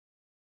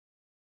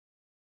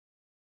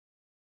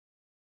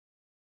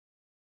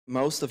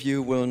Most of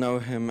you will know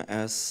him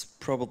as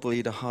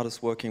probably the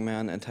hardest working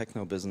man in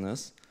techno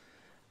business.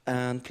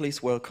 And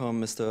please welcome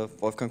Mr.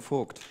 Wolfgang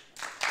Voigt.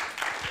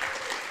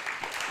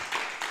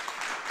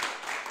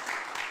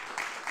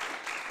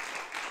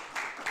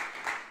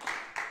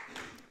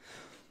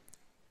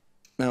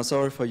 Now,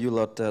 sorry for you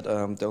lot that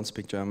don't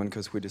speak German,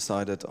 because we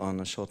decided on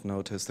a short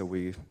notice that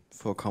we,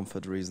 for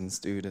comfort reasons,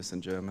 do this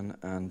in German.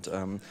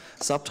 And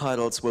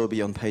subtitles will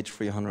be on page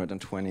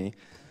 320.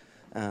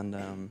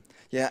 And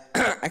yeah,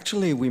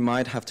 actually, we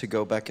might have to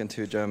go back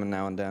into German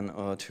now and then,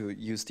 or to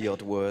use the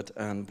odd word,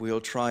 and we'll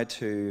try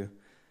to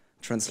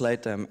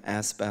translate them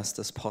as best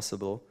as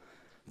possible.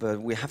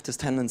 But we have this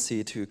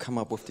tendency to come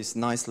up with these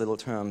nice little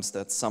terms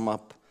that sum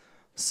up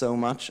so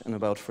much in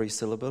about 3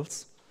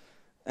 syllables.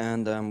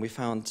 And we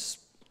found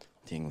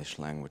the English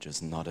language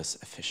is not as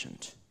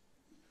efficient.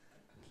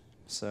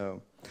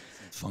 So,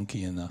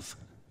 funky enough.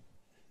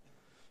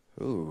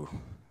 Ooh,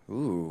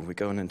 we're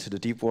going into the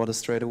deep water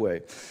straight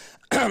away.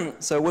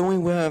 So when we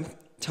were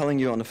telling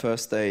you on the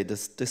first day,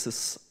 this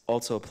is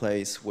also a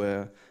place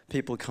where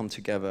people come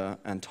together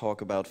and talk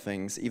about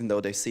things, even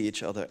though they see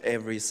each other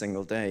every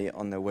single day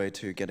on their way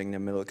to getting their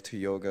milk, to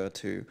yoga,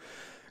 to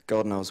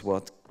God knows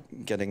what,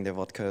 getting their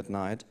vodka at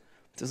night.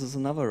 This is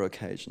another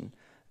occasion.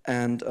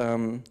 And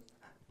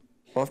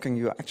Wolfgang,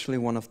 you're actually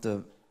one of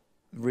the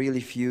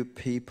really few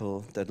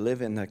people that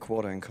live in that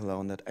quarter in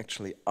Cologne that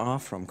actually are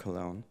from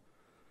Cologne.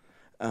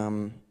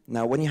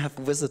 Now, when you have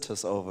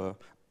visitors over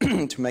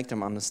to make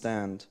them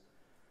understand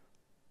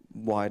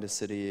why the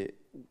city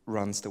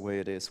runs the way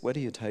it is, where do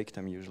you take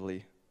them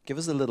usually? Give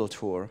us a little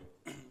tour.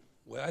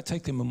 Where I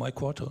take them in my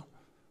quarter.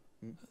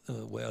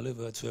 Where I live,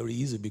 it's very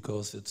easy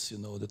because it's, you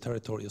know, the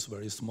territory is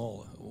very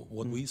small.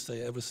 What we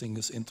say, everything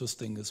is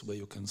interesting, is where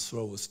you can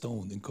throw a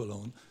stone in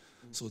Cologne.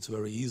 So it's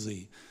very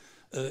easy.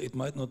 It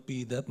might not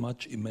be that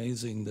much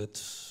amazing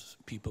that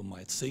people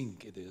might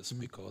think it is,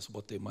 because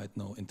what they might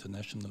know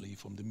internationally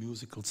from the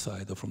musical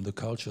side or from the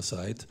culture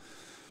side,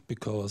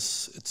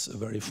 because it's a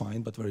very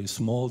fine but very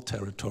small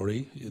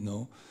territory, you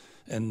know.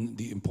 And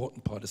the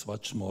important part is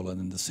much smaller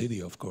than the city,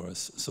 of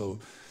course. So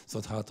it's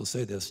not hard to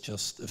say. There's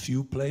just a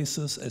few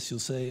places, as you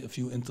say, a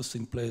few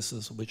interesting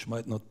places, which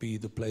might not be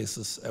the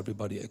places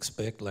everybody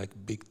expect, like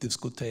big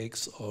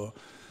discotheques or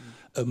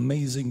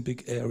amazing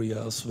big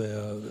areas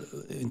where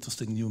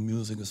interesting new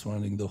music is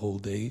running the whole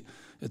day.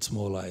 It's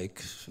more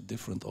like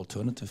different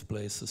alternative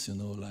places, you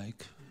know,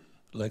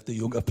 like the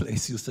yoga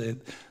place you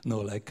said,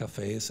 no, like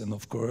cafes, and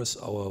of course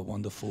our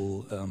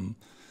wonderful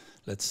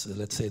let's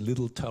say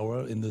little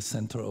tower in the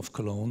center of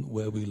Cologne,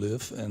 where we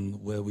live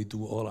and where we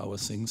do all our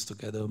things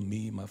together,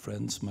 me, my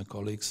friends, my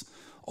colleagues,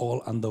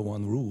 all under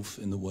one roof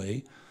in a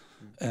way,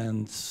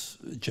 and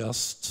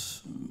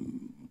just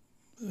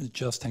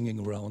hanging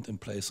around in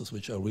places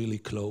which are really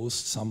close,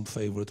 some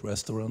favorite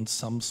restaurants,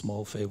 some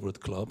small favorite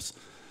clubs,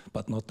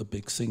 but not the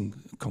big thing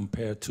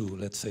compared to,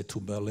 let's say, to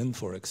Berlin,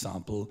 for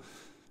example.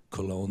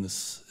 Cologne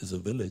is a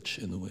village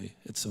in a way.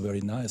 It's a very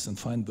nice and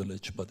fine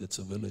village, but it's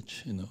a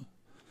village, you know.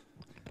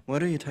 Where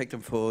do you take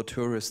them for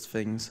tourist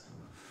things?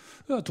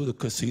 Yeah, to the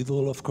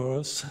cathedral, of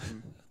course,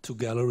 to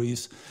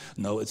galleries.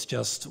 No, it's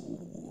just,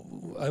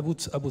 I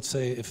would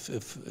say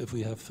if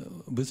we have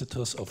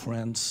visitors or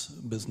friends,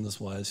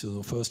 business-wise, you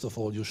know, first of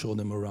all, you show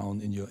them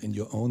around in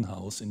your own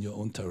house, in your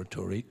own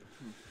territory,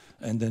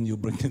 and then you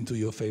bring them to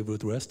your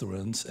favorite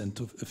restaurants and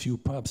to a few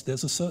pubs.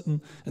 There's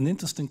an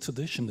interesting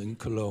tradition in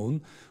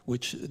Cologne,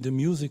 which the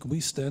music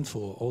we stand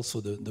for, also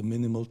the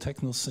minimal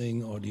techno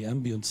scene or the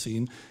ambient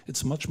scene,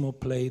 it's much more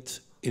played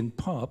in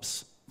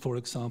pubs, for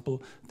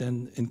example,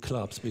 than in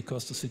clubs,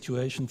 because the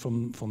situation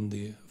from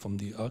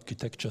the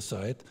architecture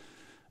side,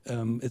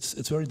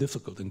 it's very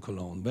difficult in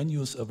Cologne.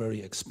 Venues are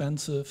very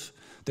expensive,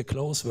 they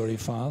close very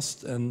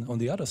fast, and on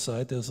the other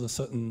side, there's a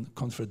certain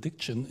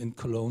contradiction in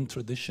Cologne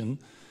tradition.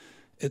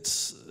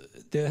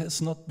 There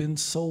has not been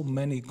so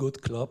many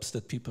good clubs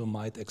that people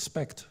might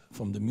expect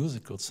from the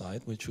musical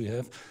side, which we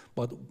have,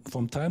 but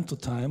from time to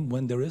time,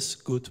 when there is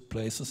good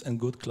places and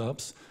good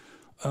clubs,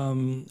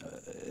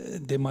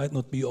 they might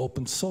not be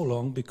open so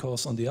long,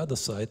 because on the other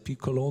side,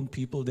 Cologne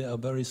people, they are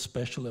very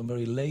special and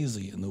very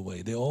lazy in a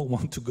way. They all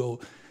want to go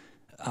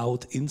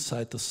out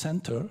inside the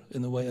center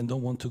in a way and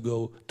don't want to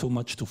go too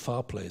much to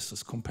far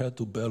places, compared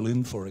to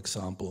Berlin, for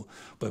example,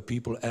 where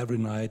people every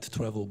night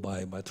travel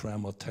by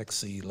tram or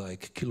taxi,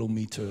 like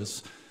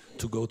kilometers,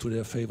 to go to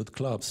their favorite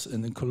clubs.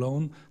 And in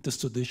Cologne, this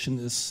tradition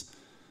is,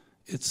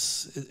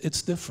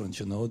 it's different,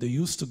 you know. They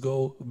used to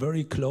go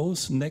very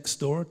close, next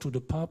door to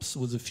the pubs,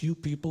 with a few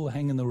people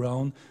hanging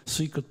around,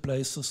 secret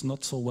places,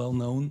 not so well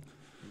known,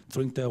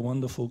 drink their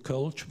wonderful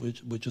Kölsch,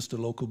 which is the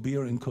local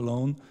beer in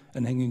Cologne,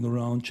 and hanging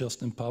around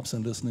just in pubs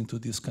and listening to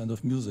this kind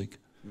of music.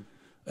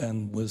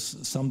 And with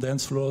some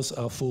dance floors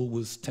are full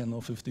with 10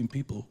 or 15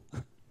 people.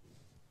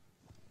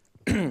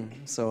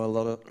 So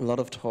a lot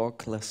of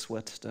talk, less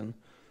sweat then.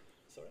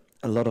 Sorry?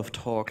 A lot of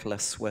talk,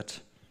 less sweat.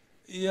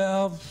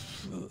 Yeah,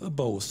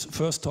 both.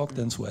 First talk,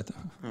 then sweat.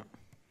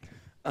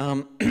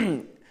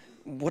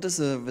 What does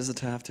a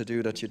visitor have to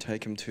do that you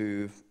take him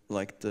to,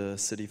 like, the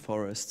city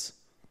forests?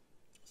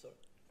 Sorry.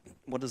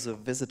 what does a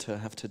visitor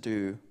have to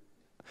do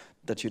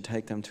that you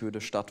take them to the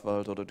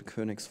Stadtwald or the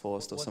Königsforst or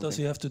what something? What does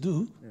he have to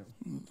do? Yeah.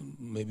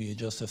 Maybe you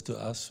just have to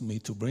ask me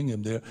to bring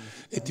him there.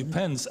 It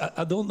depends.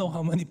 I don't know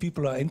how many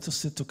people are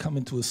interested to come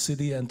into a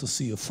city and to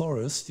see a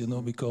forest, you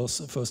know,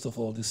 because first of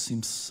all, this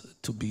seems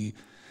to be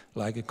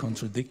like a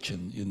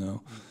contradiction, you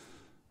know.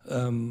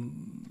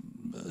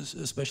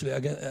 Especially,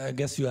 I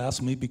guess you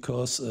asked me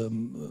because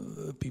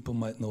people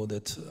might know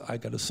that I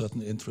got a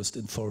certain interest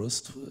in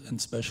forest, and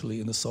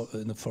especially in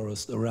the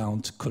forest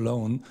around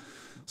Cologne.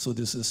 So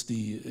this is the,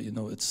 you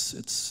know,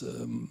 it's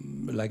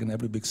like in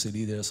every big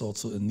city, there's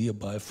also a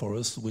nearby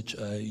forest, which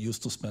I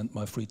used to spend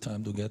my free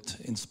time to get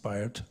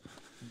inspired,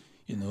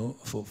 you know,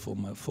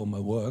 for my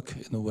work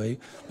in a way.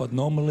 But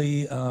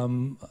normally,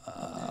 I'm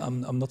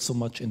not so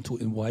much into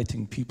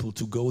inviting people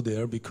to go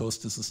there because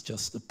this is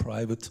just a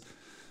private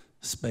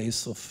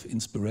space of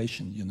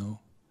inspiration, you know.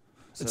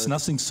 So it's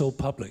nothing so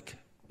public,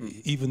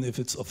 even if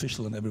it's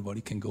official and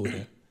everybody can go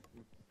there.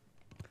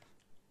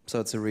 So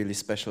it's a really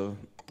special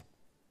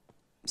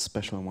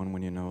one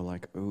when you know,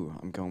 like, ooh,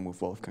 I'm going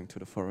with Wolfgang to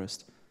the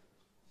forest.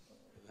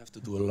 You have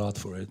to do a lot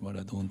for it, but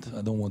I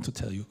don't want to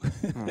tell you.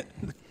 Oh.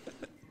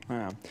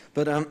 Yeah.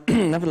 But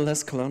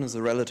nevertheless, Cologne is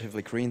a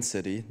relatively green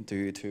city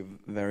due to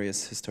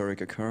various historic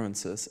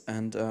occurrences,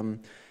 and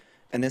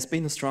there's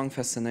been a strong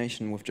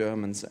fascination with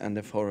Germans and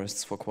their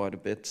forests for quite a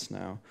bit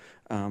now.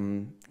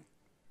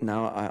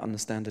 Now I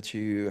understand that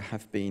you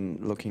have been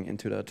looking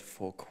into that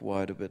for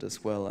quite a bit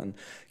as well, and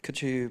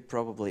could you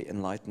probably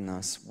enlighten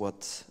us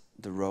what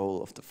the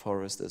role of the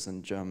forest is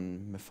in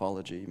German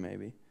mythology,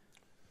 maybe?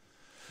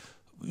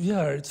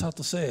 Yeah, it's hard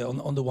to say.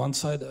 On the one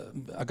side,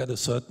 I got a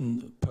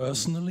certain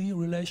personally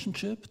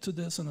relationship to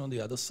this, and on the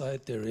other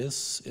side, there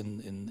is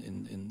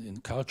in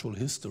cultural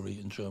history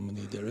in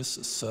Germany, there is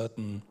a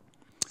certain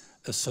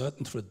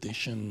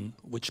tradition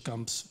which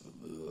comes,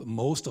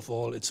 most of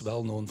all, it's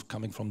well known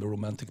coming from the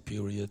Romantic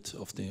period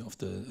of the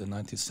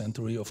 19th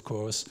century, of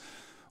course,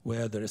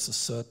 where there is a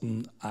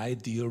certain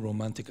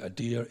romantic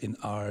idea in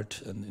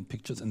art and in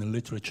pictures and in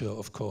literature,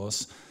 of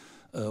course,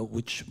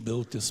 which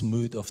built this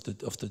mood of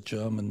the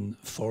German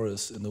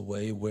forest in a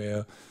way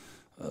where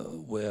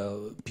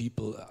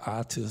people,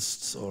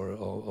 artists,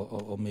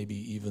 or maybe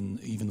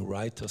even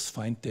writers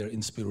find their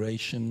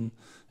inspiration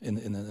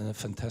in a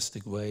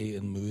fantastic way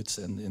in moods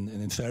and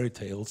in fairy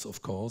tales,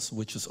 of course,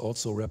 which is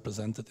also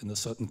represented in a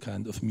certain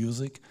kind of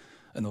music,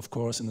 and of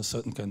course in a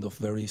certain kind of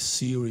very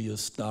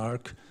serious,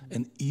 dark,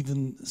 and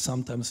even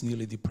sometimes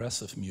nearly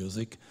depressive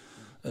music.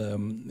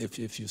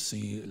 If you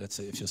see, let's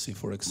say,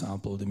 for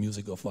example, the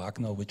music of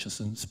Wagner, which is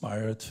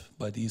inspired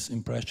by these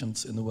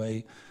impressions in a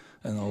way,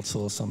 and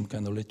also some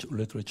kind of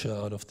literature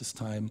out of this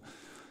time,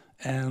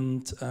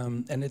 and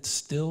it's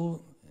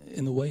still,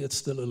 in a way, it's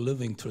still a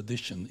living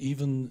tradition.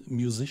 Even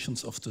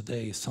musicians of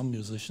today, some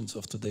musicians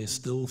of today,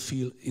 still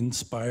feel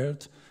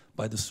inspired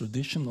by this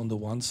tradition on the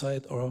one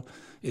side, or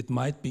it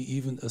might be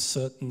even a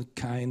certain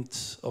kind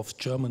of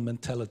German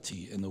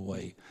mentality in a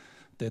way.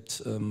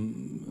 That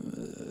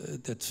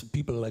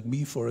people like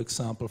me, for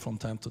example, from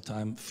time to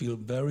time feel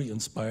very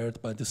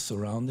inspired by this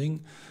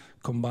surrounding,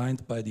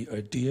 combined by the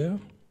idea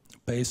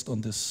based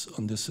on this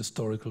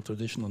historical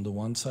tradition on the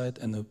one side,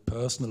 and a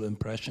personal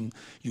impression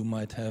you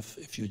might have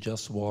if you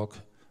just walk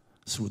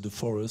through the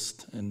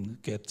forest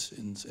and get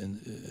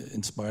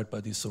inspired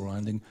by the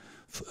surrounding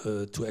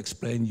to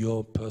explain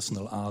your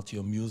personal art,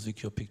 your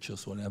music, your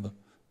pictures, whatever.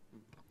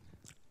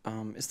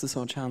 Is this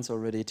our chance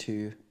already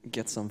to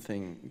get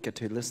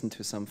to listen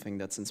to something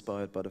that's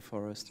inspired by the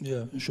forest?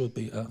 Yeah, it should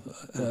be.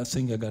 I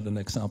think I got an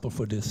example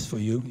for this for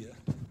you. Yeah.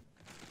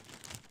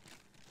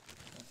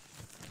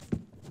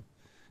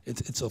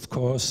 It's of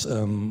course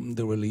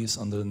the release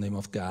under the name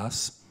of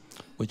Gas,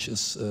 which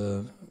is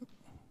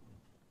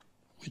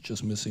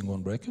missing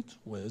one bracket.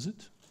 Where is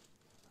it?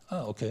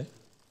 Ah, okay.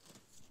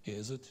 Here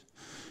is it.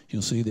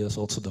 You see, there's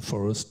also the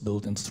forest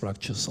built-in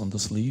structures on the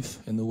sleeve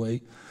in a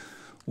way,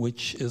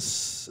 which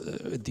is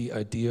the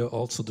idea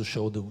also to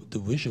show the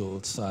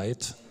visual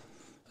side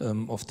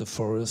of the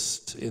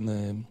forest in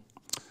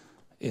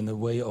a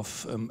way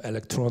of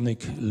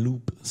electronic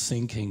loop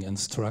syncing and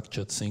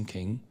structured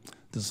syncing.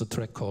 This is a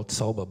track called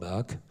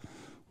Zauberberg,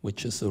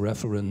 which is a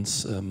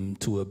reference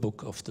to a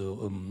book of the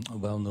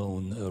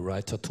well-known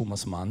writer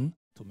Thomas Mann.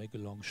 To make a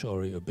long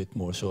story a bit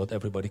more short,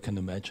 everybody can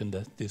imagine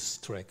that this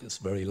track is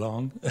very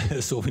long,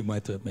 so we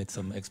might have made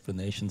some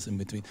explanations in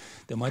between.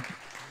 There might.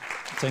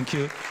 Thank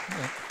you.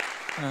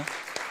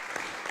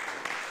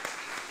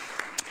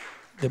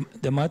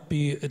 There might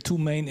be two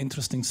main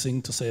interesting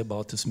things to say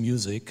about this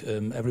music.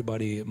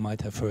 Everybody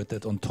might have heard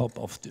that on top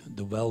of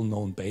the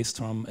well-known bass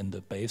drum and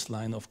the bass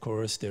line, of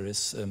course, there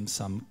is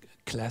some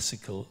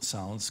classical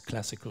sounds,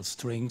 classical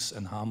strings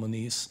and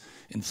harmonies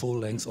in full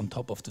length on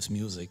top of this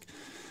music.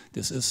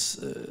 This is,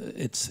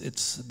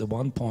 it's the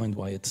one point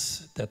why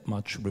it's that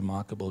much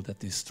remarkable that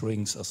these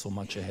strings are so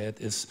much ahead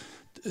is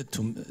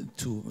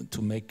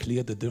to make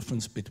clear the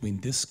difference between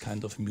this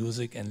kind of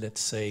music and,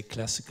 let's say,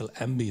 classical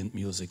ambient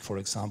music, for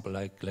example,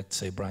 like, let's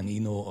say, Brian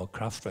Eno or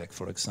Kraftwerk,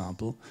 for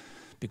example,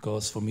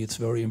 because for me it's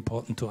very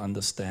important to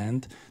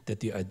understand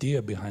that the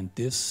idea behind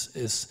this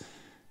is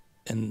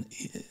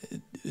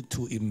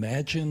to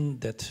imagine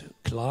that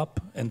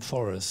club and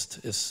forest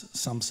is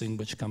something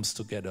which comes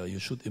together. You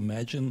should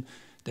imagine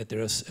that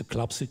there is a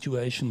club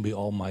situation we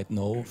all might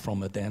know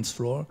from a dance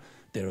floor.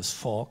 There is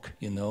fog,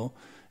 you know,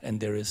 and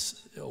there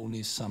is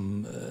only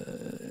some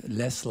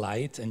less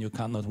light, and you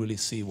cannot really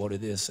see what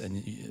it is.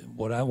 And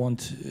what I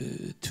want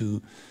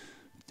to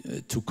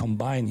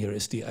combine here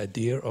is the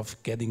idea of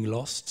getting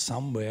lost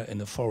somewhere in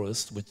a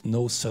forest with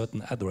no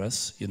certain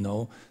address, you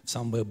know,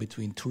 somewhere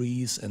between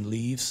trees and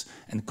leaves,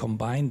 and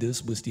combine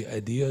this with the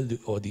idea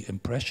or the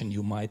impression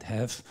you might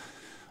have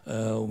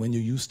when you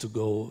used to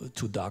go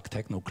to dark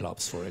techno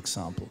clubs, for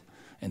example,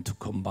 and to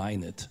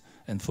combine it.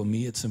 And for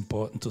me, it's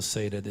important to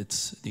say that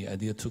it's the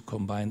idea to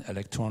combine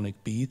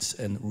electronic beats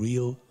and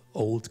real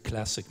old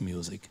classic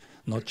music,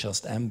 not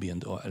just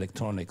ambient or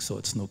electronic, so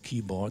it's no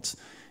keyboards,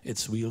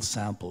 it's real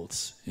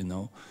samples, you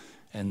know.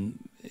 And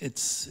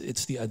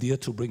it's the idea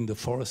to bring the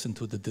forest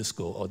into the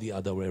disco or the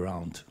other way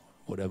around,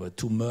 whatever,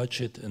 to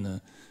merge it in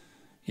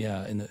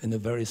a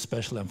very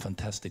special and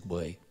fantastic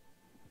way.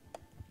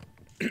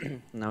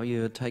 Now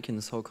you're taking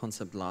this whole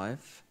concept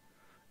live,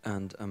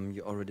 and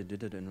you already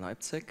did it in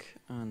Leipzig,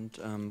 and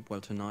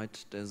well,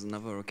 tonight there's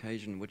another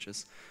occasion which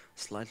is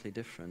slightly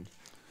different.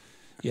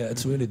 Yeah,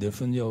 it's really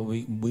different. You know,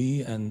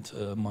 we and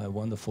my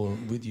wonderful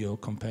video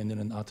companion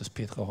and artist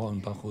Petra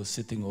Hollenbach, who is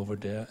sitting over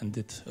there, and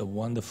did a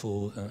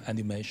wonderful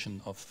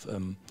animation of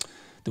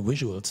the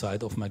visual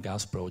side of my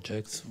gas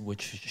project,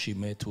 which she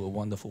made to a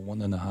wonderful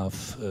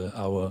 1.5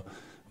 hour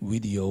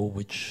video,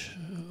 which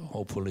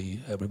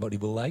hopefully everybody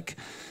will like.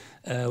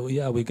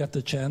 Yeah, we got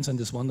the chance and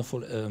this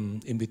wonderful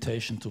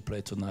invitation to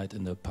play tonight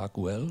in the Park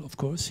Güell, of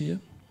course, here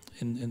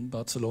in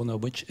Barcelona,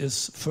 which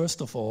is,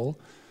 first of all,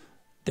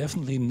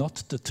 definitely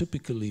not the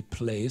typically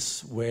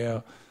place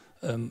where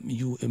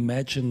you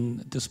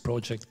imagine this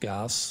project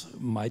gas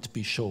might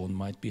be shown,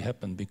 might be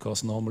happen,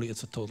 because normally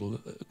it's a total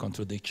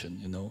contradiction,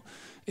 you know.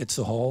 It's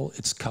a hall,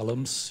 it's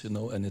columns, you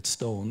know, and it's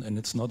stone, and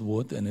it's not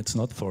wood, and it's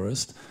not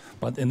forest,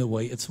 but in a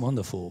way it's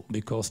wonderful,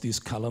 because these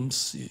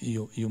columns,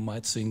 you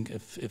might think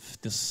if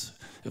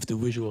the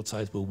visual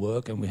side will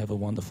work and we have a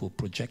wonderful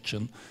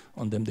projection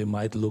on them, they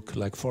might look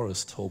like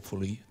forest,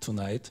 hopefully,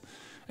 tonight.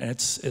 And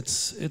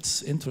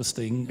it's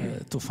interesting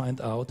to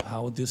find out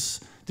how this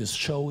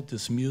show,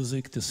 this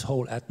music, this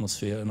whole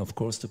atmosphere, and of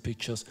course the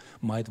pictures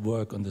might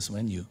work on this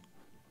venue.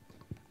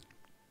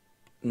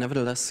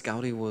 Nevertheless,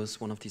 Gaudi was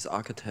one of these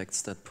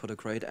architects that put a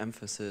great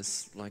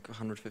emphasis, like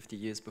 150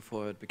 years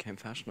before it became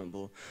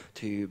fashionable,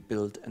 to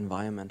build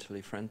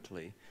environmentally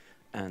friendly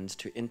and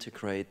to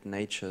integrate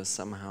nature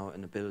somehow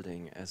in a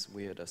building, as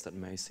weird as that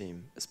may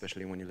seem,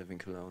 especially when you live in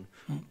Cologne.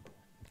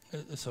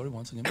 Sorry,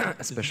 once again.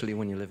 Especially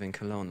when you live in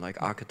Cologne,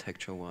 like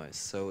architecture-wise.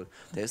 So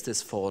there's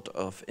this thought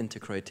of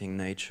integrating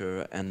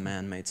nature and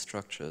man-made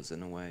structures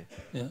in a way.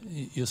 Yeah,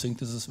 you think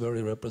this is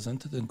very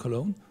represented in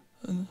Cologne?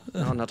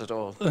 No, not at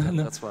all.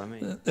 No. That's what I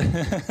mean.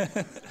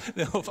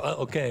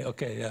 Okay,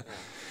 yeah.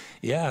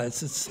 Yeah,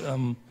 it's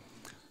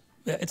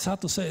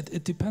hard to say.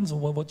 It depends on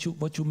what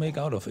you make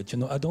out of it. You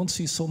know, I don't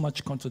see so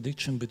much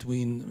contradiction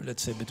between,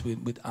 let's say,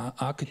 with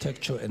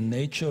architecture and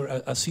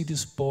nature. I see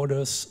these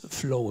borders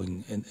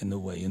flowing in a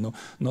way. You know,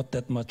 not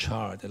that much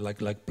hard, like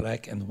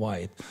black and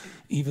white.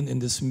 Even in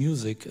this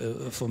music,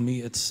 for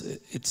me,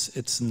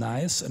 it's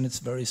nice and it's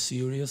very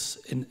serious.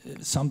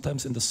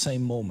 Sometimes in the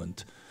same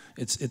moment,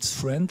 it's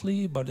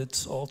friendly, but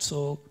it's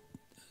also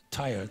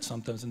tired.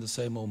 Sometimes in the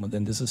same moment,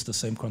 and this is the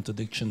same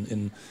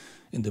contradiction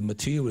in the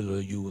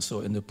material you use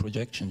or in the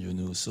projection you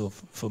use. So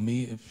for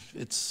me,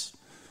 it's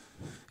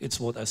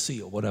what I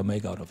see or what I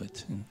make out of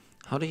it.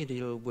 How do you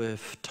deal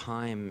with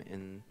time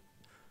in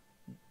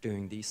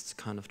doing these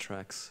kind of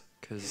tracks?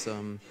 Because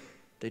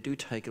they do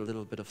take a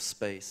little bit of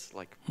space.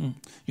 Like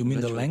You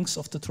mean the length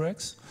of the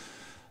tracks?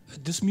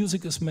 This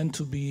music is meant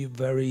to be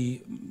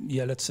very,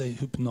 let's say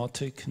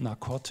hypnotic,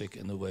 narcotic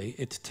in a way.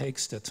 It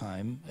takes the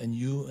time, and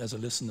you as a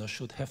listener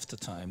should have the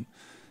time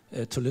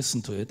to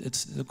listen to it.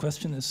 The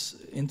question is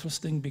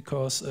interesting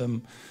because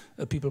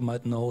people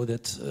might know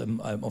that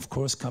I'm of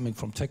course coming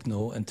from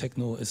techno, and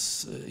techno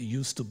is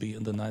used to be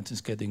in the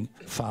 90s getting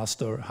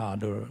faster,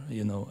 harder,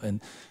 you know,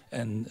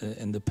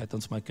 and the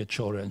patterns might get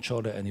shorter and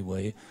shorter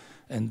anyway,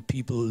 and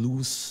people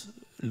lose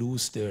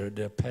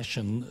their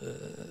passion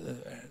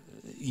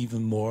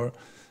even more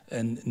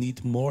and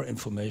need more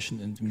information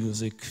in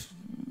music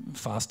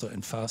faster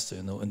and faster,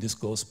 you know, and this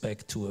goes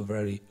back to a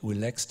very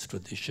relaxed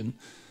tradition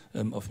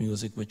of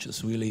music, which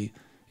is really,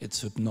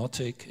 it's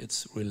hypnotic,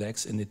 it's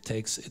relaxed, and it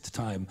takes its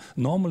time.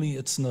 Normally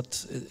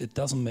it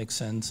doesn't make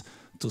sense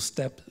to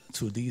step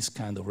to these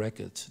kind of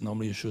records.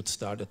 Normally you should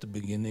start at the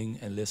beginning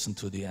and listen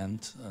to the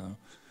end,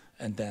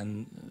 and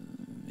then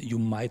you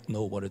might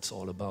know what it's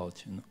all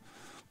about, you know.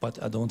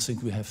 But I don't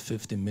think we have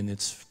 15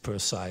 minutes per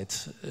side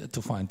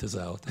to find this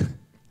out.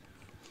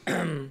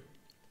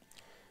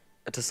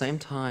 At the same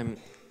time,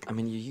 I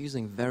mean, you're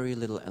using very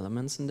little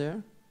elements in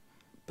there,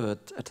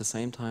 but at the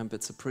same time,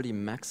 it's a pretty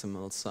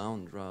maximal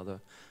sound, rather.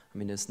 I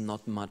mean, there's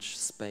not much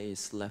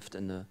space left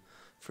in the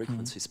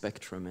frequency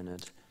spectrum in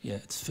it. Yeah,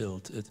 it's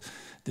filled.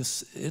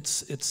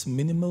 It's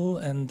minimal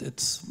and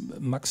it's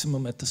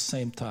maximum at the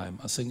same time.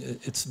 I think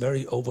it's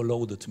very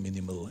overloaded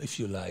minimal, if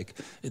you like.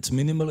 It's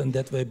minimal in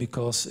that way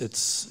because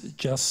it's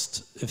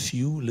just a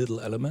few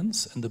little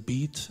elements, and the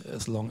beat,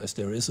 as long as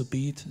there is a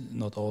beat,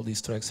 not all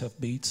these tracks have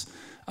beats,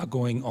 are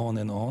going on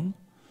and on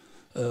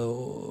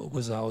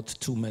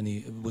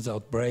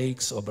without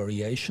breaks or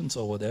variations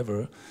or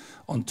whatever.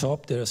 On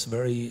top, there's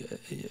very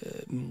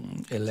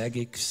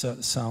elegic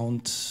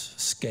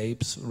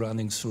soundscapes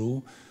running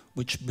through,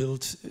 which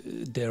build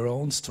their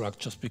own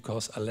structures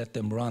because I let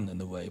them run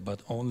in a way,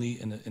 but only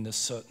in a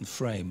certain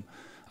frame.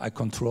 I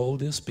control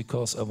this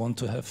because I want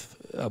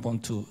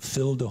to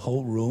fill the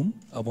whole room.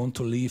 I want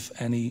to leave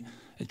any.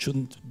 It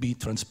shouldn't be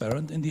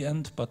transparent in the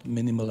end, but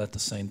minimal at the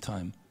same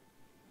time.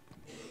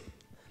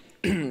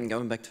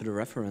 Going back to the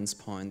reference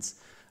points.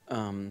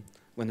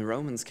 When the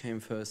Romans came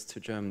first to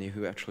Germany,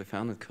 who actually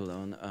founded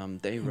Cologne,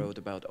 they wrote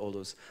about all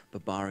those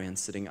barbarians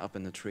sitting up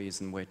in the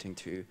trees and waiting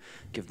to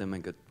give them a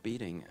good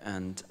beating.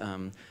 And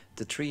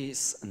the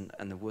trees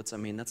and the woods, I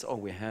mean, that's all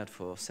we had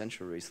for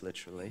centuries,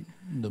 literally.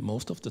 The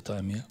most of the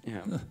time, yeah.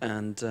 Yeah,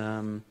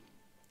 and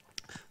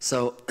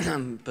so,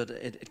 but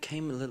it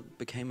became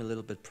a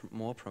little bit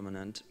more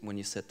prominent when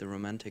you said the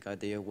romantic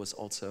idea was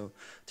also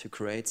to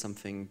create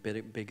something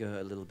bigger,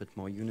 a little bit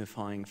more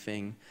unifying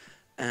thing.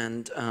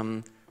 And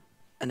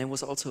there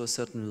was also a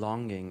certain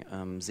longing,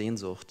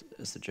 Sehnsucht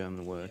is the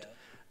German word,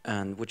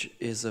 and which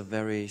is a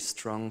very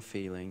strong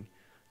feeling.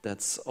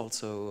 That's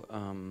also,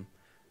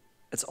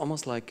 it's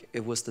almost like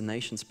it was the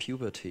nation's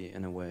puberty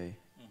in a way,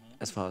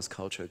 as far as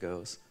culture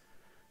goes.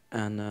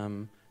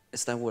 And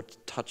is that what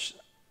touched?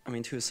 I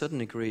mean, to a certain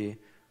degree,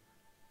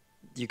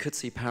 you could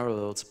see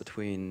parallels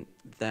between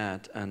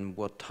that and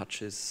what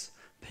touches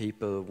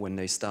people when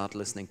they start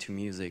listening to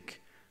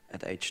music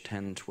at age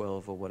 10,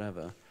 12, or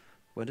whatever.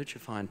 Where did you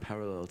find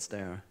parallels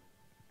there?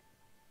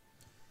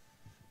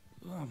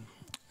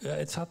 Yeah,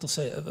 it's hard to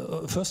say.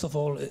 First of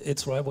all,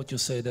 it's right what you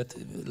say, that,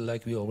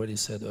 like we already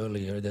said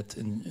earlier, that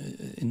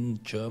in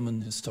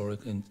German historic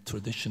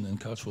tradition and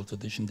cultural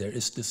tradition, there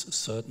is this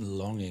certain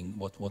longing,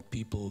 what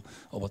people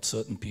or what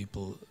certain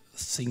people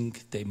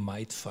think they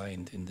might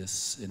find in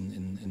this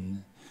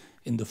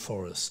in the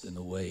forest in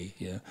a way,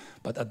 yeah.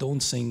 But I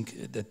don't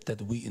think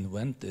that we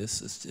invent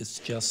this. It's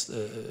just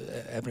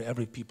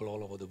every people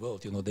all over the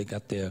world, you know, they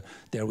got their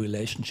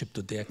relationship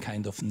to their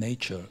kind of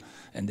nature,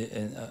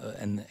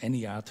 and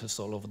any artist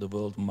all over the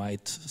world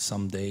might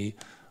someday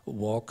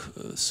walk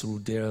through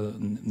their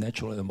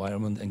natural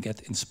environment and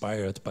get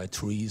inspired by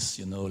trees,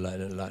 you know,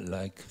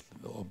 like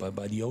or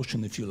by the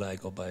ocean, if you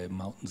like, or by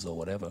mountains or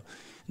whatever,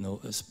 you know.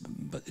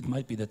 But it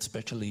might be that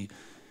especially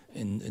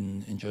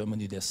in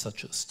Germany there's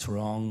such a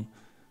strong,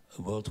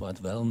 worldwide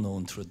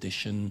well-known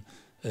tradition,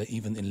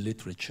 even in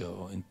literature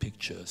or in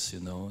pictures, you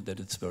know, that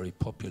it's very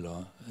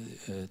popular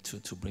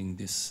to bring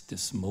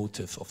this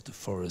motive of the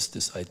forest,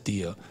 this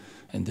idea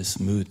and this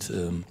mood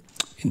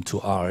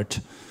into art.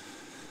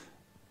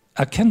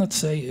 I cannot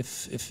say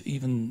if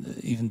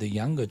even the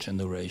younger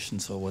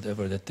generations or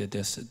whatever, that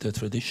there's the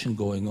tradition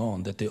going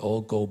on, that they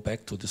all go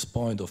back to this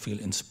point or feel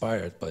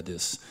inspired by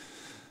this.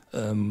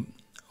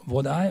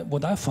 What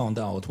I found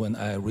out when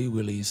I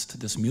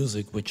re-released this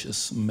music, which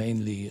is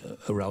mainly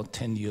around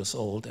 10 years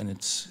old, and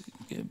it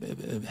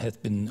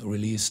had been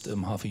released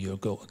half a year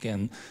ago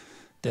again,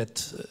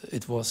 that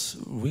it was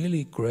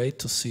really great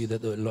to see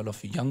that a lot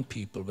of young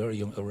people, very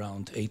young,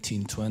 around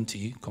 18,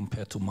 20,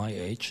 compared to my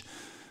age,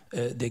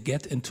 they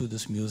get into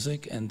this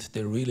music and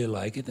they really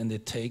like it and they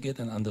take it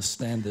and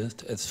understand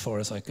it, as far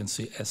as I can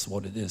see, as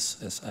what it is,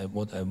 as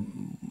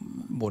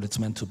what it's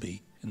meant to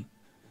be.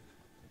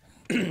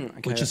 Okay.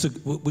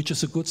 Which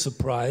is a good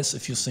surprise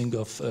if you think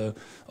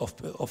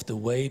of the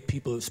way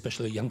people,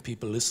 especially young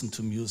people, listen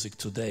to music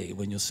today.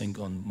 When you think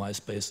on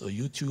MySpace or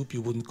YouTube,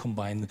 you wouldn't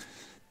combine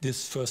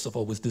this first of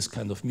all with this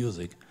kind of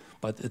music.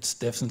 But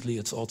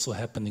it's also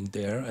happening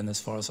there, and as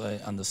far as I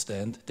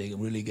understand, they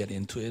really get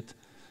into it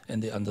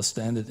and they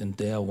understand it in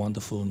their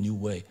wonderful new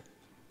way.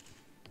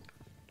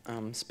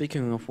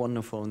 Speaking of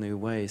wonderful new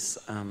ways,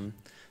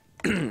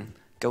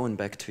 going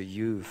back to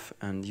youth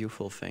and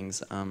youthful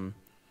things,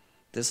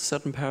 there's a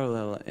certain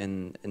parallel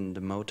in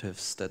the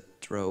motives that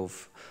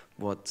drove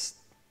what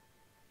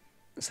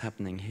is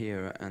happening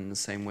here, and the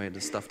same way the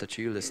stuff that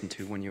you listened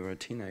to when you were a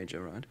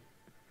teenager, right?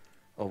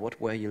 Or what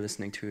were you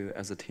listening to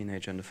as a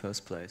teenager in the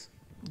first place?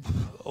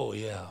 Oh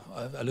yeah,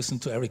 I listen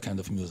to every kind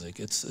of music.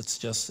 It's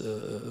just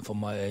for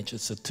my age,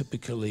 it's a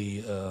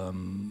typically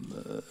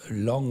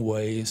long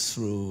way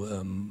through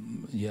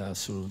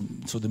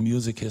through the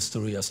music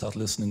history. I start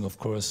listening, of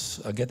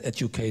course. I get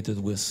educated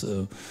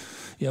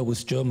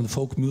with German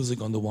folk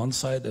music on the one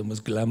side and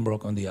with glam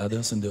rock on the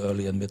others in the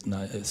early and mid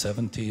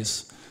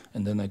 70s.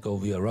 And then I go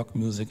via rock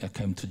music. I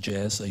came to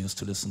jazz. I used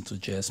to listen to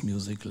jazz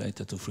music,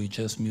 later to free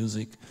jazz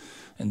music.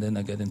 And then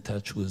I get in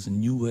touch with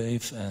new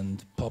wave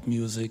and pop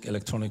music,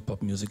 electronic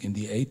pop music in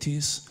the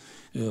 80s.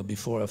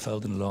 Before I fell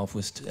in love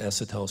with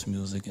acid house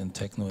music and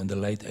techno in the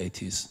late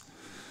 80s.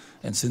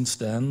 And since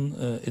then,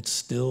 it's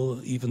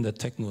still, even that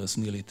techno is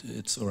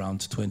it's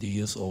around 20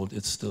 years old,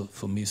 it's still,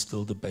 for me,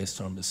 still the bass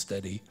drum is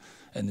steady,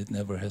 and it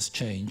never has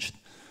changed.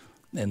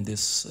 And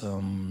this,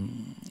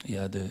 and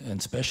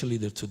especially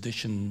the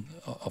tradition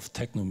of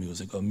techno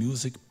music, or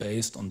music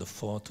based on the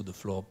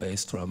 4-to-the-floor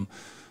bass drum,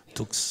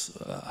 took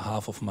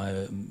half of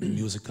my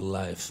musical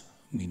life,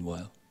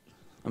 meanwhile.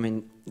 I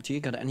mean, do you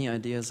got any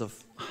ideas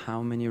of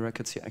how many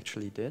records you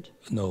actually did?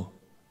 No.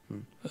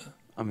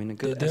 I mean, a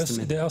good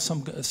estimate. There are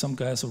some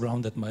guys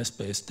around at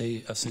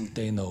MySpace. I think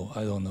they know.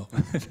 I don't know.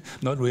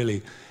 Not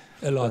really.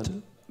 A lot.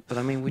 But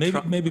I mean,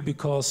 maybe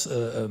because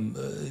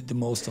the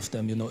most of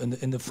them,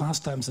 in the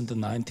fast times in the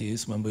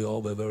 90s, when we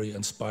all were very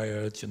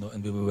inspired,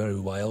 and we were very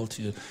wild,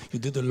 you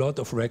did a lot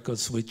of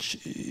records which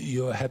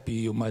you're happy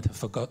you might have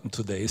forgotten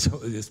today. So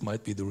this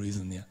might be the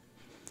reason. Yeah.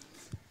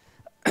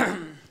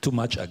 Too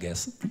much, I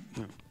guess.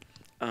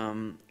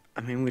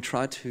 I mean, we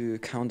tried to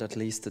count at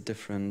least the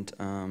different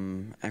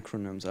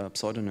acronyms or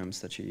pseudonyms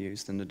that you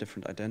used and the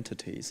different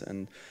identities,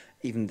 and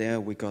even there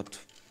we got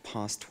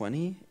past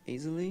 20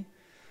 easily.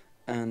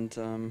 And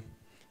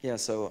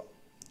so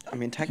I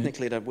mean,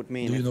 technically that would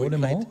mean. Do you know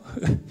them all?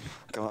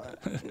 God,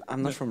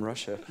 I'm not from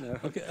Russia. No.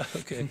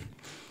 Okay.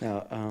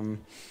 No.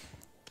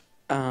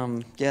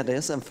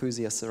 There's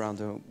enthusiasts around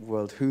the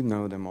world who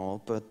know them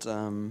all, but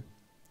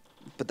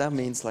that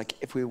means, like,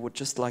 if we would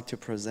just like to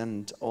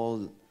present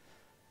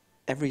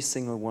every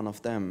single one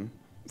of them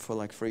for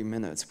like 3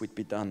 minutes, we'd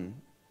be done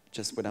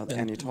just without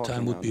any talking.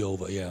 Time would be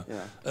over, yeah.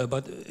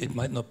 But it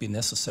might not be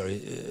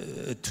necessary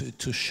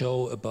to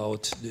show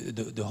about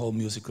the whole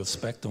musical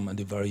spectrum and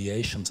the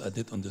variations I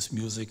did on this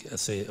music.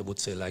 I would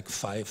say like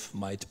 5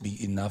 might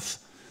be enough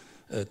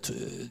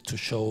to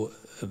show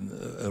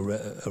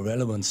a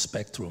relevant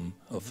spectrum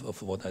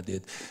of what I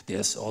did.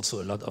 There's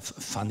also a lot of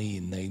funny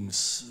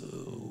names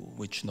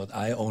which not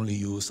I only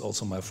used,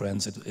 also my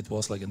friends. It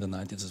was like in the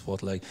 90s, it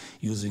was like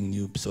using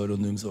new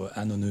pseudonyms or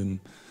anonym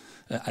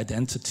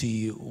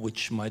identity,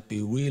 which might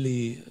be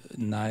really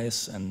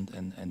nice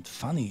and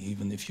funny,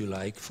 even if you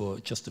like, for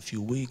just a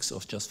few weeks or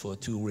just for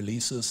 2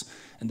 releases,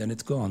 and then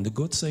it's gone. The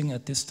good thing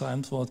at this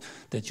time was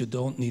that you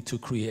don't need to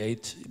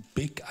create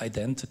big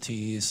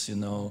identities,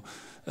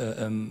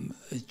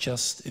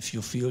 just if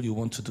you feel you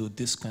want to do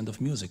this kind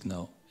of music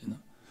now.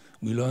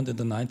 We learned in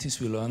the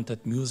 90s,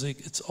 that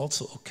music, it's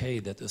also okay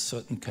that a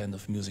certain kind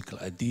of musical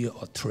idea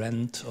or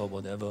trend or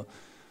whatever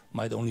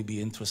might only be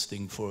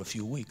interesting for a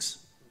few weeks,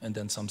 and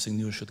then something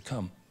new should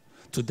come.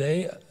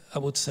 Today, I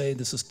would say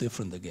this is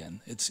different again.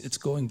 It's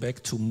going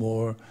back to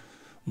more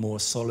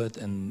solid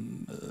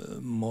and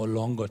more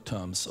longer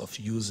terms of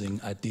using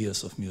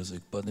ideas of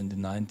music. But in the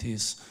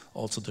 90s,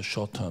 also the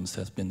short terms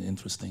has been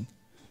interesting.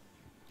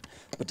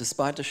 But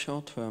despite the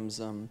short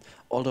terms,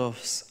 all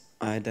those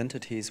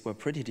identities were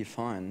pretty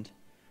defined.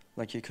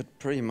 Like, you could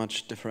pretty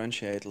much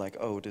differentiate, like,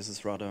 oh, this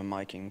is rather a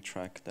miking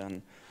track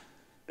than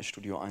a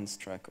Studio 1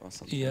 track or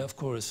something. Yeah, of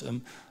course.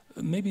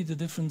 Maybe the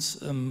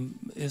difference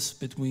is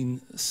between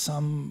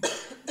some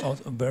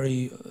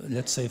very,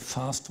 let's say,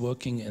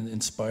 fast-working and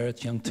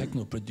inspired young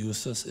techno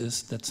producers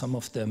is that some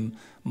of them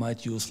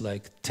might use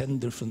like 10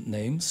 different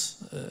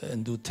names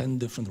and do 10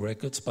 different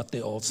records, but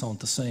they all sound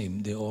the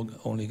same. They all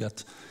only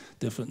got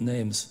different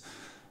names.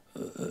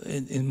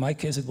 In my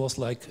case, it was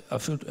like I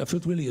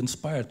felt really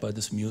inspired by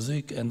this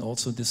music, and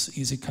also this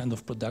easy kind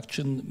of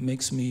production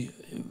makes me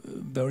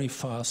very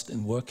fast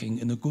in working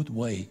in a good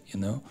way,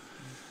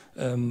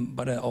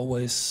 But I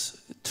always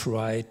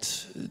tried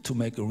to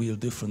make a real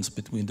difference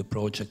between the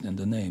project and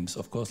the names.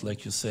 Of course,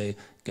 like you say,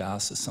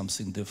 Gas is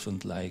something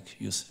different. Like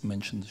you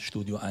mentioned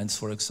Studio 1,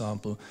 for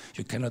example.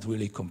 You cannot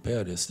really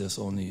compare this. There's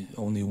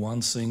only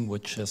one thing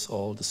which has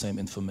all the same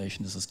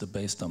information. This is the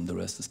bass drum. The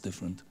rest is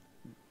different.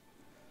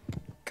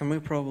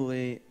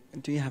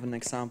 Do you have an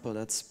example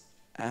that's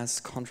as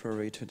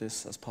contrary to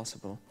this as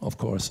possible? Of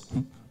course.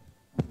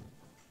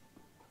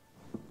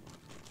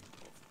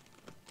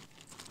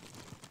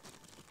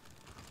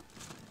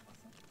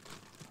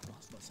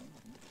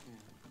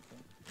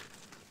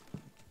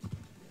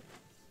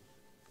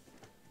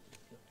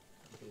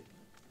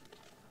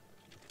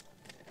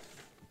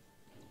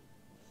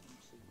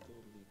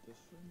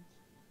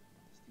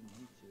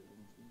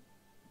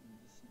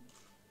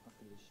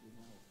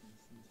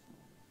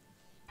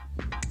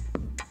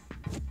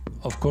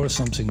 Of course,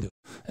 something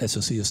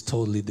SOC is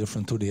totally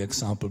different to the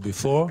example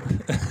before.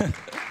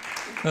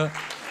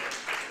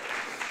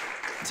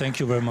 Thank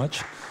you very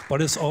much.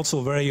 But it's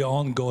also very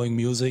ongoing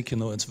music,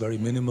 it's very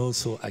minimal,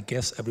 so I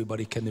guess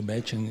everybody can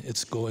imagine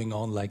it's going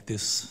on like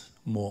this,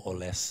 more or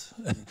less.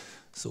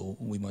 So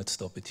we might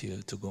stop it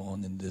here to go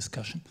on in the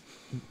discussion.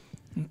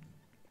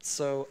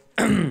 So,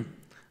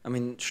 I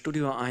mean,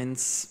 Studio 1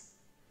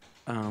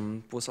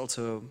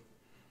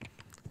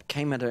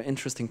 came at an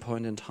interesting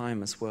point in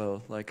time as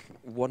well. Like,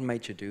 what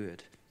made you do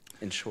it,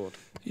 in short?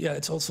 Yeah,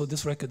 it's also,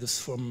 this record is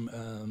from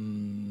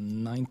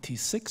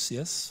 96,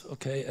 yes,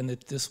 okay, and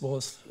this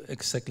was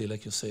exactly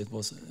like you say, it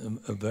was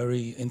a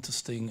very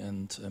interesting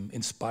and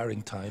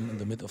inspiring time in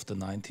the mid of the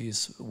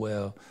 90s,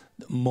 where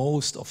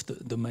most of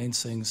the main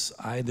things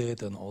I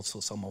did, and also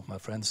some of my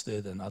friends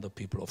did, and other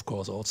people of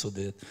course also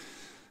did,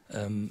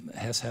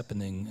 has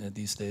happening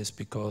these days,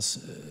 because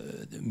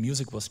the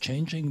music was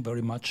changing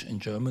very much in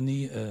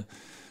Germany.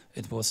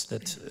 It was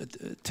that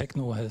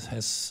techno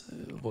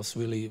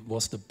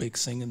was the big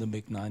thing in the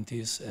mid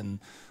 90s, and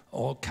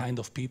all kind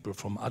of people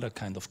from other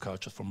kind of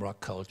culture, from rock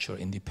culture,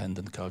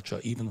 independent culture,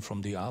 even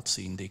from the art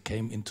scene, they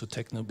came into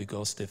techno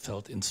because they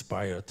felt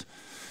inspired.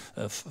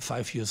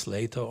 5 years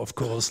later, of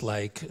course,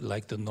 like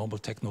the normal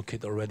techno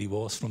kid already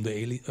was from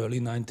the early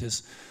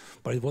 90s,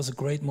 but it was a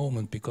great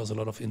moment because a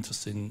lot of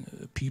interesting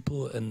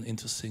people and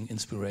interesting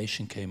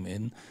inspiration came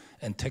in,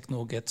 and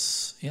techno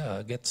gets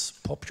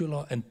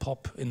popular and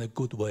pop in a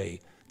good way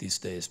these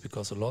days,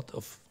 because a lot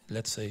of,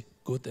 let's say,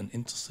 good and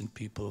interesting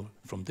people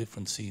from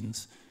different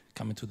scenes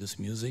come into this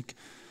music.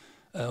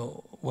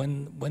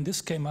 When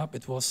this came up,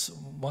 it was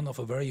one of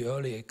a very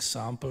early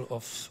example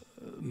of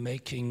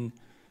making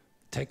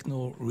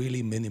techno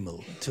really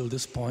minimal. Till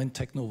this point,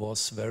 techno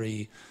was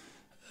very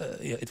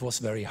it was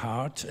very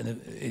hard,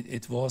 and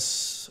it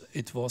was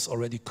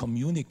already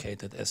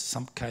communicated as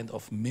some kind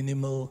of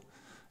minimal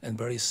and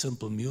very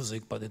simple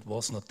music, but it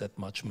was not that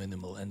much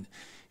minimal. And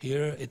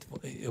here it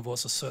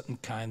was a certain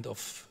kind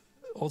of,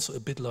 also a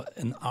bit like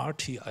an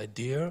arty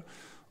idea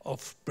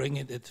of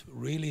bringing it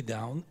really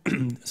down,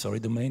 sorry,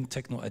 the main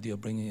techno idea,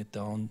 bringing it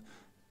down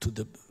to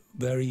the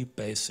very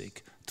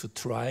basic, to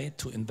try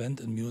to invent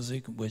a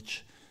music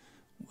which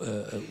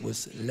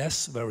with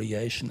less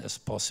variation as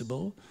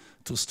possible,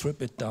 to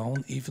strip it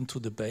down even to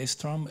the bass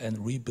drum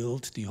and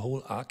rebuild the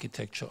whole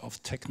architecture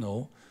of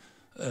techno.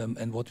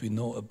 And what we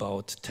know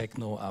about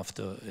techno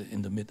after,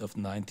 in the mid of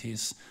the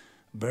 90s,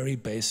 very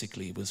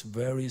basically, with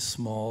very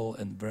small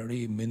and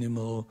very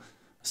minimal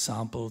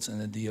samples,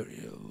 and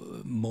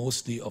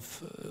mostly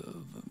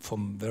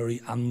from very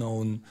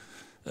unknown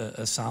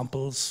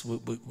samples,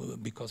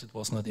 because it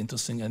was not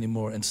interesting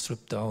anymore, and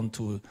stripped down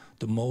to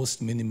the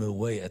most minimal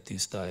way at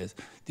these days,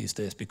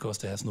 because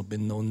there has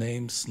been no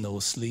names, no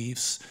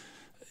sleeves,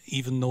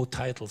 even no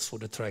titles for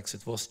the tracks.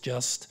 It was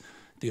just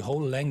the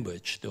whole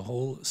language, the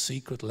whole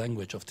secret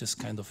language of this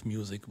kind of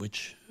music,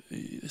 which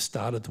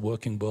started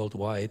working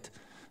worldwide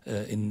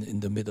in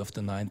the mid of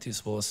the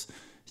 90s, was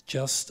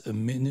just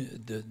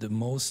the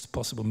most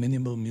possible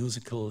minimal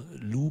musical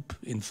loop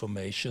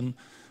information,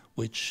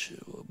 which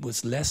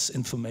was less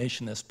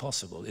information as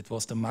possible. It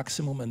was the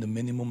maximum and the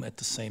minimum at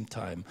the same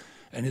time.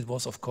 And it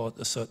was, of course,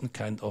 a certain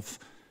kind of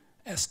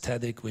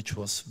aesthetic which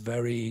was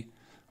very,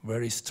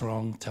 very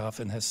strong, tough,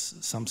 and has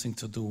something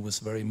to do with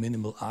very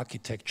minimal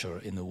architecture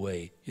in a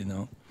way, you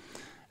know.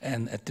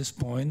 And at this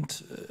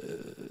point,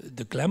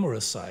 the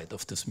glamorous side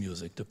of this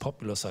music, the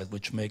popular side,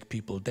 which make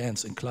people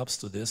dance in clubs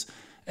to this,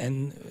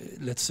 and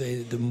let's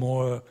say the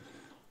more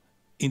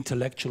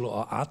intellectual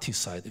or arty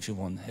side, if you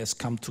want, has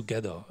come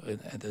together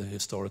at a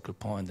historical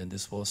point. And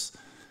this was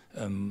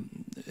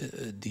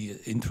the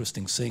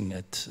interesting thing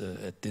at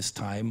this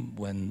time,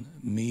 when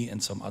me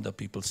and some other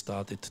people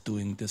started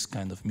doing this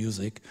kind of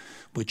music,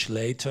 which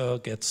later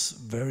gets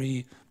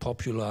very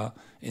popular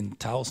in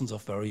thousands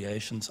of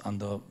variations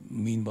under,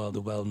 meanwhile,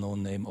 the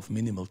well-known name of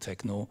minimal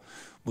techno,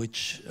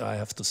 which I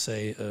have to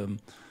say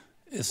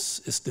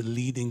is the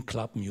leading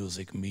club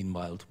music,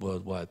 meanwhile,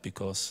 worldwide,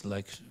 because,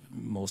 like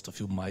most of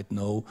you might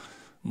know,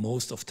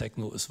 most of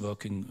techno is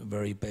working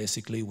very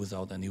basically,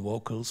 without any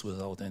vocals,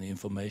 without any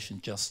information,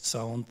 just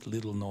sound,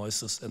 little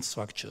noises and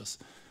structures,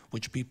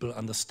 which people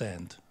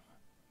understand,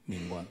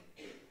 meanwhile.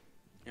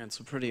 Yeah, it's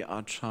a pretty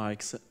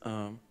archaic,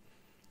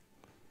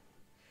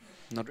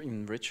 not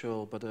even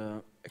ritual, but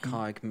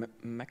archaic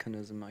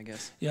mechanism, I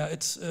guess. Yeah,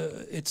 it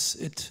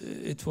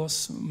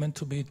was meant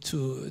to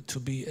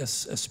be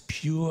as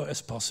pure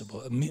as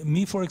possible.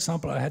 Me, for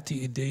example, I had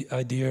the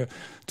idea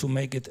to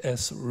make it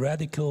as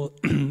radical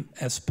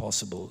as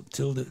possible.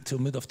 Till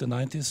mid of the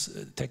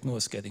 90s, techno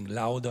is getting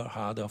louder,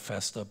 harder,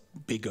 faster,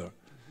 bigger,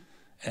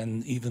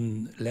 and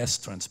even less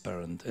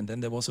transparent. And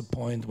then there was a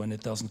point when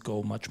it doesn't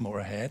go much more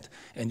ahead,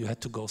 and you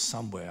had to go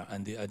somewhere.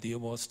 And the idea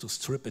was to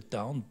strip it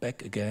down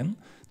back again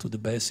to the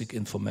basic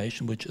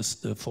information, which is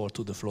the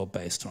 4-to-the-floor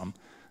bass drum,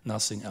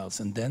 nothing else.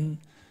 And then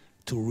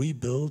to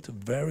rebuild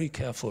very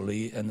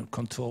carefully and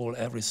control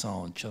every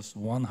sound, just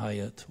one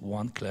hi-hat,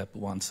 one clap,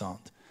 one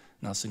sound,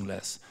 nothing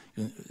less.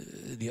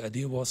 The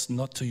idea was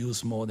not to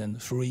use more than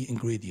 3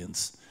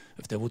 ingredients.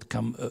 If there would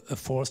come a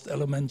fourth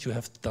element, you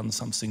have done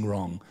something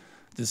wrong.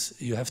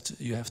 You have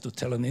to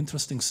tell an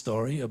interesting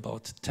story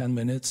about 10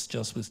 minutes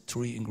just with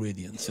 3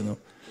 ingredients, you know,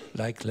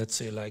 like, let's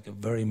say, like a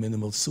very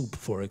minimal soup,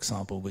 for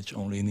example, which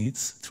only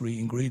needs 3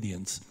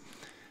 ingredients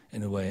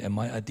in a way. And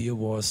my idea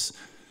was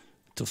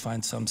to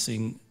find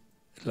something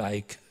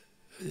like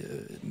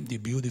the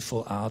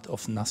beautiful art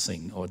of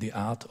nothing, or the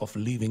art of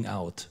leaving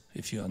out,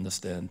 if you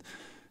understand,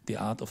 the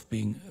art of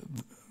being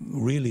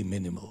really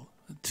minimal,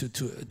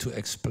 to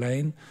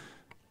explain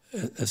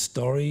a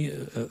story,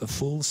 a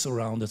full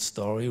surrounded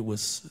story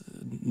with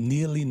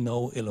nearly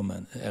no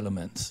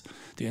elements.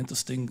 The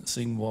interesting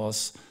thing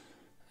was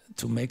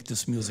to make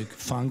this music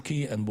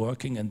funky and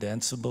working and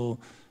danceable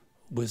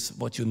with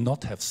what you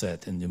not have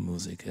said in the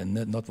music, and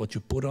not what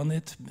you put on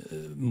it,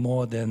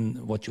 more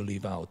than what you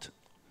leave out.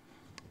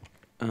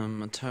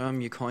 A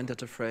term you coined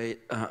at a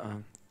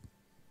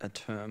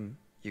term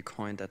you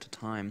coined at the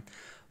time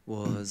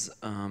was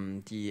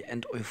die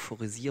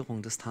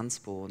Enteuphorisierung des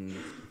Tanzboden,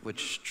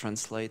 which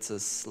translates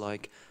as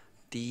like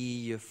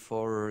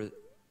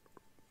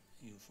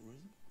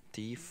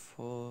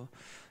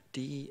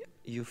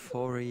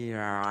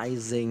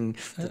de-euphoriizing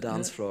the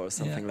dance floor, or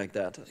something like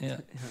that. Yeah.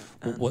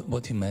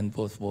 What he meant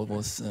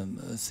was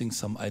I think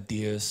some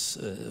ideas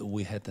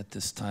we had at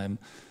this time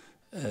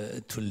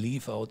to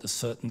leave out a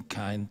certain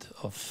kind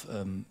of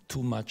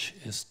too much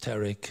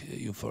hysteric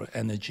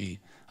energy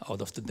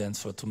out of the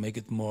dance floor, to make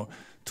it more,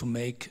 to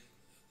make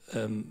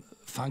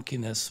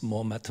funkiness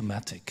more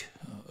mathematic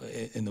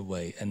in a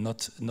way, and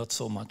not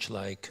so much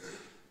like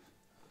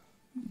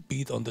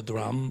beat on the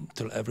drum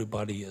till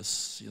everybody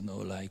is, you know,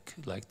 like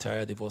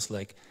tired. It was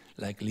like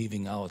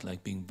leaving out,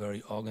 like being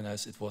very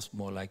organized. It was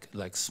more like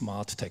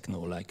smart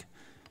techno, like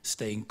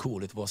staying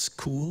cool. It was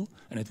cool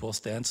and it was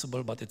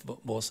danceable, but it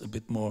was a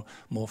bit more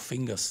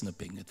finger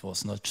snipping. It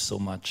was not so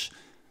much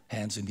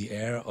hands in the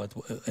air,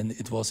 and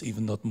it was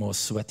even not more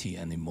sweaty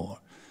anymore.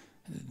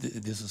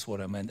 This is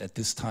what I meant at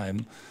this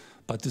time,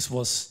 but this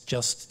was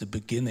just the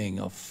beginning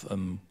of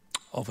an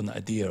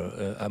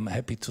idea. I'm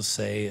happy to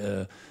say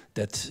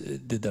that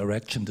the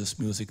direction this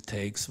music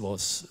takes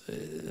was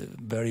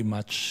very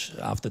much,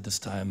 after this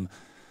time,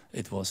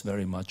 it was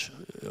very much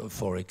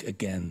euphoric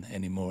again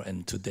anymore.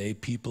 And today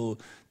people,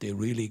 they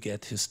really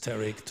get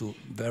hysteric to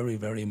very,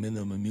 very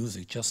minimal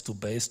music, just to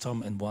bass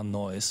drum and one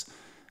noise.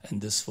 And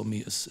this for me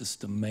is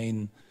the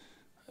main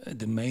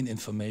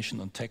information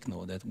on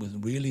techno, that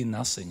with really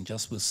nothing,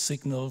 just with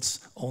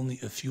signals, only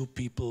a few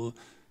people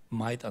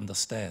might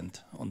understand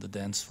on the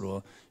dance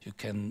floor, you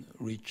can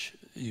reach,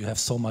 you have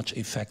so much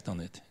effect on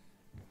it.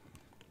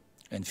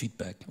 And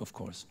feedback, of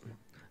course.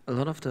 A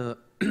lot of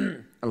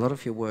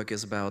your work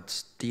is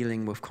about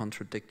dealing with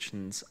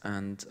contradictions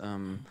and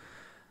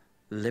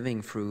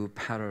living through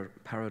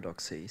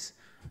paradoxes,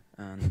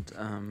 and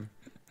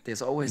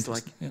there's always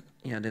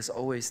there's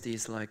always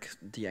these like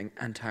the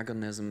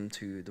antagonism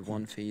to the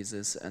one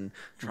thesis and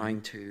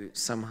trying to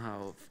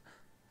somehow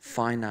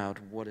find out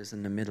what is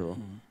in the middle.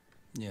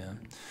 Yeah,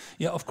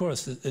 of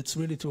course, it's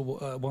really true.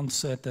 I once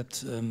said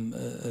that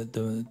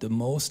the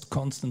most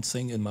constant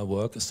thing in my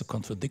work is the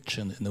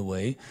contradiction, in a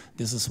way.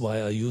 This is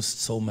why I used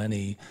so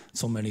many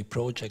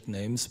project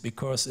names,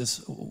 because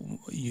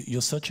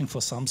you're searching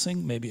for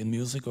something, maybe in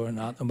music or in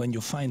art, and when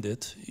you find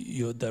it,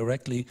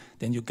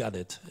 then you got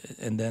it,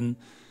 and then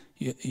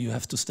you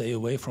have to stay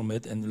away from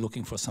it and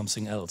looking for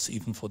something else,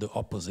 even for the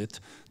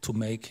opposite, to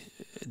make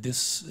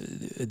this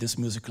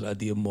musical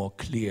idea more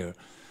clear.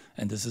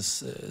 And this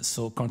is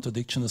so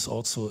contradiction is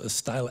also a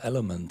style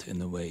element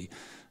in a way.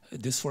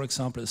 This, for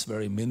example, is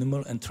very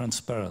minimal and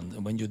transparent.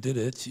 And when you did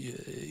it,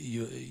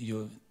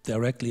 you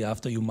directly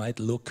after you might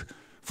look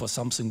for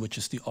something which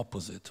is the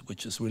opposite,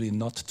 which is really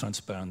not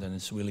transparent, and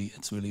it's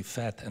really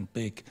fat and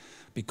big,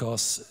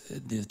 because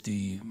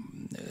the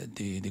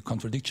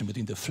contradiction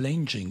between, the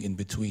flanging in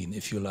between,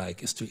 if you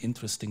like, is the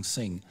interesting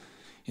thing.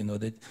 You know,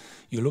 that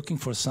you're looking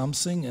for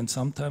something, and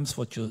sometimes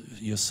what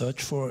you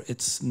search for,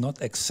 it's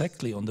not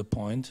exactly on the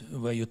point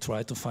where you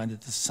try to find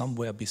it, is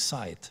somewhere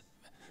beside.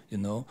 You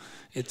know,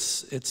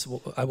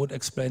 I would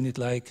explain it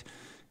like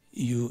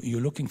you're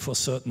looking for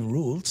certain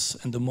rules,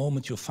 and the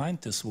moment you find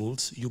these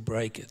rules, you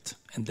break it,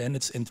 and then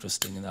it's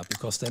interesting enough,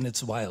 because then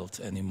it's wild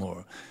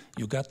anymore.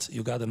 You got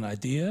an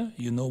idea,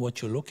 you know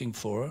what you're looking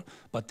for,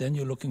 but then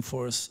you're looking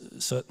for a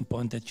certain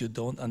point that you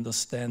don't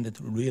understand it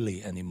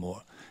really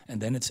anymore. And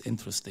then it's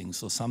interesting.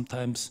 So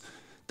sometimes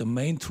the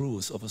main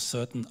truth of a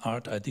certain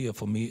art idea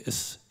for me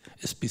is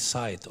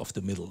beside of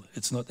the middle.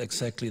 It's not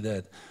exactly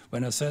that.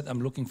 When I said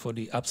I'm looking for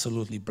the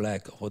absolutely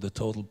black or the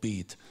total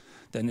beat,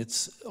 then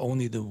it's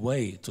only the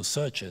way to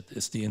search it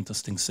is the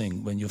interesting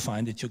thing. When you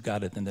find it, you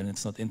got it, and then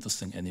it's not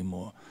interesting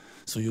anymore.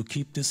 So you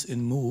keep this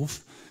in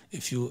move.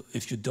 If you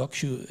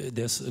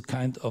there's a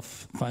kind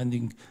of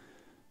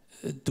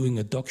doing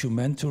a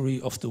documentary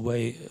of the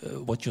way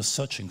what you're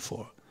searching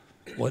for.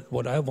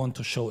 What I want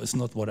to show is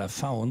not what I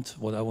found.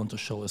 What I want to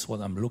show is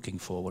what I'm looking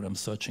for, what I'm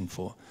searching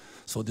for.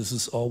 So this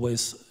is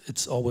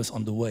it's always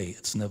on the way.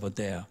 It's never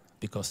there,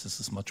 because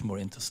this is much more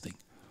interesting.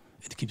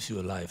 It keeps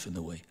you alive in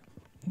a way.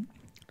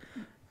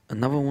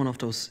 Another one of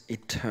those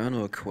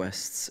eternal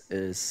quests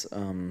is,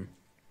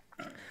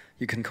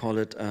 you can call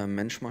it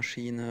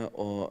Mensch-Maschine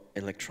or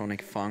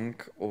electronic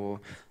funk, or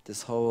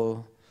this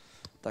whole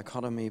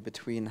dichotomy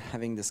between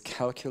having this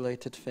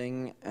calculated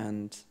thing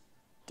and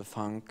the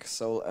funk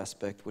soul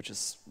aspect, which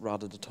is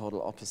rather the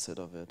total opposite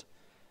of it.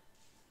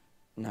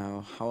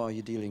 Now, how are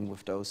you dealing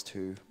with those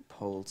two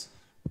poles?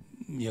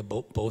 Yeah,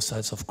 both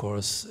sides, of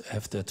course,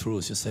 have their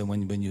truths. You say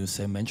when you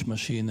say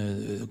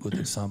Mensch-Maschine, a good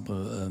example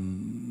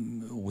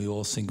we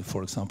all think,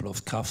 for example,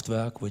 of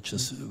Kraftwerk, which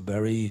is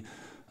very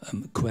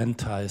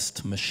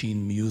quantized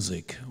machine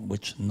music,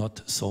 which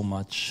not so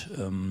much,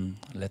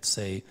 let's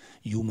say,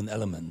 human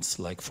elements.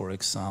 Like, for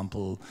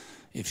example,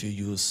 if you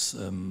use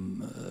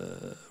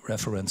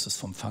references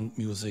from funk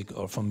music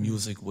or from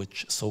music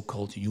which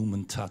so-called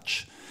human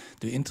touch.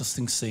 The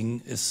interesting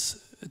thing is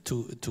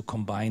to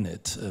combine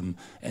it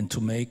and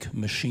to make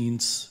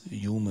machines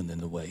human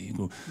in a way.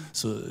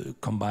 So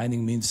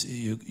combining means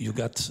you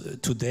got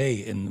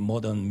today in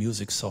modern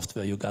music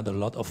software, you got a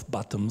lot of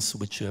buttons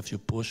which you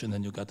push, and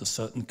then you got a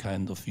certain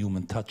kind of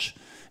human touch.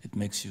 It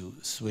makes you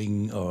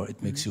swing, or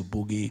it makes you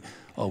boogie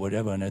or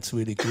whatever, and it's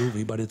really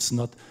groovy, but it's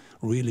not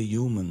really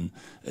human.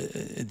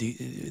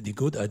 The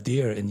good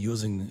idea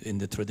in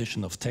the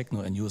tradition of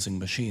techno and using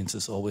machines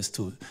is always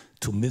to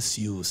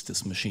misuse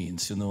these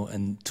machines, you know,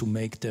 and to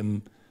make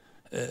them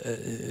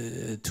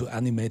to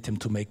animate them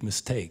to make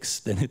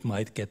mistakes. Then it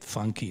might get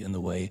funky in a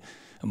way,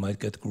 it might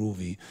get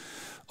groovy.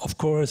 Of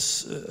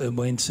course, a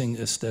main thing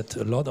is that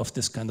a lot of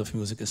this kind of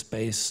music is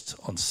based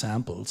on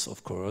samples,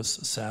 of course,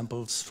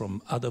 samples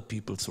from other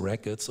people's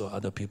records or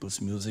other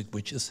people's music,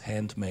 which is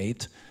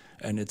handmade,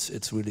 and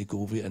it's really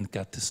groovy and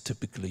got this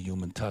typically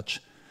human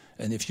touch.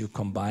 And if you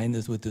combine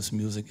it with this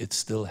music, it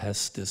still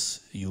has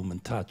this human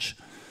touch.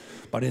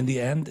 But in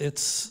the end,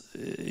 it's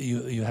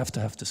you have to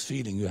have this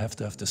feeling, you have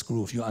to have this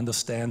groove. You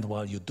understand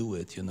while you do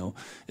it, you know.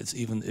 It's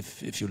even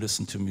if you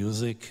listen to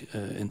music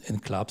in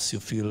clubs, you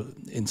feel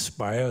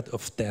inspired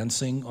of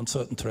dancing on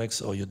certain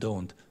tracks, or you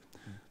don't.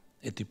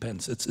 It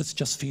depends. It's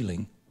just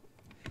feeling.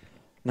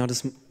 Now,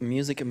 this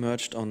music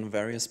emerged on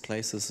various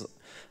places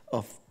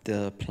of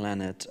the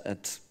planet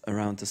at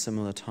around a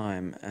similar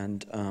time,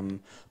 and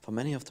for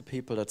many of the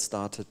people that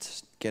started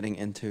getting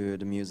into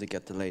the music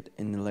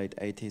in the late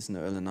 80s and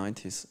the early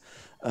 90s,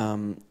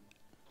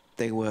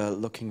 they were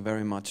looking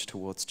very much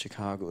towards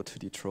Chicago, to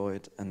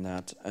Detroit, and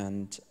that,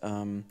 and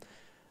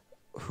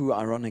who,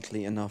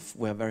 ironically enough,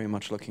 were very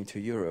much looking to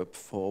Europe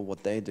for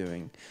what they're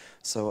doing.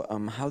 So,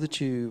 how did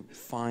you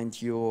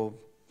find your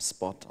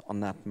spot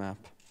on that map?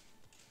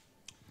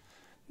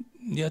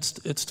 Yeah,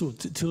 it's true.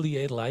 Till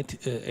the late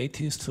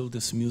 80s, till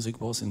this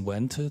music was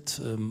invented,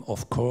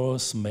 of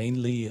course,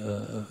 mainly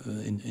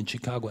in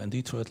Chicago and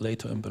Detroit,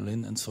 later in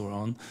Berlin and so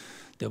on,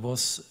 there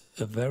was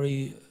a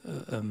very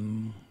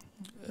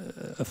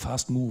a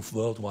fast move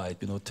worldwide.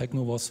 You know,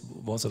 techno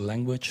was a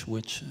language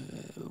which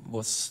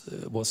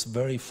was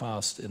very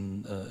fast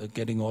in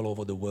getting all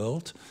over the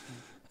world.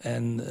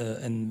 And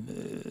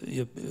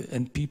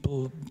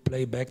people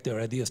play back their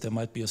ideas. There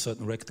might be a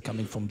certain record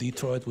coming from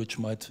Detroit, which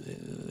might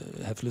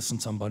have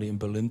listened somebody in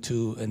Berlin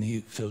to, and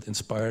he felt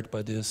inspired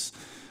by this,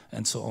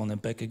 and so on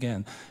and back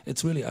again.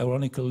 It's really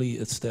ironically,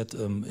 it's that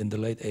in the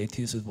late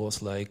 80s, it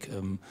was like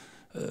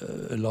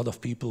a lot of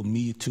people,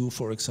 me too,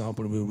 for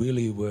example, we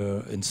really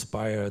were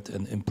inspired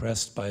and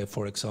impressed by,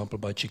 for example,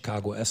 by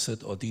Chicago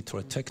Acid or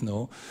Detroit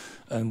Techno.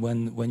 And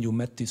when you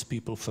met these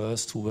people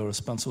first who were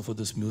responsible for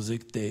this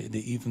music, they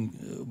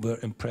even were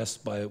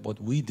impressed by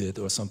what we did,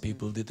 or some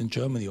people did in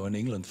Germany or in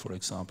England, for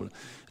example.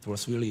 It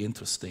was really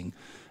interesting.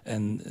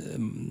 And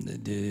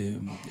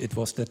it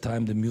was that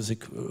time the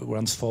music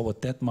runs forward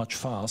that much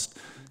fast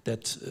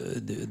that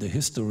the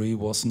history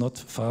was not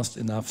fast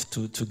enough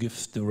to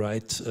give the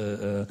right,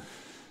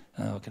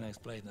 how can I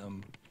explain?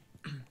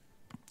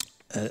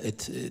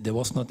 There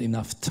was not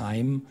enough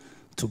time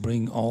to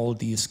bring all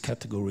these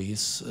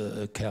categories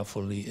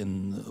carefully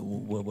in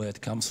where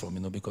it comes from, you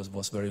know, because it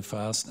was very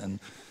fast, and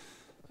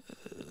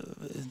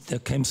there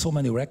came so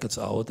many records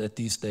out at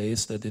these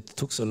days that it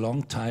took a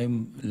long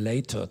time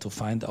later to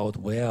find out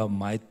where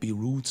might be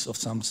roots of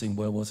something,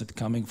 where was it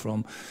coming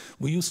from.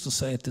 We used to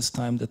say at this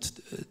time that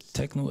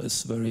techno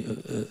is very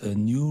a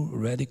new,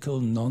 radical,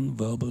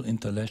 non-verbal,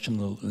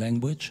 international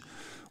language,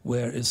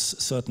 where is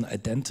certain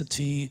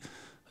identity,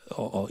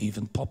 or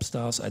even pop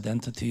stars'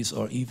 identities,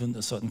 or even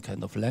a certain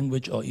kind of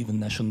language, or even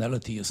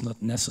nationality is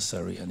not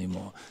necessary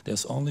anymore.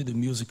 There's only the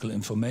musical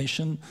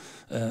information,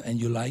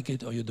 and you like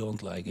it or you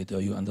don't like it, or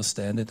you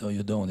understand it or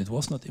you don't. It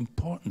was not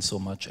important so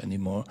much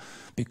anymore,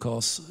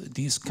 because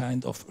these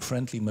kind of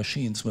friendly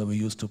machines where we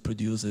used to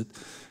produce it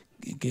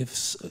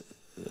gives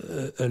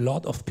a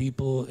lot of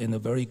people in a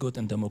very good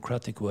and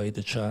democratic way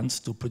the chance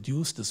to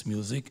produce this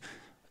music,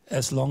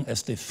 as long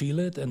as they feel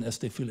it and as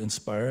they feel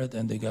inspired,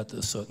 and they got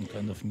a certain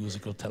kind of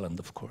musical talent,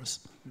 of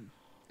course.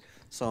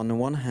 So on the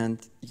one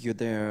hand, you're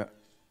there,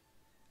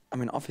 I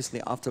mean,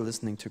 obviously after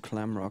listening to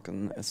glam rock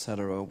and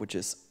etc., which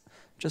is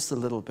just a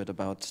little bit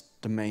about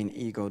the main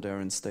ego there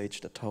on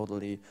stage that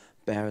totally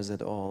bears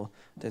it all,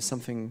 there's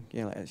something,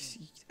 you know,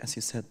 as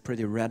you said,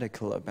 pretty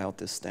radical about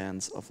this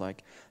stance of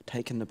like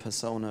taking the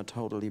persona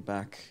totally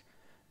back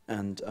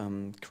and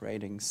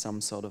creating some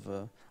sort of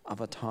a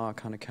avatar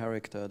kind of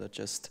character that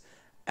just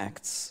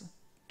acts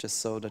just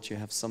so that you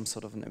have some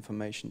sort of an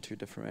information to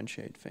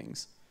differentiate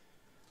things.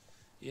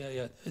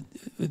 Yeah.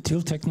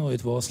 Till techno,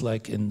 it was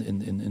like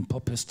in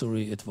pop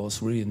history, it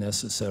was really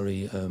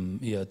necessary,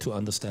 to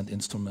understand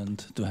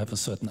instrument, to have a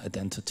certain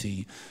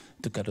identity,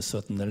 to get a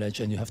certain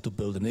knowledge, and you have to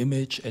build an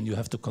image, and you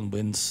have to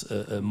convince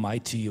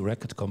mighty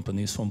record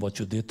companies from what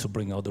you did to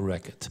bring out a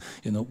record.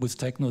 You know, with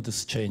techno,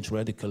 this changed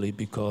radically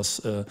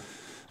because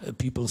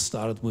people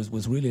started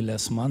with really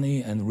less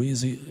money and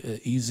really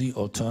easy,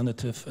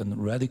 alternative and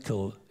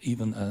radical,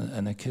 even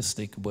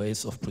anarchistic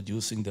ways of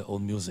producing their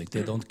own music.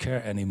 They don't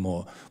care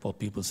anymore what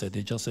people say.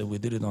 They just say, we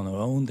did it on our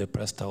own. They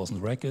pressed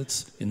 1,000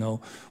 records, you know,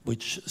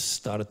 which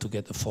started to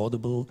get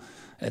affordable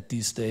at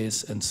these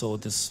days. And so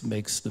this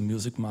makes the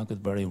music market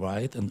very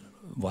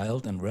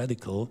wild and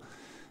radical,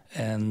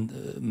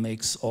 and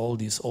makes all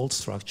these old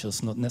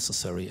structures not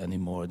necessary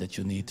anymore, that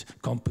you need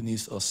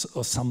companies or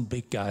some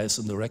big guys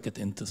in the record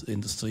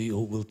industry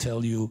who will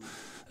tell you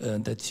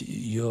that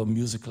your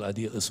musical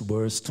idea is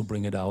worth to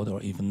bring it out or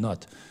even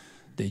not.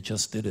 They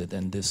just did it,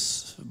 and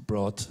this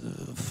brought,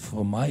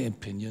 for my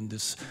opinion,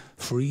 this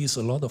frees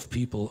a lot of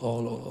people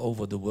all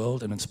over the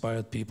world and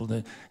inspired people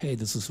that, hey,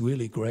 this is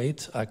really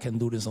great, I can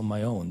do this on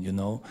my own, you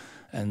know.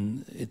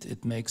 And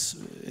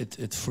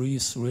it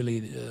frees,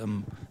 really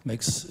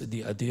makes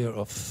the idea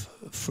of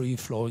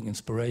free-flowing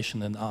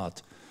inspiration and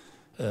art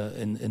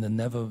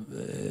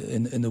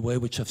in a way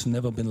which has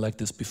never been like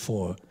this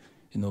before.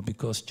 You know,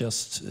 because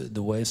just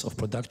the ways of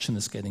production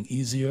is getting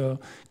easier,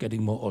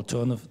 getting more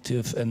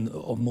alternative, and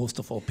most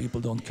of all,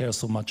 people don't care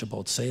so much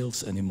about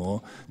sales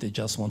anymore. They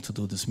just want to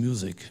do this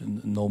music,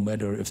 no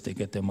matter if they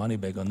get their money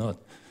back or not.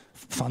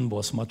 Fun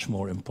was much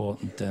more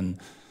important than,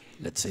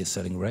 let's say,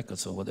 selling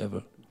records or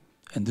whatever.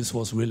 And this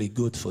was really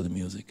good for the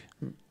music.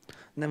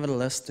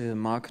 Nevertheless, the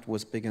market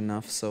was big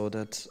enough so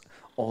that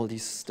all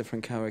these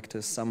different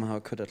characters somehow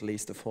could at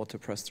least afford to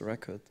press the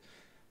record,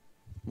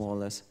 more or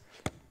less.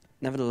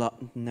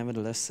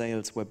 Nevertheless,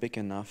 sales were big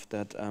enough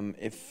that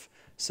if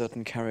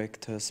certain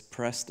characters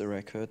pressed the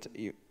record,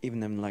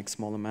 even in like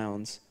small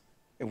amounts,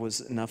 it was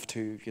enough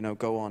to, you know,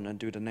 go on and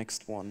do the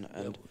next one.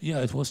 And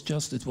yeah, it was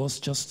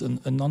just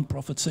a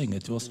non-profit thing.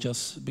 It was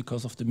just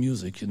because of the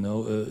music, you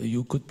know.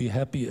 You could be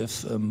happy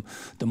if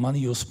the money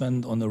you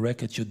spend on a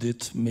record you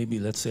did, maybe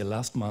let's say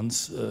last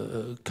month,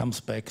 comes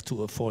back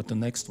to afford the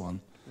next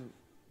one.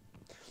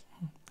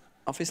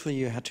 Obviously,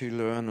 you had to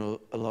learn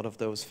a lot of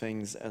those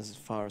things as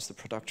far as the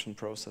production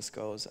process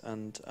goes.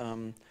 And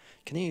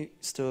can you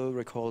still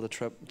recall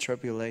the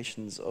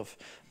tribulations of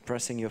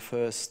pressing your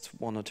first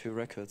 1 or 2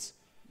 records?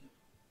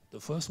 The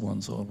first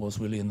one was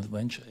really an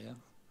adventure, yeah.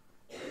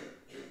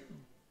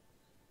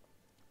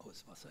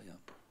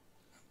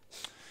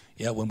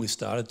 Yeah, when we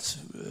started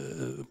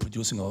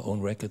producing our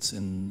own records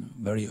in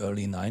very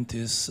early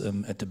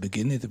 90s, at the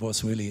beginning it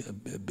was really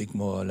a big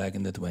more like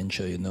an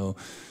adventure, you know.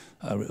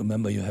 I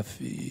remember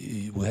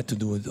we had to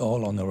do it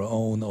all on our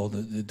own,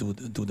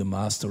 do the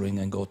mastering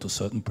and go to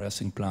certain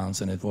pressing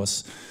plants, and it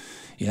was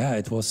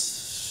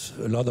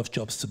a lot of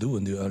jobs to do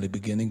in the early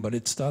beginning, but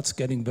it starts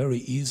getting very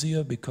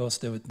easier because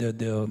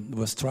there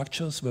were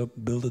structures were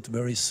built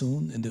very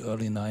soon in the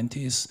early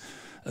 90s,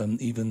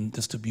 even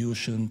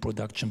distribution,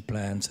 production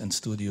plants and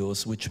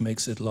studios, which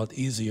makes it a lot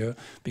easier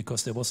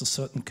because there was a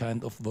certain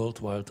kind of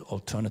worldwide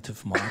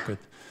alternative market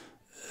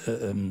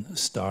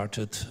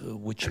started,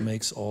 which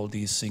makes all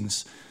these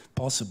things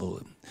possible.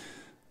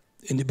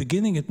 In the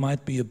beginning, it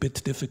might be a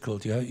bit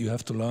difficult. Yeah, you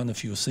have to learn a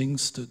few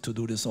things to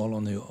do this all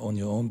on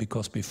your own,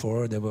 because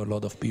before there were a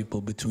lot of people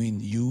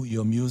between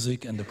your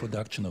music, and the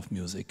production of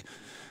music,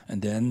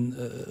 and then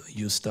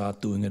you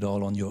start doing it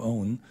all on your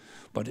own.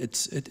 But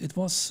it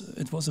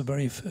was a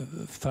very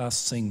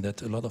fast thing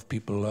that a lot of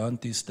people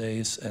learned these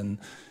days, and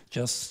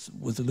just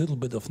with a little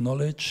bit of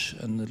knowledge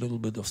and a little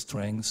bit of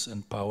strength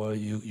and power,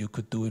 you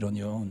could do it on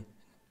your own.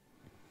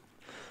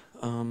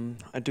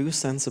 I do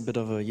sense a bit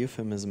of a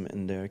euphemism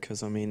in there,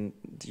 because I mean,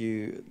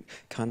 you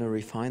kind of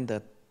refined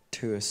that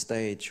to a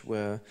stage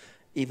where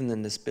even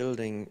in this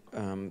building,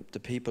 the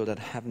people that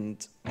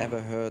haven't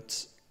ever heard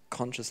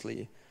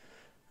consciously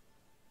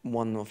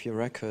one of your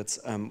records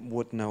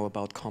would know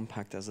about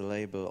Kompakt as a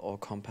label, or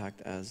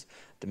Kompakt as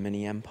the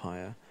mini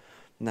empire.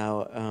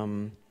 Now,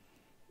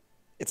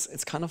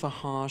 it's kind of a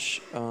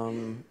harsh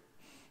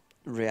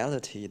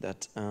reality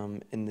that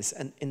in this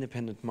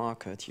independent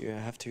market you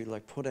have to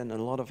like put in a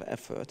lot of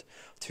effort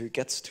to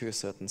get to a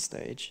certain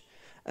stage,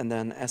 and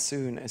then as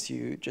soon as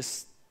you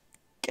just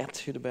get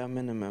to the bare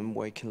minimum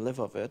where you can live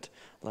of it,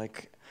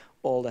 like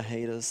all the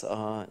haters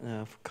are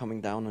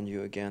coming down on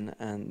you again,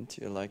 and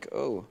you're like,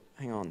 oh,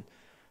 hang on,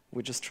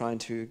 we're just trying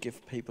to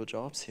give people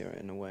jobs here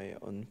in a way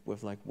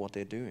with like what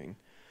they're doing.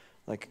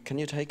 Like, can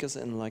you take us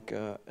in like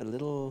a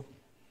little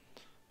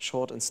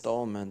short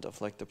installment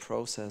of like the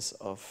process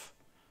of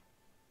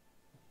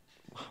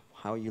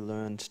how you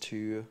learned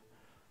to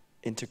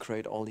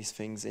integrate all these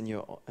things in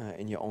your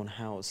own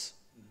house,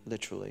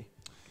 literally?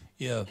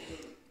 Yeah,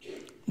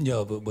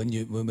 but when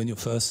you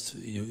first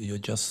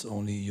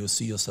you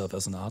see yourself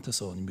as an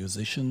artist or a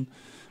musician,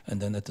 and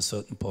then at a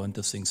certain point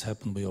the things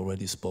happen we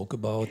already spoke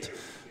about,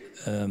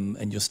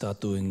 and you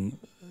start doing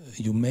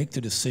you make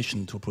the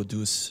decision to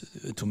produce,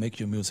 to make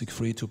your music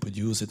free, to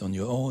produce it on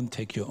your own,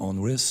 take your own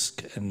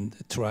risk, and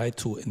try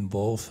to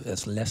involve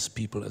as less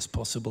people as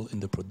possible in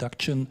the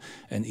production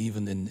and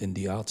even in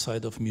the art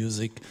side of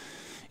music,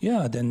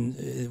 yeah, then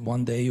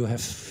one day you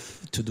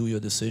have to do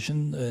your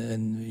decision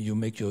and you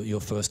make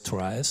your first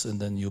tries, and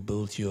then you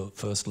build your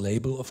first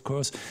label, of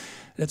course.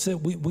 Let's say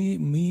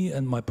me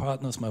and my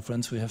partners, my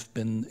friends, we have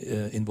been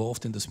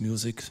involved in this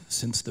music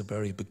since the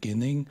very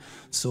beginning.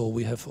 So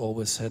we have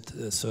always had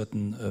a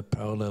certain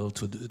parallel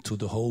to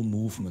the whole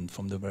movement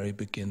from the very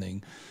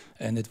beginning.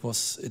 And it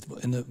was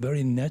in a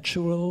very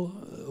natural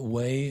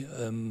way.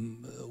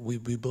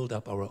 We built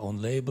up our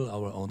own label,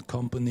 our own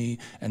company,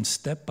 and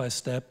step by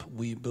step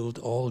we built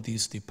all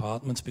these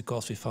departments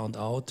because we found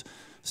out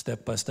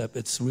step by step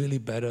it's really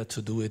better to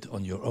do it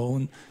on your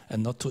own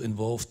and not to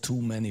involve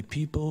too many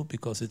people,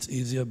 because it's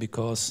easier,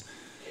 because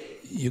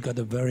you got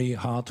a very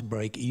hard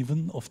break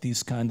even of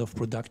these kind of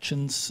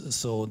productions.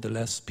 So the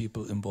less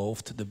people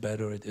involved, the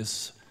better it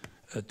is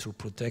to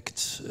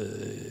protect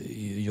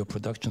your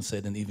production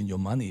set and even your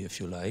money,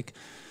 if you like.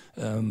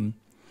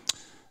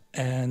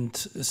 And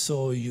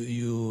so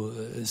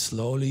you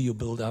slowly you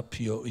build up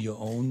your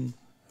own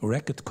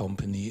record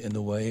company in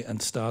a way,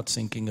 and start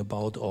thinking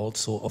about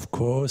also, of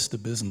course, the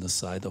business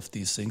side of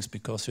these things,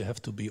 because you have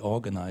to be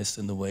organized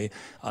in a way,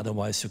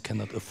 otherwise you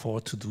cannot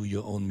afford to do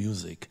your own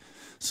music.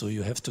 So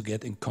you have to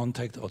get in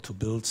contact or to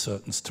build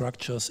certain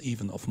structures,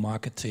 even of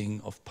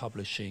marketing, of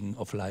publishing,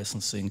 of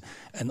licensing,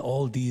 and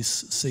all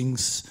these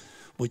things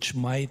which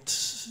might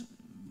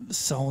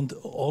sound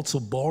also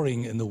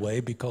boring in a way,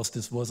 because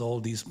this was all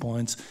these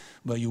points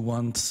where you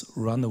once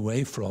run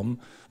away from,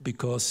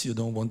 because you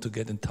don't want to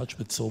get in touch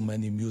with so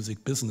many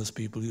music business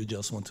people, you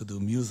just want to do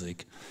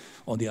music.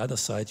 On the other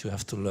side, you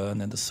have to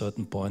learn at a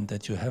certain point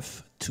that you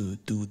have to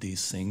do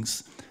these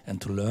things and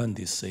to learn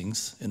these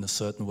things in a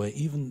certain way,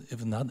 even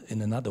if not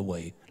in another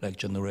way, like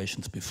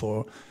generations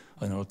before,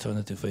 an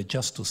alternative way,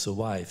 just to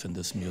survive in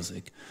this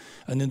music.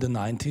 And in the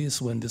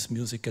 90s, when this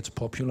music gets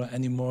popular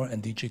anymore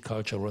and DJ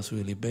culture was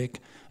really big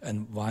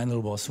and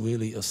vinyl was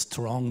really a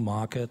strong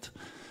market,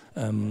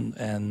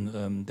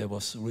 there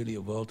was really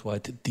a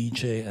worldwide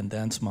DJ and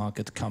dance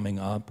market coming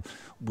up.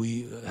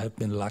 We have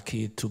been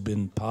lucky to have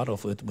been part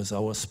of it with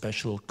our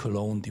special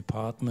Cologne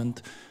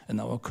department and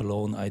our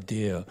Cologne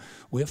idea.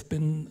 We have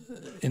been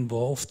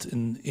involved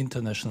in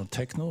international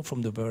techno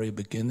from the very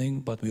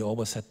beginning, but we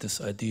always had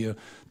this idea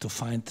to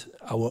find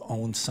our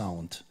own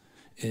sound.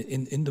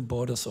 In the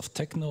borders of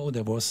techno,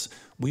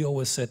 we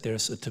always said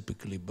there's a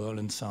typically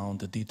Berlin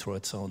sound, a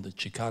Detroit sound, a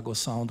Chicago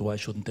sound. Why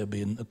shouldn't there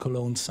be a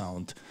Cologne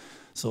sound?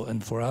 So,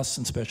 and for us,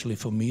 and especially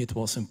for me, it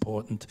was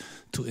important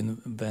to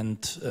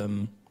invent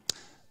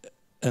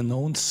a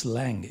known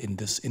slang in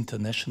this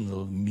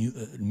international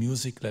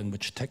music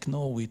language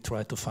techno. We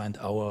tried to find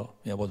our,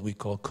 what we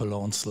call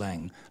Cologne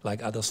slang,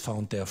 like others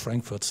found their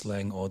Frankfurt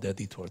slang or their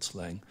Detroit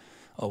slang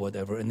or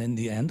whatever. And in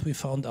the end, we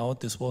found out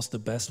this was the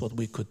best what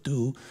we could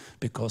do,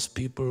 because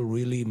people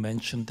really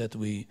mentioned that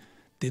we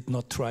did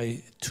not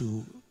try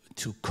to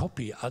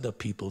copy other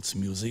people's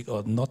music,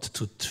 or not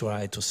to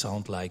try to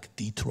sound like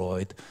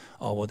Detroit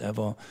or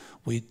whatever.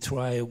 We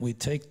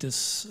take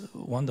this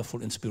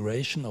wonderful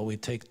inspiration, or we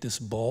take this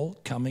ball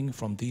coming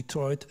from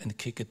Detroit and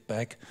kick it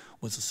back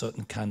with a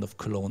certain kind of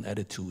Cologne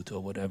attitude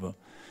or whatever.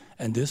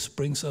 And this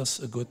brings us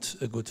a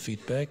good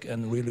feedback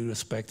and really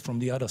respect from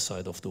the other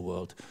side of the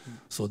world.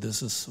 So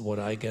this is what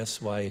I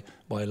guess why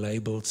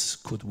labels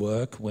could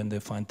work when they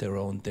find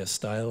their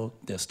style,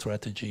 their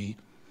strategy,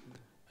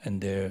 and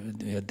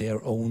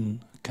their own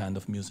kind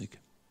of music.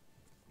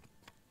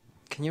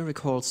 Can you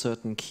recall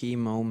certain key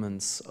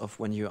moments of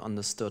when you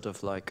understood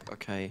of like,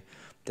 okay,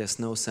 there's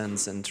no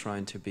sense in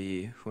trying to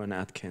be Juan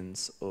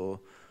Atkins or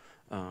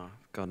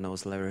God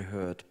knows Larry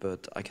Heard,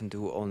 but I can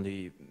do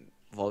only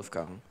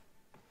Wolfgang?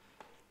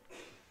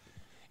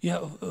 Yeah,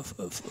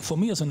 for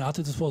me as an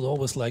artist, it was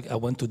always like I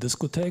went to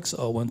discotheques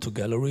or went to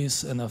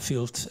galleries, and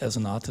as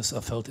an artist,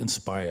 I felt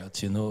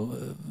inspired. You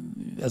know,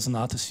 as an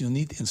artist, you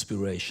need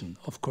inspiration.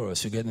 Of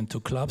course, you get into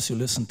clubs, you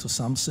listen to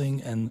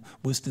something, and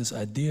with this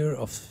idea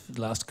of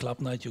last club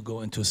night, you go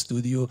into a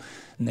studio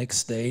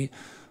next day.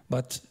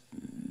 But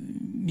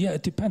yeah,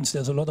 it depends.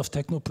 There's a lot of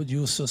techno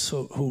producers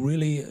who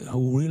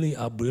really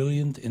are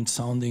brilliant in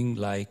sounding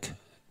like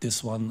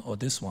this one or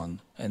this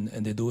one, and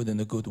they do it in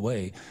a good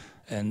way.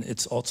 And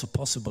it's also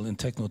possible in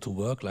techno to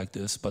work like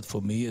this, but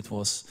for me it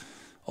was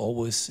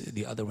always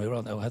the other way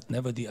around. I had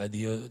never the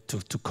idea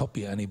to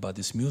copy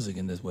anybody's music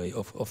in this way.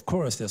 Of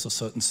course, there's a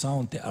certain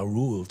sound, there are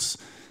rules,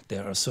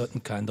 there are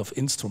certain kind of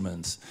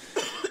instruments.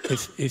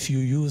 If you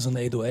use an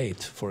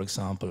 808, for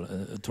example,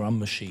 a drum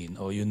machine,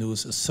 or you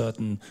use a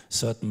certain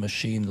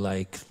machine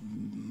like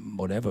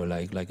whatever,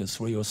 like a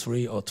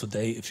 303, or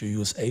today if you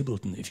use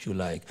Ableton, if you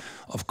like,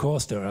 of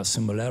course there are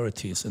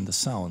similarities in the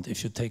sound.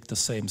 If you take the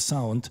same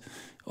sound,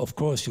 of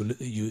course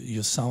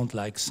you sound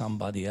like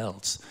somebody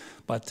else,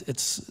 but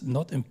it's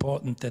not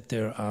important that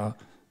there are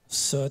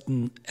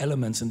certain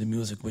elements in the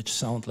music which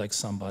sound like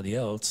somebody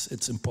else.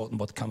 It's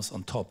important what comes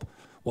on top,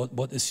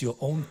 What is your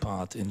own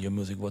part in your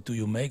music? What do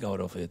you make out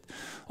of it?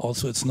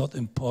 Also, it's not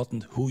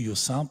important who you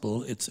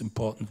sample, it's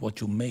important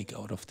what you make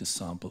out of this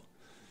sample.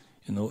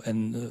 You know,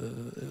 and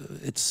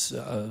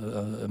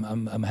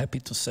I'm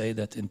happy to say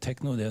that in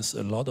techno there's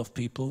a lot of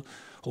people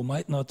who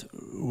might not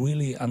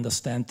really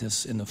understand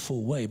this in a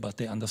full way, but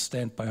they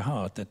understand by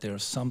heart that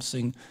there's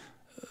something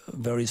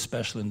very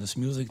special in this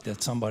music,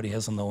 that somebody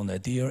has a known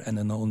idea and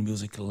a known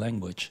musical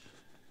language.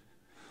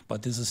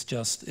 But this is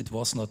just, it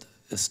was not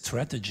a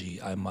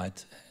strategy I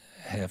might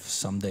have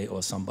someday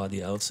or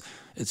somebody else.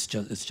 It's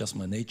just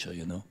my nature,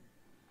 you know.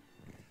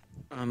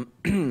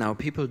 Now,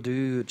 people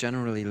do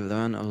generally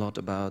learn a lot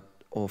about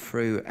or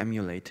through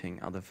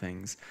emulating other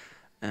things.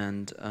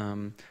 And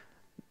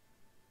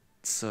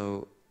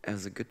so,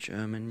 as a good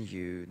German,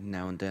 you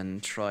now and then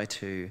try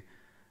to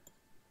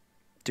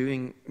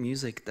doing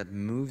music that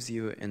moves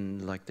you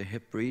in like the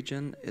hip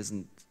region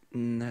isn't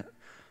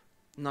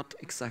not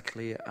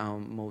exactly our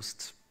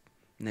most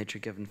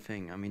nature-given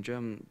thing. I mean,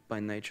 German by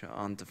nature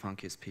aren't the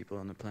funkiest people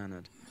on the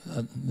planet.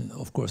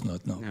 Of course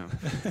not, no. No.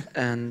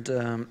 And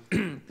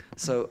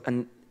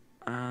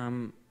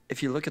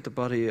if you look at the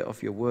body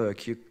of your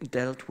work, you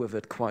dealt with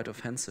it quite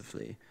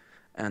offensively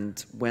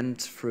and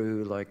went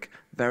through like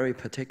very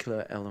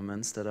particular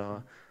elements that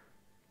are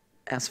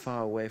as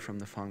far away from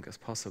the funk as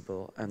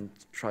possible and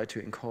try to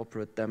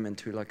incorporate them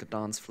into like a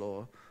dance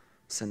floor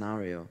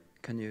scenario.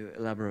 Can you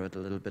elaborate a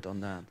little bit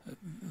on that?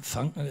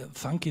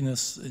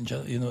 Funkiness,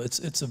 you know,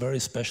 it's a very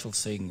special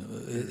thing.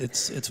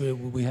 It's where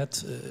we had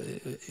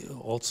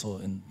also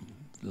in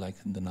like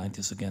in the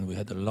 90s again, we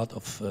had a lot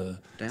of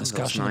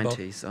discussion about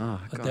 90s. Oh,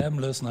 damn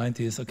those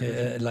 90s.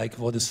 Okay, like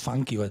what is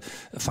funky? Well,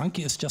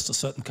 funky is just a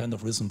certain kind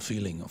of rhythm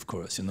feeling, of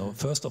course. You know,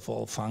 first of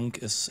all, funk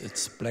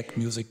it's black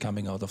music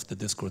coming out of the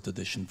disco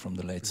tradition from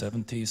the late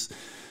 70s.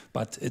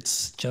 But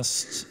it's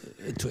just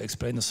to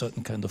explain a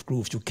certain kind of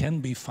groove. You can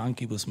be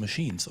funky with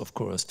machines, of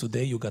course.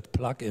 Today you got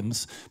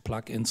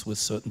plugins with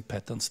certain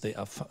patterns. They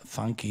are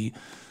funky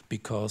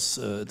because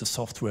the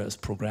software is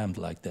programmed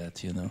like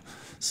that, you know.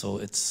 So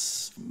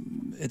it's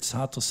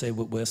hard to say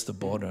where's the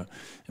border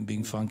in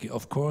being funky.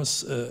 Of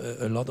course,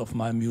 a lot of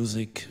my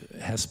music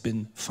has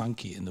been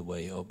funky in a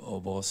way,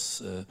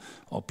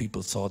 or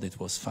people thought it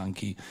was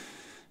funky.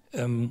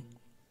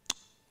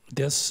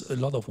 There's a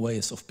lot of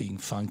ways of being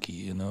funky,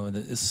 you know.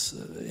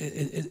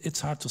 It's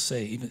hard to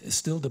say. Even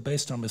still, the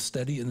bass drum is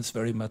steady and it's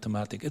very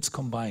mathematic. It's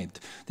combined.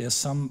 There's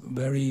some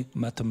very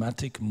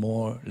mathematic,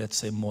 more, let's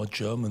say, more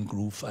German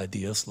groove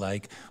ideas,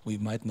 like we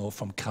might know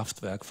from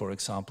Kraftwerk, for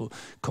example,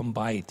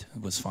 combined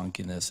with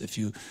funkiness. If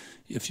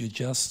you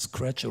just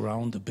scratch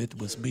around a bit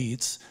with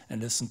beats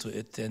and listen to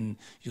it, then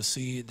you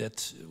see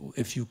that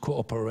if you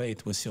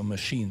cooperate with your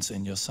machines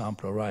and your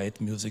sampler right,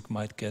 music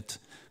might get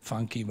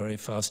funky very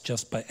fast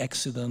just by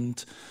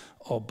accident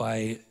or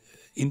by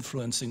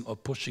influencing or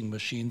pushing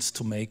machines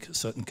to make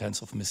certain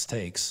kinds of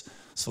mistakes.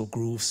 So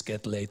grooves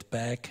get laid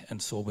back,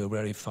 and so we're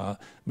very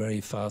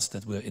fast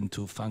that we're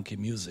into funky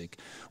music,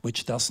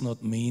 which does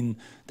not mean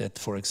that,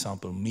 for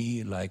example,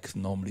 me, like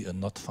normally a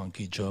not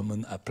funky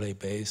German, I play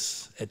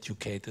bass,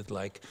 educated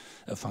like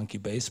a funky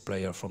bass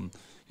player from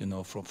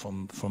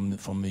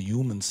a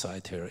human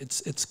side here.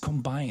 It's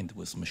combined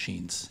with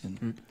machines. You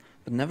know?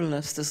 But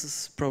nevertheless, this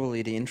is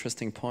probably the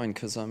interesting point,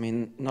 because I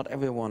mean, not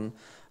everyone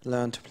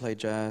learned to play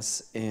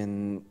jazz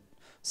in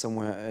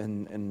somewhere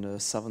in the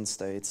southern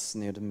states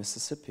near the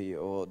Mississippi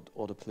or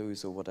the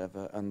blues or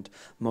whatever, and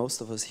most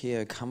of us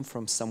here come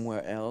from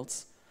somewhere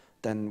else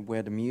than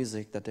where the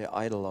music that they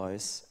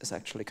idolize is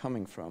actually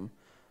coming from.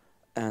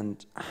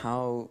 And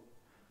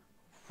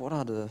what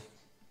are the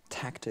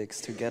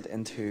tactics to get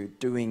into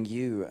doing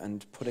you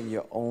and putting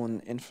your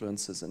own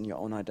influences and your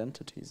own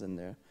identities in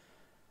there?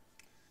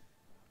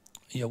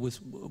 Yeah,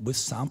 with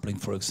sampling,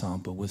 for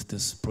example, with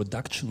this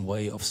production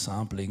way of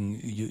sampling,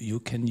 you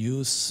can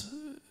use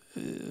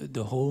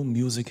the whole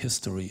music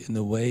history in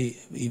a way,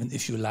 even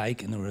if you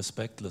like, in a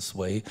respectless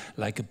way,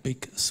 like a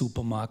big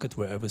supermarket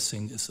where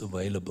everything is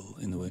available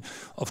in a way.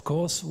 Of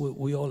course,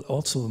 we all,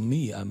 also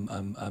me,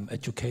 I'm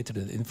educated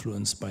and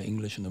influenced by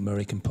English and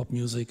American pop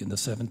music in the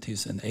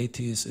 70s and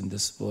 80s, and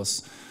this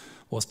was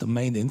the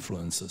main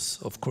influences,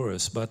 of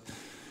course. But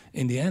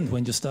in the end,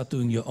 when you start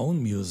doing your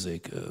own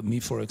music, me,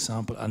 for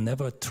example, I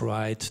never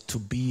tried to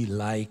be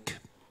like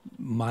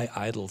my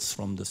idols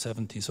from the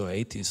 70s or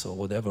 80s or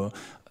whatever.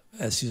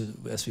 As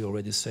we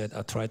already said,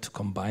 I tried to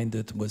combine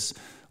it with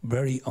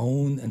very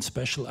own and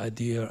special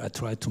idea. I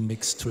tried to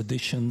mix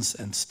traditions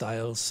and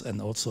styles,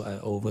 and also I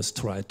always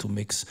tried to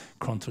mix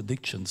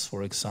contradictions.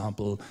 For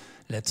example,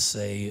 let's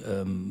say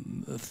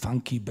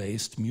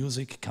funky-based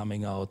music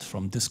coming out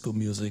from disco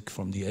music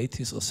from the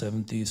 80s or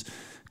 70s,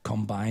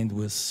 combined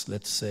with,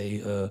 let's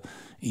say,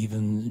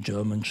 even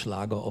German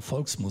Schlager or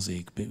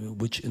Volksmusik,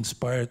 which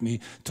inspired me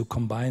to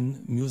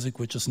combine music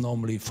which is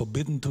normally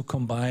forbidden to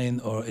combine,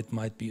 or it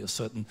might be a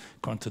certain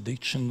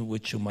contradiction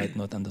which you might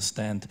not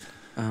understand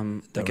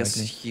I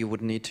guess you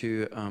would need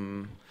to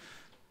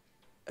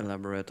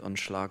elaborate on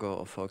Schlager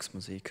or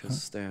Volksmusik,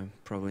 because they're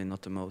probably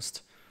not the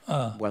most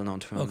well-known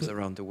terms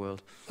around the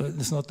world.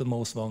 It's not the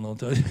most well-known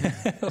term,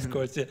 of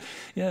course. Yeah,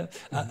 yeah.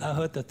 I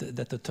heard that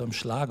the term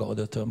Schlager or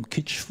the term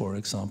Kitsch, for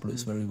example,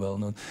 is very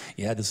well-known.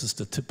 Yeah, this is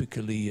the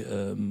typically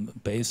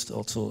based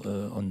also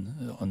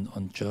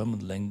on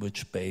German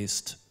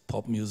language-based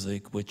pop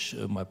music, which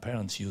my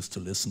parents used to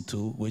listen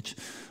to, which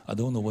I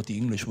don't know what the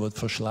English word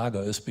for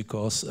Schlager is,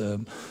 because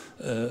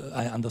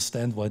I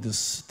understand why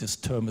this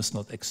term is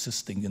not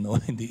existing, you know,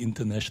 in the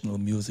international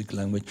music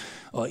language,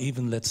 or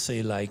even let's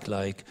say like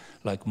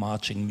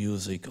marching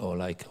music,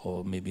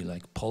 or maybe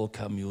like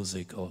polka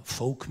music or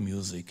folk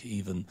music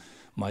even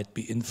might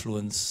be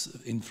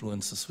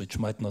influences which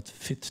might not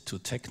fit to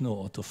techno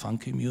or to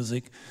funky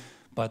music,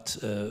 but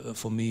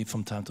for me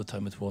from time to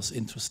time it was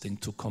interesting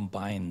to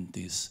combine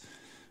these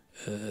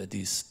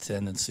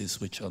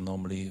tendencies which are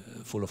normally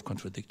full of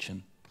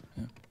contradiction.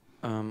 Yeah.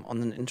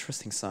 On an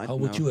interesting side, how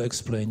would you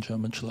explain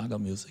German Schlager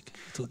music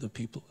to the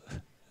people?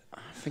 I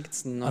think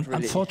it's not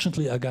really...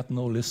 Unfortunately, I got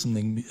no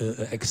listening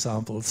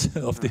examples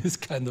of this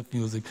kind of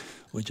music,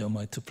 which I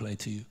might to play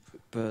to you.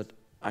 But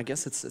I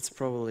guess it's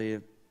probably,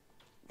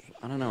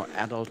 I don't know,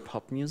 adult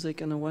pop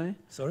music in a way.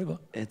 Sorry, what?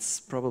 It's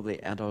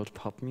probably adult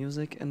pop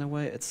music in a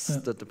way. It's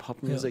the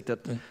pop music that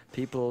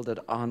people that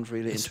aren't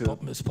really into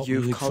pop music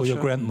culture. For your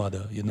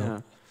grandmother, you know.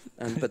 Yeah.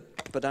 And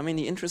but I mean,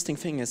 the interesting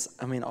thing is,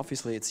 I mean,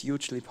 obviously it's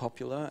hugely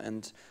popular,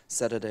 and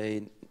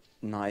Saturday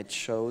night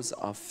shows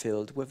are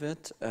filled with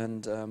it.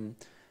 And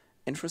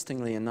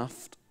interestingly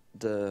enough,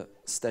 the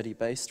steady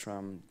bass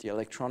drum, the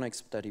electronic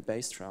steady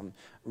bass drum,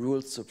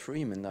 rules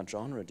supreme in that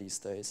genre these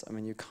days. I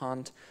mean, you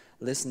can't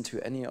listen to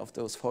any of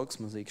those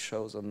Volksmusik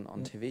shows on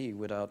TV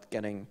without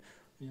getting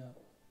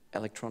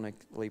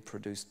electronically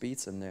produced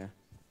beats in there.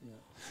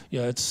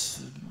 Yeah,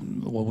 it's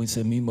what we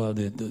say. Meanwhile,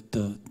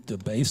 the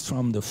bass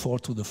drum, the 4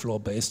 to the floor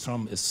bass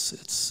drum,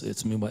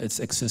 it's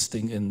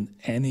existing in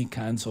any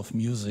kinds of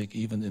music,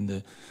 even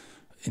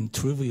in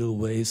trivial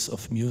ways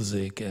of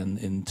music and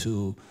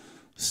into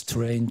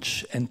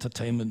strange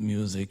entertainment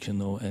music, you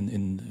know, and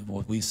in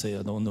what we say,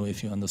 I don't know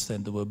if you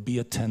understand the word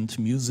beer tent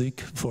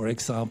music, for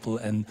example,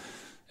 and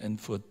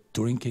for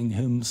drinking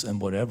hymns and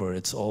whatever.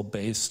 It's all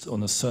based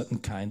on a certain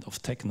kind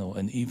of techno,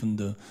 and even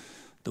the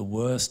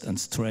worst and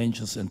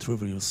strangest and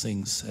trivial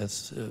things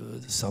as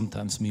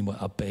sometimes meanwhile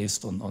are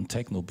based on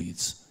techno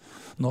beats.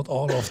 Not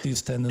all of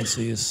these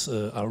tendencies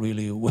are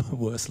really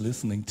worth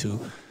listening to,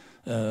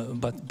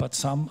 but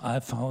some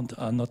I found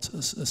are not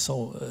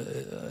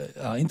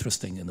are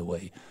interesting in a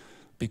way,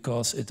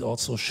 because it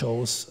also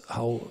shows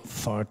how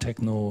far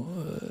techno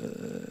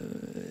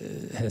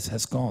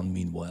has gone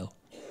meanwhile.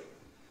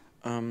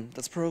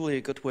 That's probably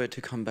a good way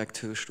to come back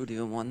to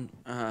Studio 1,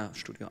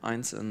 Studio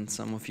 1 and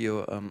some of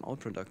your old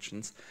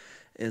productions,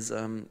 is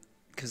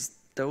because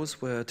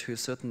those were to a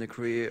certain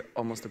degree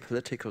almost a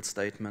political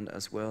statement,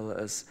 as well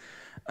as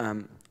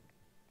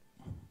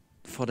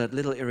for that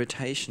little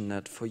irritation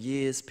that for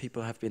years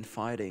people have been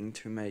fighting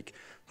to make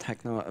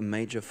techno a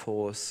major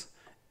force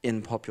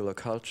in popular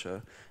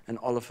culture, and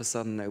all of a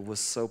sudden it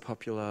was so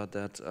popular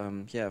that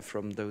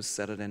from those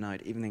Saturday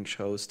night evening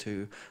shows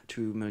to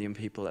 2 million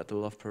people at the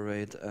Love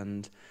Parade,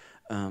 and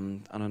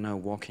I don't know,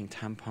 walking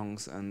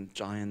tampons and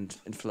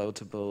giant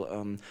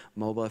inflatable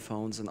mobile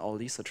phones and all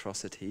these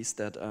atrocities,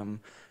 that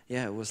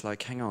it was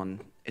like, hang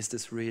on, is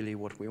this really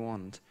what we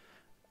want?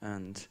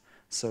 And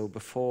so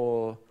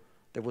before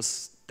there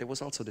was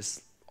also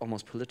this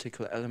almost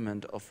political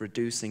element of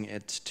reducing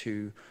it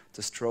to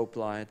the strobe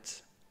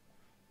light,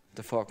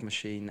 the fog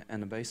machine,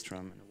 and a bass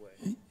drum in a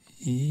way.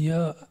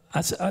 Yeah,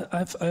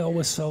 I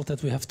always felt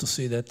that we have to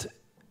see that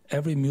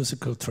every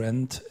musical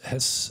trend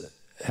has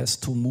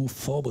to move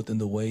forward in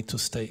the way to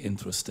stay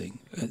interesting.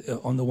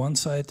 On the one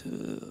side,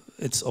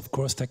 it's of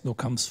course techno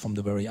comes from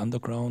the very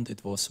underground.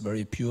 It was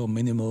very pure,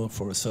 minimal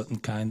for a certain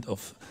kind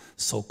of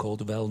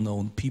so-called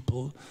well-known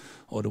people,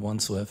 or the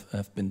ones who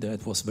have been there.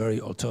 It was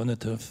very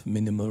alternative,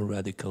 minimal,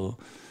 radical.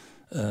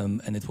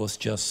 And it was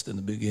just in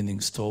the beginning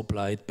strobe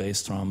light,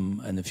 bass drum,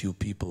 and a few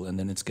people, and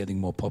then it's getting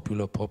more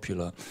popular.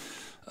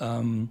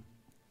 I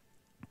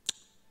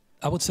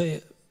would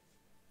say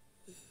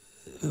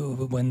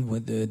when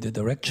the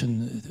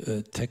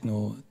direction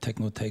techno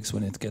takes,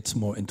 when it gets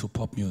more into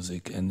pop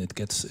music and it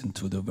gets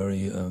into the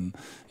very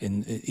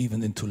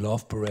even into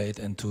Love Parade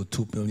and to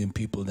 2 million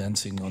people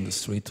dancing on the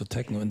street to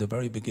techno. In the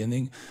very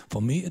beginning,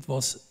 for me, it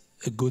was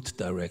a good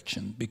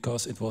direction,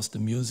 because it was the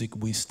music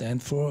we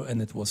stand for,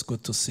 and it was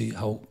good to see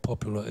how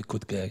popular it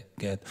could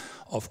get.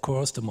 Of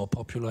course, the more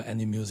popular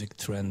any music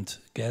trend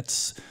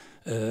gets,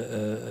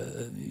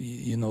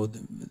 you know,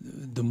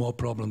 the more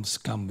problems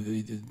come.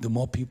 The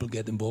more people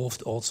get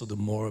involved, also the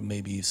more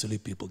maybe silly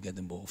people get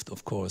involved,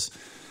 of course.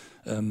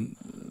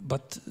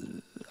 But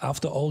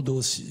after all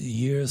those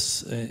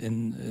years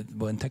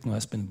when techno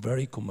has been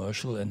very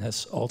commercial and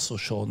has also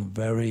shown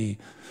very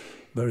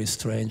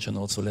strange and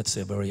also, let's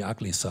say, very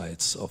ugly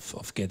sides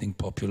of getting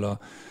popular,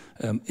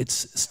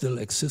 it's still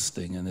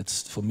existing, and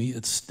it's, for me,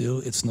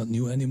 it's not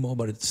new anymore,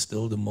 but it's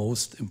still the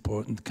most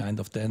important kind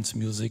of dance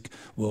music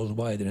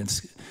worldwide,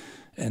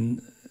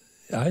 and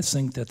I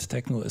think that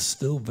techno is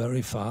still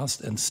very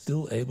fast and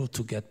still able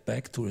to get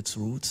back to its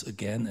roots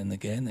again and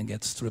again and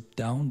get stripped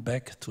down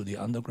back to the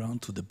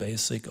underground, to the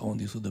basic,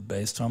 only to the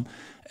bass drum,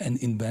 and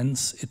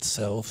invents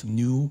itself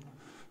new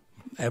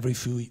every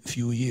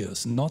few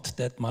years. Not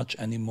that much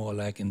anymore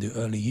like in the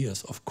early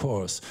years, of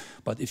course,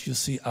 but if you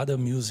see other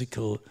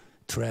musical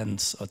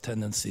trends or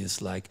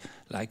tendencies like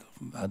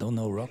I don't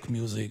know, rock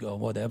music or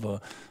whatever,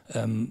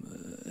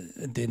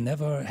 they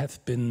never have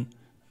been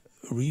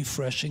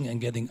refreshing and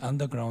getting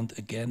underground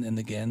again and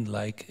again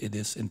like it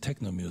is in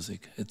techno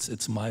music.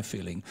 It's my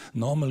feeling.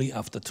 Normally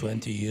after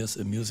 20 years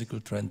a musical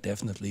trend,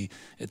 definitely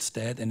it's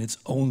dead and it's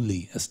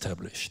only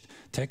established.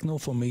 Techno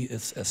for me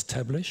is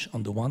established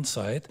on the one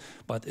side,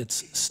 but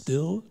it's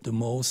still the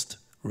most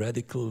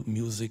radical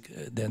music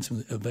dance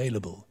music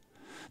available.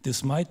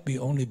 This might be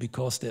only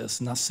because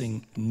there's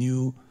nothing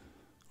new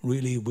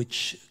really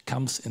which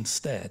comes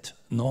instead.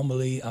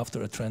 Normally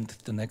after a trend,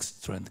 the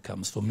next trend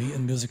comes. For me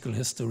in musical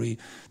history,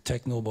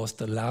 techno was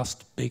the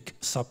last big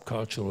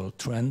subcultural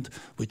trend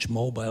which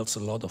mobiles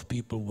a lot of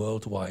people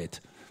worldwide.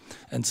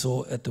 And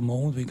so at the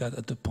moment we got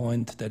at the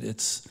point that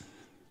it's,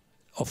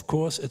 of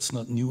course it's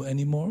not new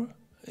anymore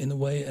in a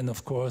way, and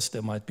of course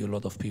there might be a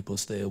lot of people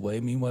stay away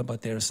meanwhile,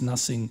 but there's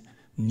nothing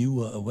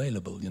newer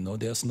available, you know,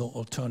 there's no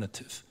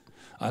alternative.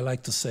 I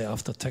like to say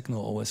after techno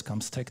always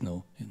comes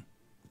techno. You know.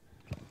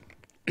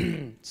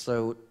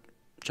 So,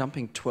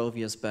 jumping 12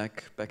 years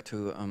back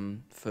to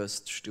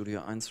first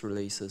Studio 1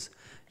 releases,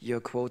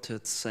 you're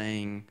quoted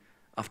saying,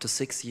 after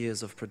 6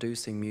 years of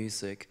producing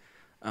music,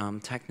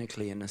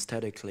 technically and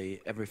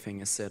aesthetically,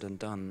 everything is said and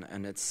done,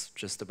 and it's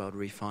just about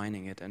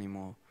refining it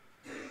anymore.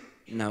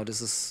 Now,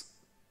 this is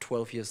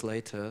 12 years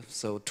later,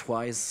 so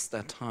twice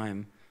that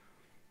time.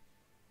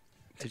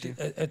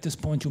 At this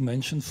point you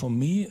mentioned, for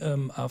me,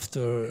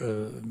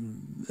 after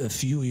a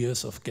few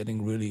years of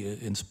getting really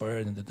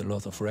inspired and did a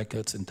lot of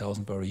records in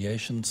 1,000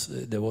 variations,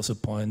 there was a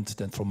point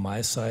that from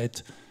my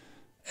side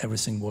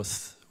everything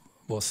was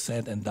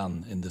said and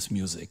done in this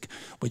music,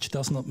 which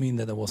does not mean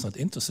that I was not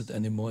interested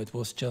anymore. It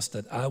was just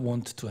that I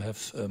want to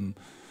have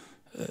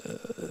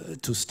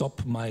to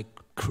stop my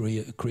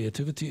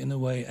creativity in a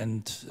way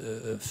and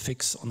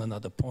fix on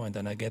another point,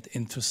 and I get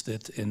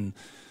interested in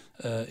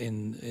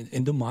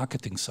the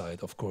marketing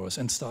side, of course,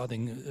 and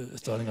starting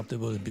up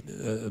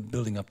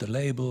building up the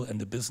label and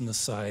the business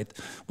side,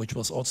 which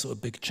was also a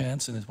big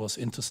chance, and it was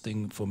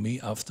interesting for me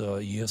after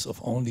years of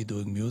only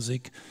doing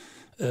music,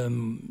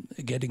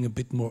 getting a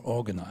bit more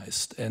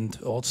organized,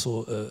 and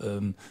also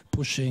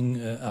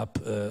pushing up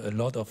a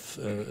lot of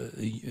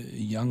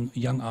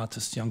young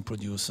artists, young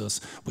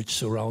producers, which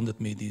surrounded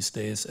me these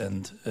days,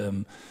 and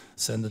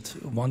sent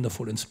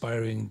wonderful,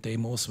 inspiring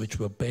demos, which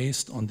were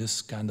based on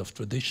this kind of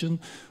tradition,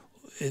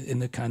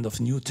 in a kind of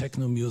new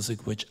techno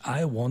music, which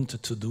I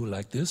wanted to do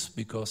like this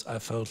because I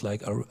felt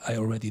like I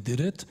already did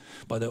it,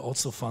 but I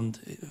also found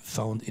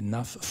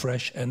enough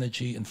fresh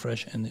energy and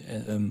fresh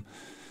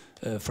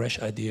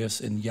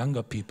ideas in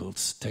younger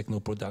people's techno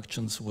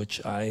productions,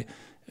 which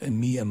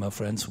me and my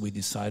friends, we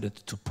decided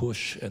to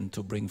push and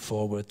to bring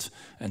forward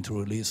and to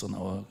release on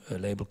our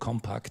label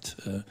Kompakt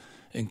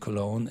in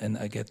Cologne. And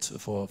I get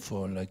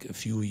for like a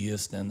few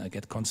years then I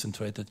get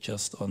concentrated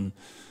just on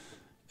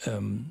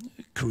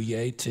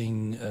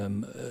creating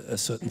a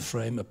certain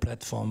frame, a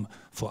platform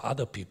for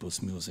other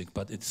people's music,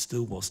 but it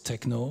still was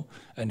techno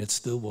and it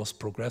still was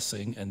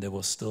progressing, and there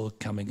was still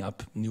coming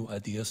up new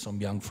ideas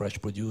from young,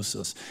 fresh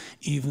producers.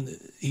 Even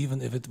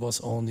if it was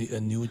only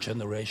a new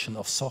generation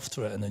of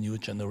software and a new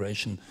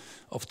generation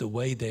of the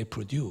way they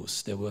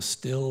produce, there were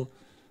still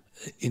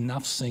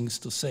enough things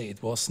to say.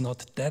 It was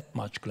not that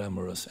much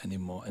glamorous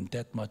anymore and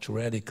that much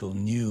radical,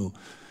 new,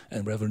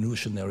 and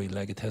revolutionary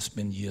like it has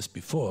been years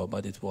before,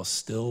 but it was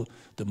still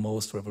the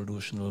most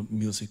revolutionary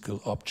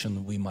musical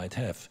option we might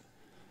have.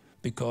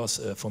 Because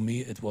for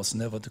me it was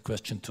never the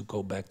question to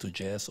go back to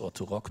jazz or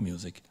to rock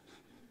music.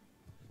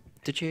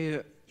 Did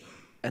you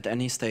at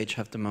any stage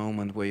have the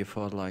moment where you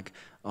thought like,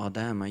 oh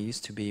damn, I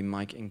used to be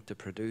Mike Inc. the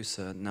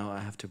producer, now I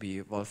have to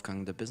be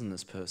Wolfgang the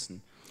business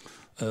person?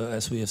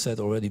 As we have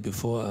said already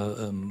before,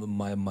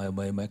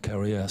 my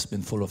career has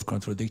been full of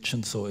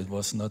contradictions, so it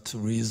was not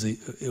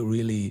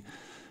really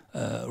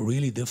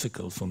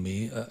difficult for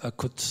me. I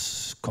could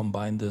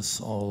combine this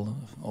all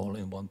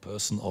in one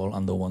person, all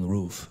under one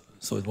roof.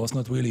 So it was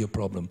not really a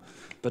problem.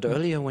 But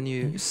earlier when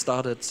you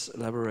started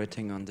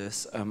elaborating on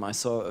this, I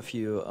saw a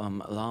few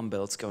alarm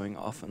bells going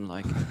off and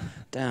like,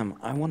 damn,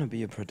 I want to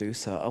be a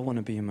producer. I want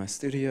to be in my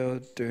studio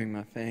doing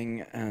my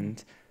thing,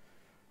 and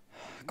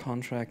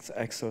contracts,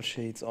 Excel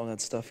sheets, all that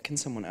stuff. Can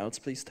someone else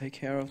please take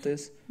care of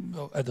this?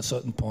 Well, at a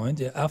certain point,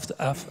 yeah.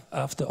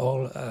 After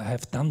all, I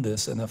have done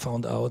this, and I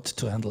found out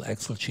to handle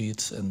Excel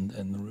sheets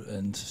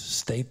and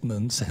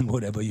statements and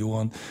whatever you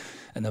want.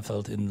 And I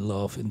fell in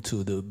love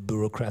into the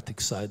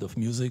bureaucratic side of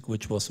music,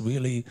 which was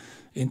really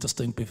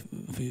interesting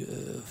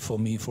for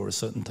me for a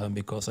certain time,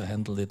 because I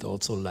handled it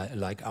also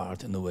like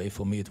art in a way.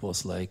 For me, it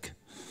was like,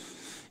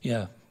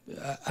 yeah,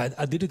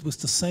 I did it with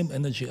the same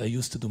energy I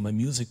used to do my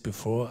music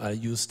before. I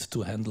used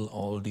to handle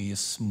all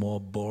these more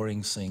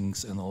boring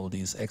things and all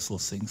these Excel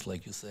things,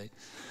 like you say.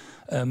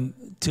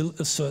 Till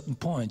a certain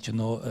point, you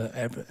know,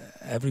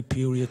 every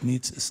period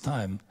needs its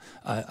time.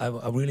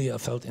 I really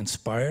felt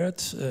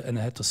inspired, and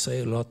I had to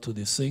say a lot to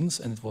these things,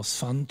 and it was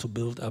fun to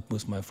build up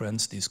with my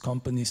friends these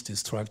companies, these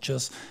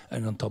structures,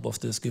 and on top of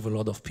this give a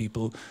lot of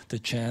people the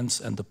chance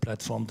and the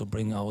platform to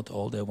bring out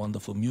all their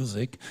wonderful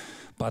music.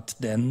 But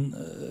then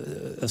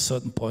a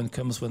certain point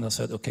comes when I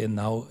said, okay,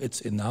 now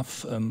it's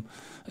enough.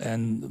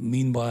 And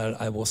meanwhile,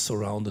 I was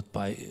surrounded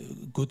by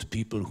good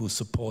people who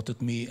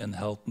supported me and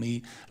helped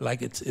me.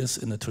 Like it is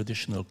in a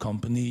traditional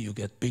company, you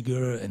get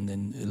bigger, and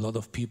then a lot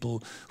of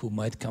people who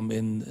might come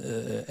in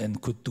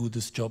and could do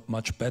this job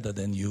much better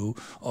than you,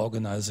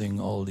 organizing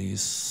all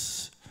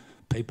these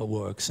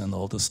paperworks and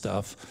all the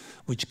stuff,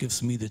 which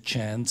gives me the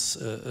chance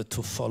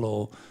to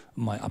follow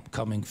my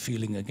upcoming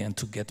feeling again,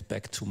 to get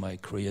back to my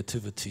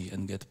creativity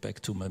and get back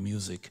to my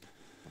music.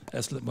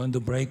 When the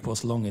break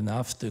was long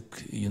enough,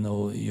 you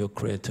know, your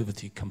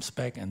creativity comes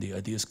back and the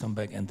ideas come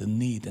back, and the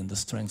need and the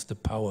strength, the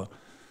power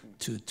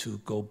to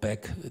go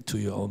back to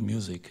your own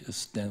music.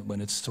 Then when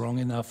it's strong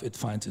enough, it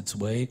finds its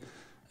way,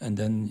 and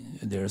then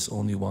there's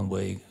only one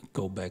way: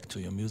 go back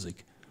to your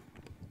music.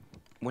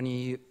 When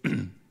you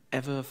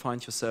ever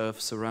find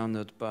yourself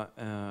surrounded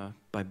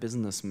by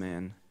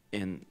businessmen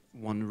in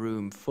one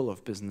room full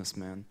of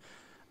businessmen,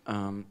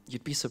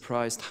 you'd be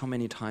surprised how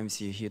many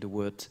times you hear the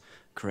word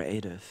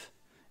creative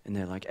in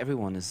there. Like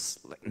everyone is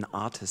like an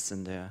artist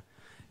in there.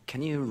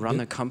 Can you run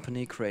a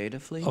company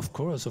creatively? Of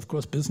course.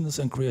 Business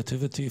and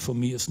creativity for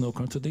me is no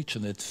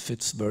contradiction. It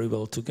fits very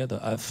well together.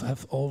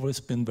 I've always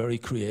been very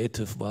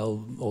creative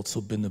while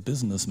also been a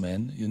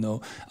businessman, you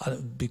know,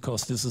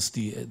 because this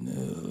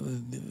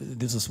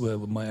is where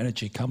my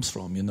energy comes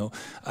from, you know.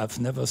 I've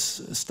never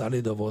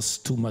studied or was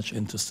too much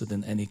interested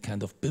in any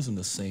kind of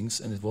business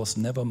things, and it was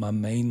never my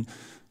main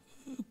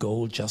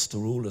goal just to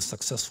rule a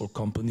successful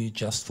company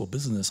just for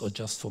business or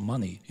just for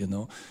money, you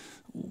know.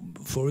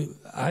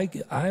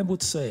 I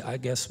would say, I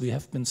guess we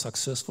have been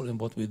successful in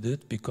what we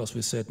did because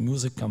we said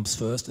music comes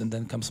first and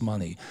then comes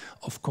money.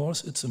 Of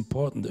course, it's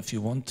important if you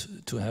want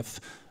to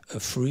have a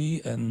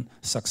free and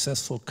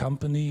successful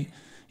company,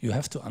 you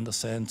have to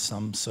understand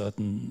some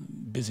certain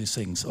busy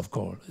things, of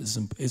course,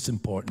 it's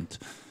important.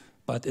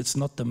 But it's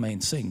not the main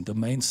thing. The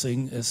main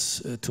thing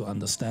is to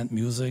understand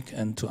music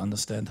and to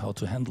understand how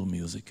to handle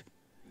music.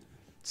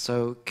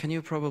 So can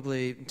you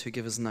probably, to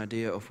give us an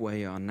idea of where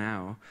you are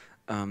now,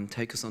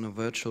 take us on a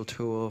virtual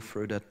tour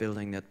through that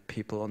building that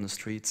people on the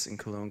streets in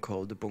Cologne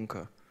call the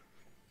bunker?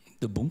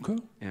 The bunker?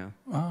 Yeah.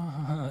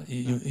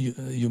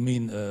 You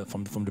mean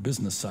from the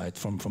business side,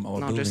 from our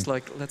building? No, just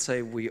like, let's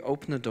say we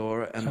open a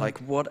door and like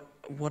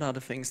what are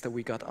the things that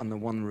we got under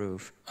one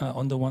roof?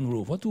 Under one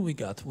roof, what do we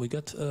got? We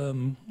got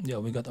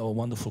we got our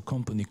wonderful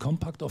company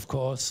Kompakt, of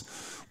course,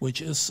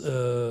 which is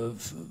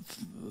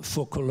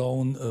for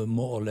Cologne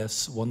more or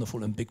less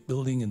wonderful and big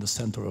building in the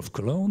center of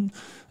Cologne,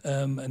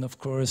 and of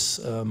course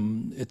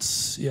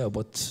it's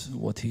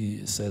what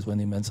he says when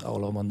he means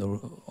all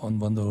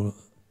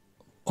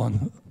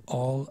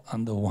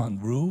under one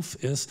roof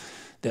is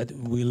that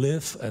we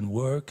live and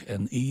work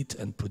and eat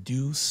and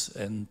produce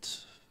and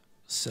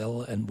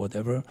sell and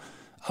whatever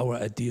our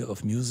idea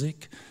of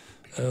music,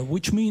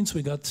 which means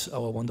we got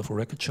our wonderful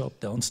record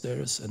shop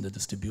downstairs and the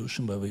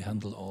distribution where we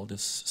handle all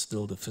this,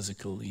 still the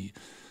physical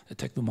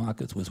techno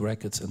market with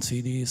records and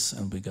CDs,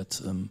 and we got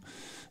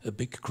a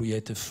big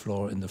creative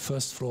floor in the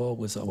first floor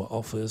with our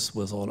office,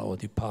 with all our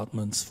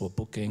departments for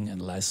booking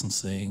and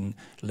licensing,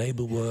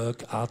 label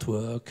work,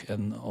 artwork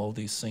and all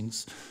these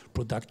things,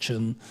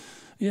 production.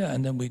 Yeah,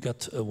 and then we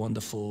got a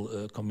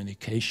wonderful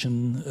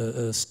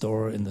communication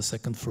store in the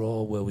second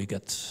floor where we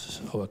get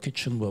our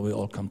kitchen, where we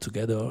all come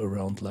together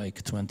around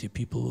like 20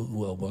 people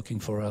who are working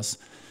for us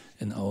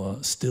in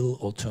our still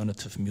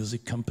alternative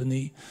music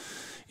company.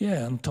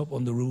 Yeah, on top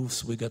on the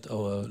roofs we got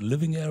our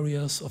living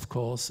areas, of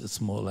course. It's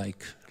more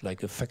like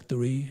a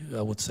factory.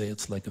 I would say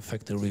it's like a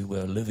factory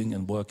where living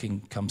and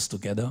working comes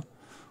together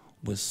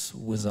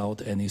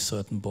without any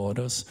certain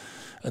borders.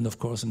 And of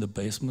course in the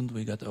basement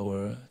we got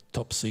our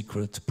top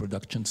secret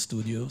production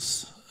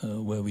studios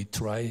where we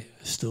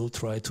still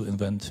try to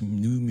invent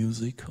new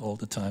music all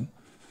the time.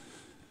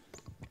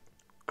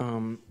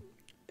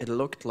 It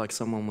looked like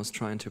someone was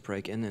trying to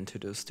break into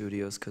those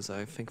studios, because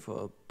I think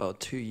for about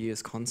 2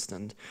 years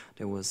constant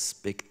there was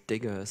big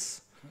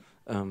diggers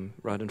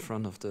right in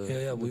front of the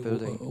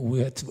building.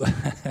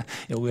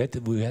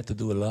 We had to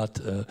do a lot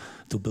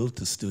to build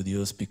the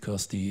studios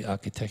because the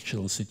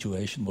architectural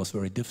situation was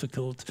very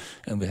difficult,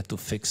 and we had to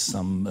fix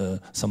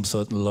some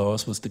certain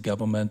laws with the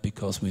government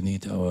because we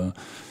need our,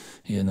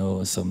 you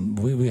know,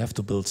 we have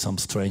to build some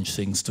strange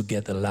things to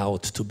get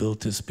allowed to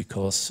build this,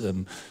 because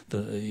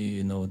the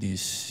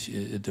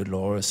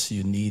laws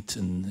you need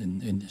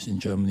in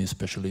Germany,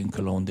 especially in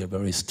Cologne, they're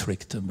very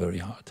strict and very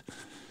hard.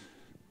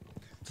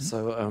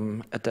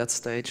 So at that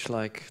stage,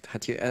 like,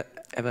 had you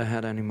ever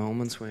had any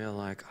moments where you're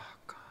like, oh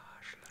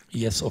gosh?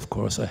 Yes, of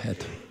course I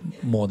had,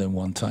 more than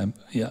one time,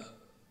 yeah.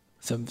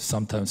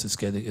 Sometimes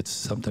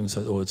sometimes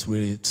oh,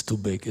 it's too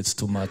big, it's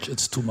too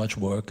much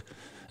work,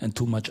 and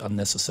too much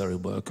unnecessary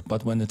work.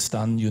 But when it's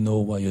done, you know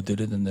why you did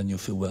it, and then you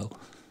feel well.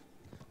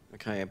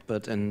 Okay,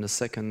 but in the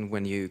second,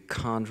 when you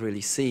can't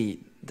really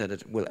see that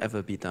it will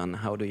ever be done,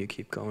 how do you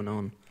keep going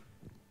on?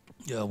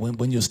 Yeah,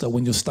 when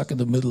you're stuck in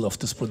the middle of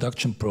this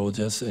production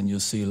process and you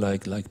see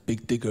like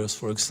big diggers,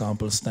 for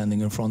example,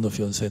 standing in front of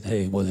you and said,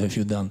 "Hey, what have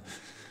you done?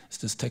 Is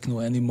this techno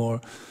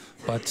anymore?"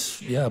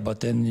 But yeah, but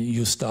then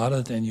you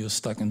started and you're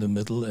stuck in the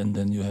middle, and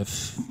then you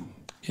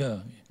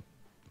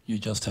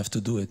just have to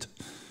do it.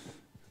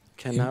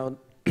 Okay, now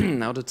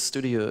that the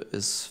studio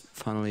is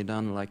finally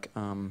done, like,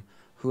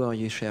 who are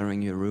you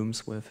sharing your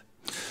rooms with?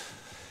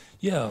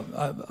 Yeah,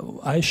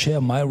 I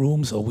share my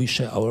rooms, or we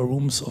share our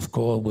rooms, of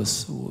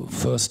course,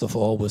 first of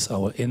all with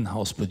our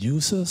in-house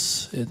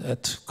producers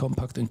at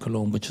Kompakt in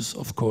Cologne, which is,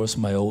 of course,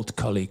 my old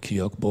colleague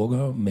Jörg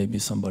Burger. Maybe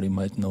somebody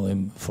might know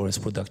him for his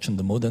production,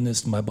 The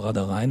Modernist. My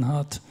brother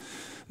Reinhard,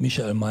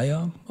 Michael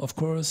Meyer, of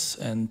course,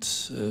 and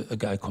a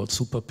guy called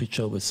Super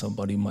Pitcher, which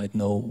somebody might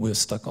know. We're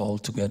stuck all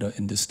together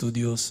in the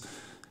studios.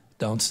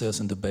 Downstairs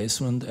in the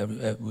basement,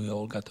 we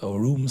all got our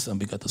rooms, and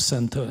we got a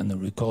center and a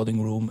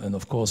recording room, and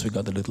of course we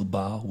got a little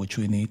bar, which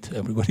we need,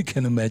 everybody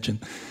can imagine.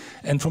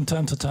 And from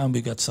time to time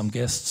we got some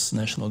guests,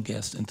 national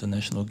guests,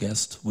 international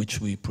guests, which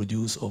we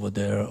produce over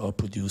there or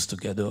produce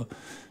together,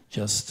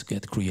 just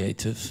get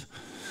creative.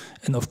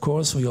 And of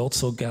course we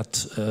also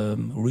got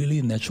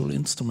really natural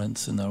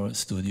instruments in our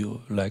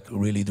studio, like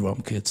really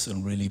drum kits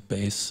and really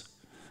bass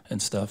and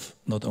stuff,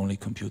 not only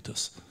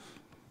computers.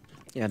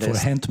 Yeah, for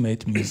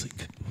handmade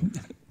music.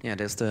 Yeah,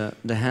 there's the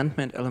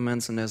handmade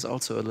elements, and there's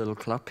also a little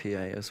club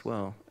PA as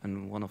well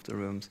in one of the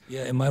rooms.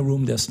 Yeah, in my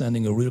room there's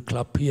standing a real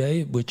club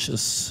PA, which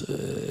is,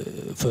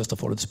 first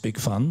of all, it's big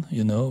fun,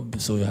 you know,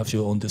 so you have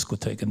your own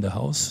discotheque in the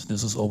house.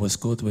 This is always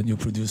good when you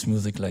produce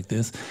music like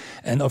this.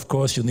 And of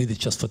course you need it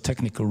just for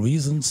technical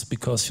reasons,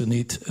 because you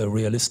need a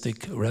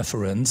realistic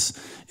reference.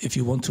 If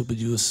you want to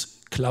produce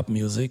club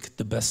music,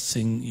 the best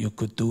thing you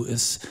could do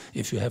is,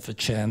 if you have a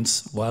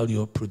chance while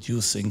you're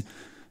producing,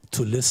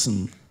 to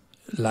listen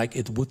like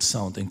it would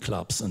sound in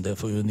clubs, and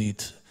therefore you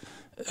need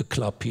a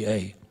club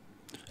PA.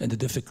 And the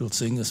difficult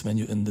thing is when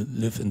you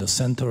live in the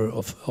center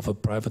of a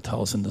private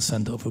house, in the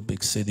center of a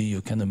big city,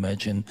 you can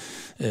imagine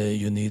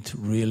you need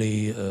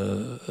really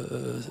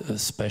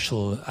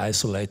special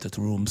isolated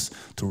rooms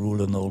to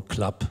rule an old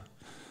club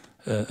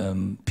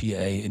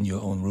PA in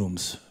your own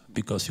rooms,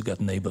 because you got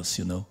neighbors,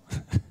 you know.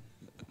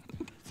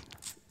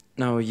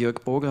 Now,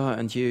 Jörg Burger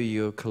and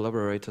you're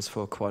collaborators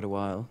for quite a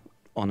while,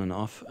 on and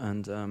off,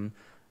 and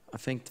I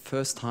think the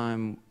first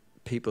time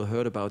people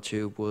heard about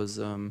you was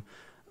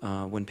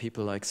when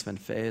people like Sven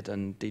Feth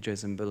and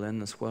DJs in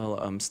Berlin as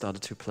well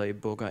started to play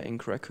Burger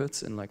Inc.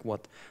 records in, like,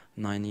 what,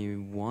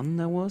 91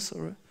 that was?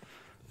 Or?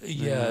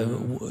 Yeah,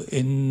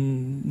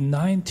 in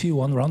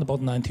 91, around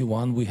about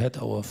 91, we had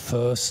our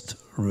first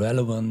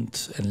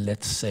relevant and,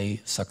 let's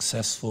say,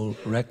 successful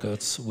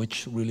records,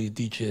 which really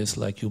DJs,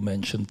 like you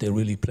mentioned, they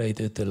really played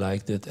it, they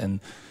liked it,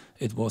 and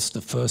it was the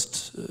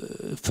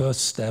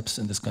first steps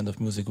in this kind of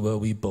music where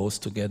we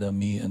both together,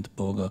 me and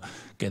Burger,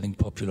 getting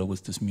popular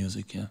with this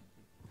music, yeah.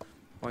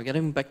 Well,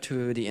 getting back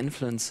to the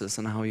influences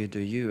and how you do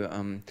you,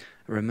 I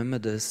remember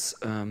this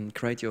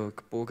great Jörg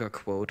Burger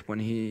quote when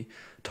he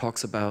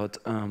talks about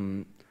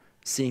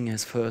seeing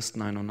his first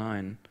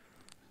 909.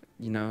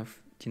 You know,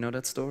 do you know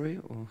that story?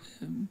 Or?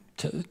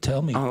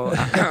 Tell me. Oh,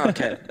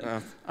 okay.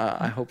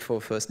 I hope for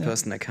a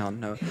first-person account,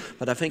 no.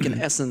 But I think in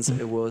essence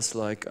it was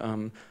like,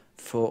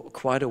 for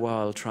quite a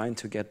while trying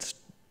to get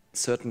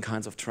certain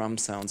kinds of drum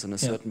sounds and a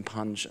certain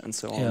punch and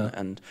so on,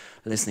 and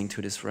listening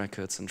to these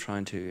records and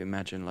trying to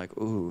imagine, like,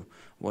 ooh,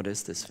 what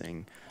is this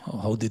thing?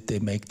 How did they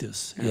make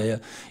this?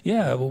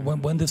 Yeah.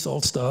 When this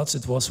all starts,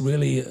 it was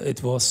really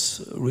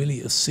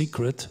a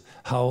secret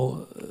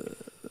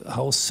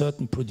how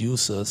certain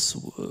producers,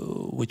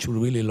 which we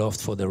really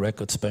loved for the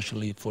record,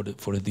 especially for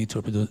the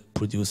detour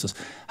producers,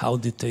 how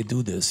did they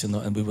do this, you know?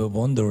 And we were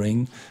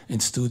wondering in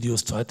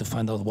studios, try to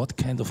find out what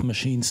kind of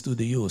machines do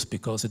they use,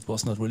 because it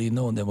was not really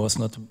known. There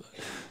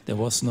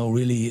was no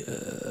really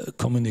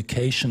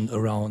communication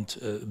around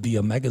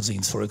via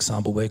magazines, for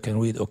example, where you can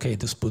read, okay,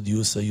 this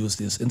producer used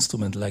this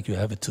instrument like you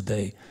have it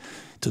today.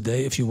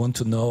 Today, if you want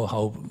to know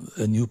how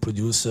a new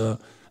producer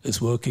is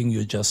working,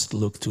 you just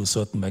look to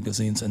certain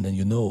magazines and then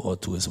you know, or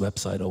to his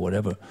website or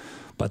whatever.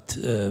 But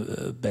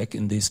back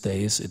in these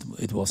days,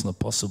 it was not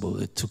possible.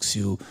 It took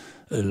you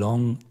a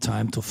long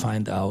time to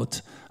find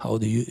out how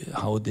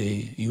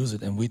they use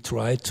it. And we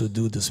tried to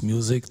do this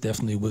music,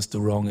 definitely with the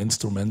wrong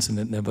instruments, and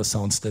it never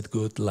sounds that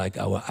good like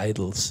our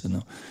idols, you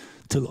know.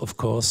 Till, of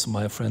course,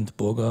 my friend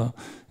Burger,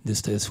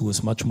 these days, who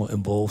is much more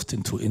involved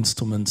into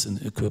instruments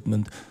and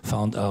equipment,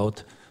 found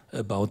out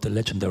about the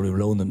legendary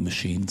Roland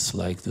machines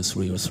like the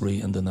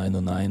 303 and the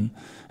 909.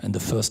 And the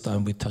first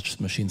time we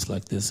touched machines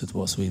like this, it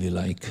was really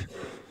like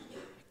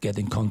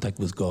getting contact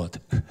with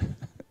God.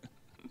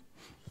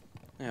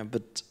 Yeah,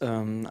 but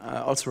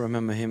I also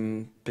remember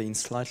him being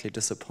slightly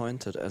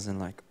disappointed, as in,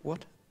 like,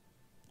 what?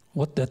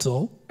 What, that's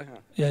all?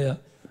 Yeah.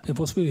 It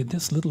was really,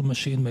 this little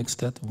machine makes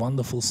that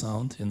wonderful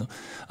sound, you know.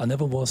 I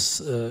never was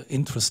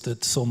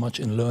interested so much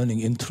in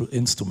learning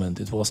instrument.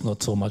 It was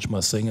not so much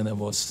my thing, and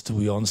to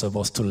be honest, I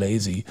was too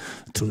lazy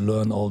to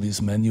learn all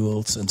these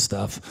manuals and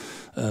stuff.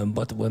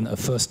 But when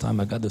first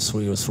time I got the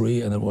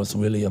 303, and I was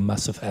really a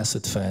massive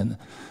acid fan,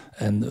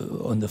 and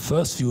on the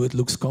first view it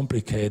looks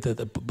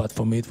complicated, but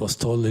for me it was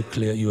totally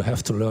clear, you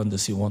have to learn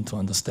this, you want to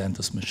understand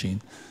this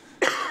machine.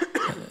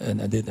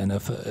 And I did, and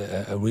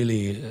I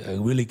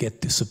really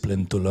get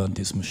disciplined to learn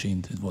this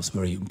machine. It was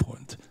very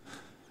important.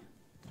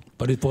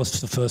 But it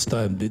was the first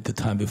time. The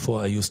time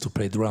before, I used to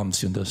play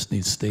drums. You just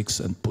need sticks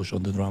and push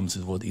on the drums.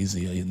 It was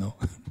easier, you know.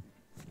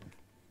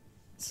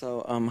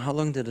 So, how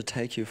long did it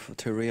take you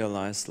to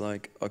realize,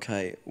 like,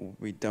 okay,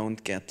 we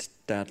don't get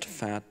that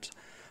fat,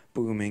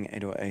 booming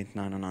 808,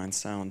 909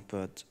 sound,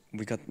 but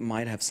we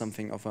might have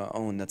something of our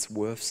own that's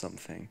worth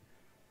something?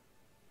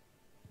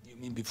 You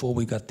mean before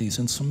we got these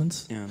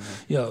instruments? Yeah. No.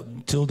 Yeah,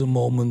 till the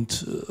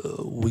moment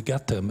we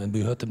got them and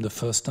we heard them the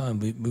first time.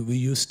 We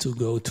used to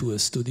go to a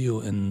studio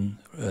in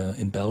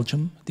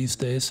Belgium these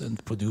days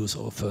and produce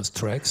our first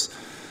tracks.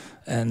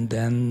 And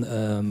then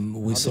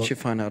we saw. How did you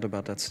find out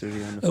about that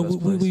studio in the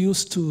first place? We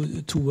used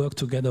to work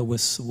together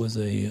with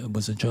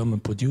a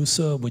German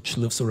producer which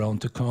lives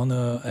around the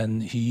corner,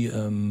 and he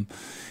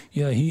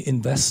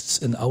invests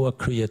in our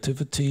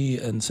creativity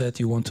and said,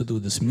 "You want to do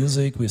this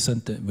music?"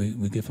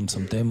 We give him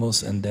some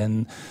demos, and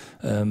then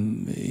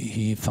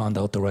he found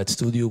out the right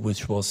studio,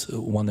 which was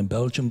one in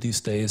Belgium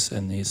these days,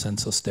 and he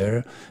sends us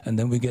there. And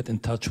then we get in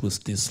touch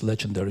with these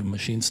legendary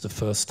machines the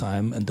first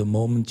time, and the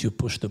moment you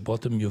push the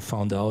button, you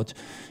found out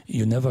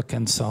you never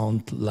can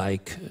sound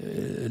like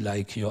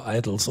your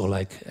idols or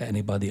like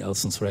anybody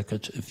else's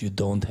record if you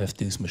don't have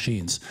these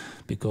machines,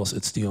 because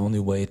it's the only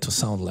way to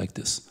sound like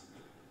this.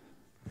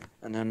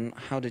 And then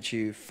how did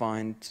you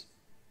find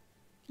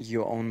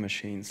your own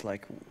machines?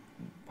 Like,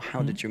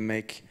 how did you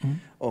make,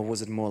 or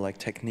was it more like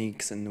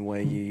techniques in the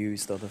way you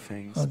used other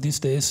things? These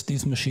days,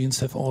 these machines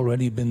have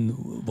already been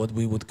what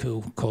we would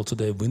call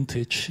today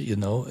vintage, you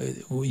know.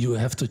 You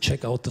have to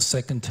check out the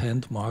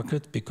second-hand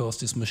market, because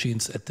these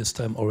machines at this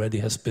time already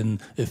has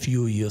been a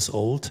few years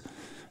old,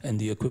 and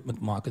the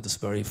equipment market is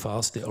very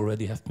fast. They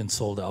already have been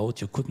sold out.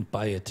 You couldn't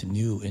buy it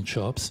new in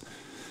shops.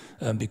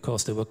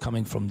 Because they were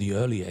coming from the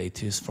early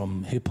 80s,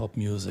 from hip-hop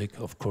music,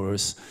 of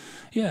course.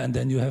 Yeah, and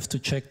then you have to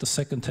check the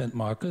second-hand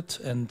market,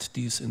 and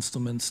these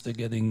instruments, they're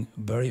getting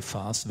very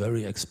fast,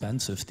 very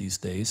expensive these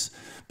days,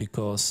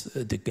 because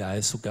the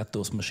guys who got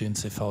those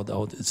machines, they found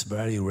out it's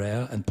very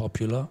rare and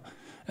popular,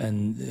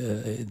 and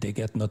they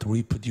get not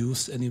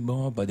reproduced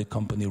anymore by the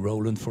company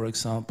Roland, for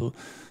example.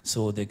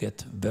 So they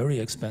get very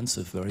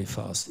expensive very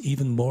fast,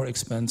 even more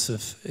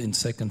expensive in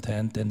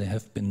second-hand than they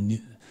have been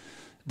new,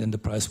 than the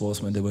price was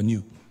when they were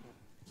new.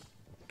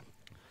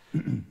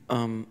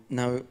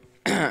 Now,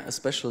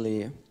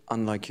 especially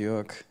unlike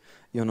Jörg,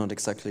 you're not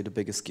exactly the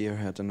biggest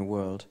gearhead in the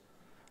world.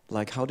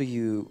 Like, how do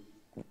you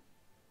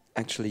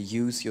actually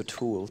use your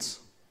tools?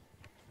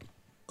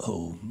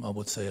 Oh, I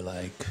would say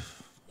like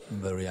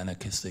very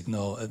anarchistic.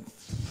 No,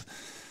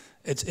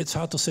 it's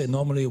hard to say.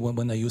 Normally,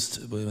 when I used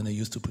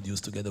to produce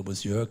together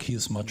with Jörg, he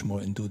is much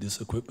more into these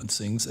equipment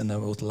things, and I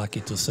was lucky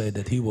to say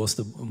that he was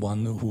the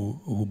one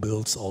who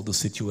builds all the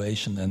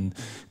situation and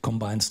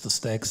combines the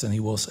stacks, and he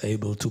was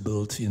able to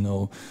build, you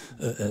know,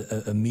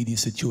 a MIDI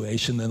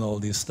situation and all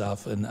this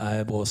stuff. And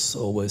I was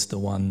always the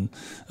one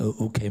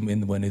who came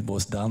in when it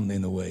was done,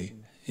 in a way.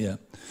 Yeah,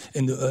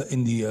 in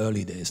the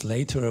early days.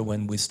 Later,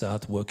 when we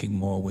start working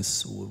more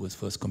with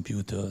first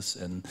computers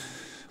and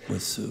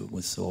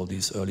with all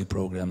these early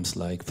programs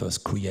like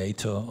First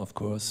Creator, of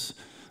course,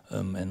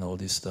 and all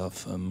this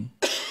stuff.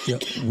 Yeah,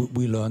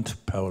 we learned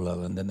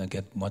parallel, and then I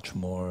get much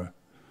more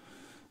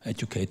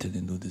educated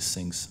into these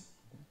things.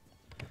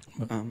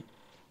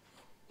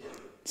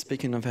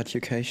 Speaking of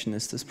education,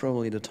 is this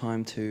probably the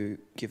time to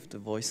give the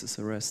voices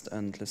a rest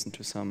and listen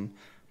to some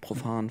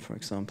profane, for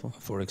example?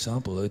 For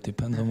example, it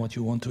depends on what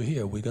you want to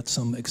hear. We got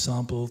some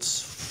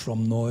examples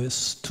from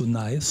noise to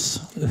nice.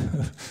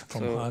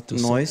 From so hard to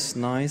noise,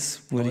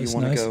 nice. Where do you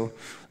want to go?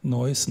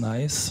 Noise,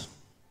 nice.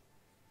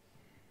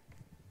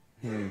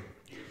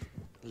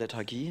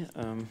 Lethargie.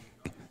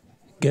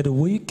 Get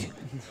awake,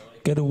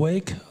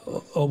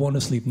 or want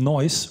to sleep.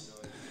 Noise.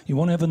 You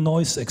want to have a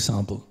noise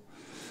example.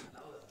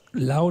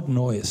 Loud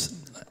noise.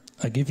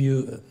 I give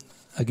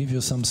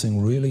you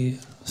something really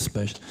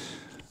special.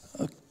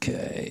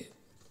 Okay,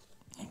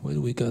 where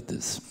do we got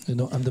this? You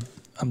know,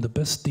 I'm the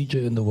best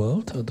DJ in the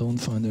world. I don't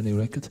find any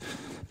records.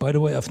 By the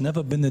way, I've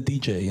never been a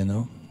DJ. You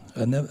know,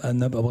 I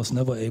was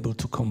never able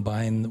to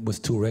combine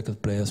with two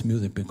record players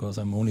music, because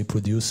I'm only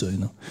producer. You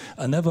know,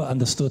 I never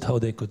understood how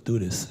they could do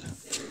this.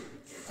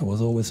 I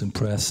was always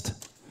impressed.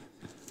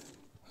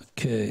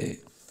 Okay.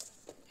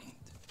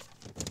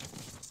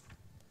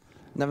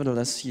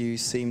 Nevertheless, you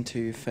seem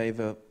to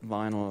favor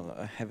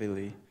vinyl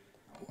heavily.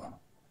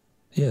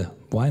 Yeah,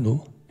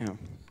 vinyl. Yeah.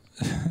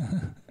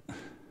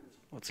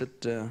 What's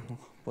it?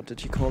 What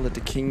did you call it?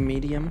 The king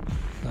medium?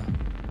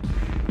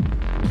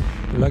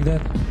 You like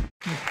that?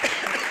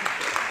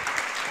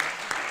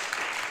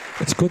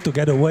 good to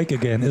get awake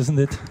again, isn't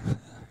it?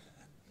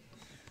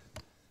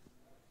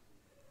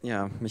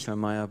 Yeah, Michael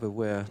Meyer,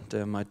 beware,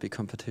 there might be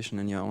competition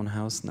in your own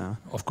house now.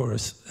 Of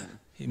course,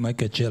 he might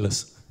get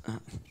jealous.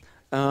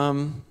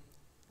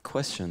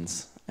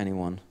 Questions,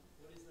 anyone?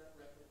 What is that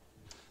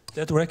record?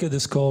 That record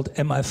is called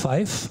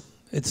MI5.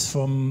 It's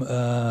from,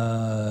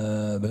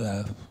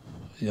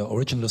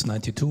 original is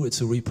 92,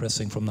 it's a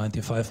repressing from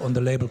 95 on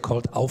the label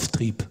called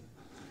Auftrieb.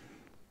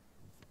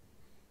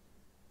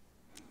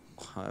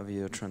 However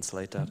you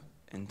translate that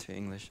into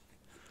English.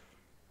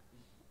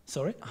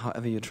 Sorry?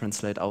 However you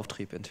translate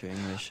Auftrieb into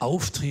English.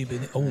 Auftrieb,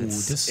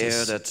 this air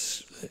is that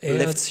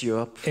lifts you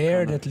up.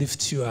 Air that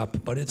lifts you up,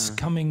 but it's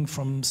coming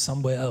from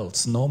somewhere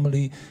else.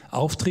 Normally,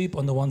 Auftrieb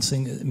on the one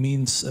thing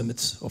means,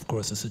 of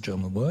course it's a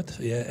German word,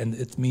 yeah, and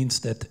it means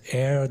that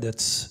air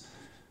that's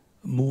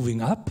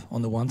moving up.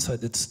 On the one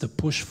side, it's the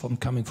push from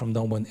coming from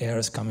down when air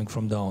is coming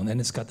from down. And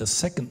it's got a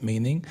second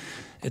meaning.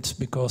 It's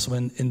because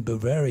when in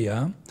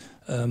Bavaria,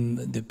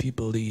 the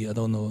people, I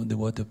don't know the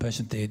word, the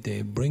patient,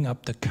 they bring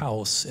up the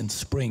cows in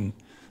spring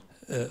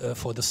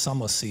for the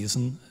summer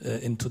season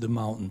into the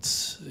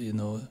mountains, you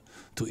know,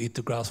 to eat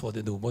the grass.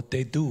 What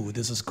they do,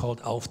 this is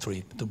called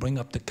Auftrieb, to bring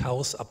up the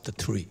cows up the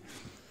tree.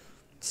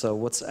 So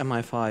what's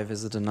MI5?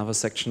 Is it another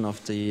section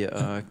of the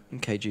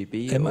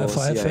KGB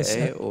MI5 or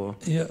CIA? Or?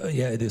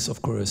 Yeah, it is,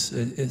 of course.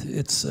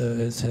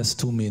 It has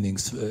two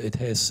meanings.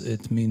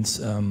 It means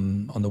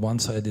on the one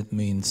side it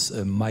means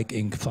Mike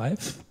Inc.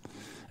 5,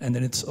 and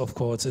then it's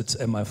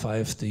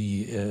MI5,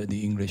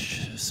 the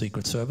English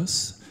Secret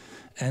Service,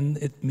 and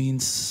it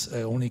means,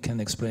 I only can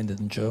explain it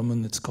in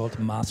German. It's called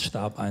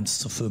Maßstab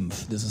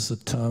 1:5. This is a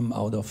term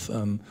out of.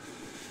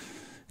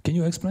 Can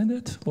you explain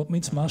that? What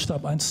means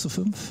Maßstab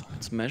 1:5?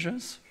 It's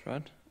measures,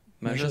 right?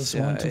 Measures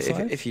yeah. 1 to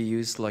 5? If you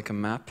use like a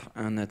map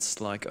and it's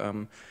like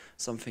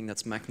something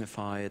that's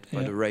magnified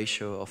by the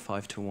ratio of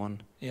 5 to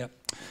 1. Yeah,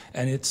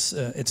 and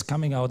it's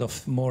coming out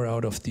of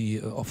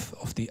the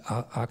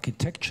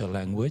architecture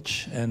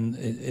language, and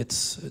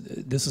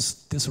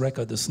this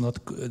record is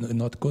not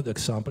good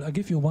example. I'll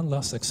give you one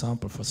last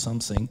example for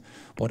something.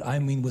 What I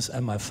mean with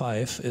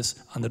MI5 is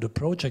under the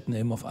project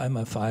name of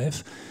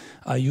MI5.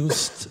 I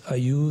used to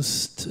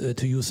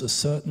use a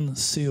certain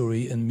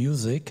theory in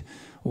music,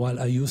 while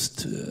I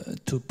used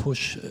to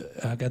push.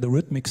 I got a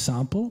rhythmic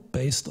sample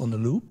based on a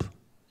loop,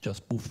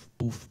 just boof,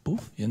 boof,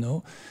 boof, you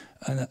know,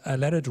 and I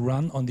let it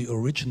run on the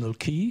original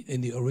key in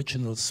the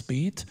original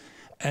speed,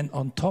 and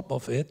on top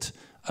of it,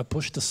 I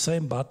pushed the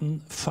same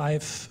button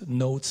 5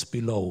 notes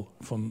below,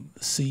 from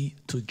C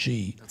to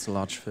G. That's a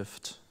large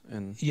fifth.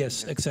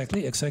 Yes,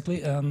 exactly,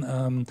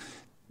 and.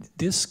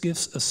 This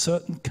gives a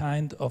certain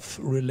kind of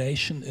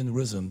relation in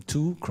rhythm,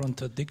 two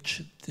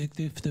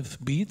contradictive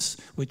beats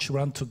which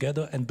run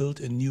together and build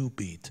a new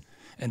beat.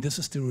 And this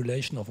is the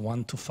relation of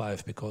 1 to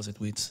 5 because it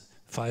reads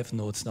 5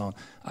 notes down.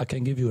 I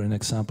can give you an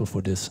example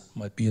for this,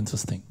 might be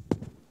interesting.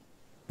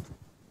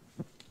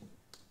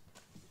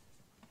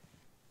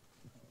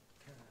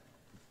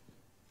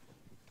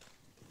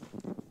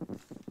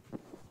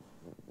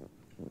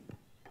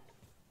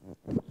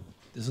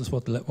 This is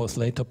what was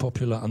later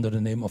popular under the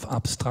name of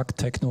abstract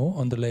techno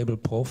on the label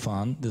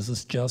Profan. This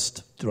is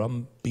just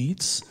drum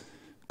beats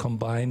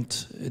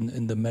combined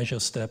in the measure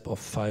step of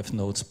 5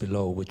 notes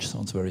below, which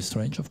sounds very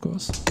strange, of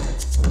course.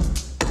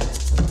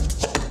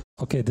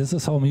 Okay, this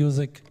is how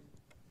music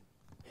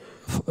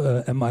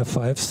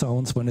MI5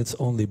 sounds when it's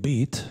only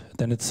beat.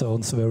 Then it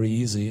sounds very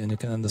easy, and you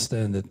can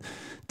understand it.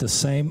 The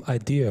same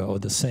idea or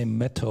the same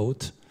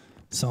method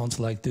sounds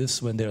like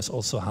this when there's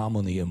also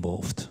harmony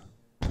involved.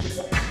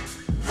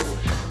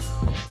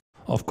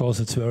 Of course,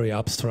 it's very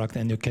abstract,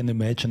 and you can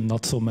imagine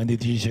not so many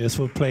DJs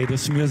will play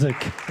this music.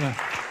 Yeah.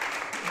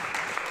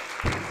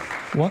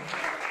 What?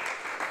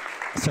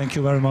 Thank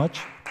you very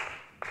much.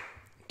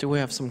 Do we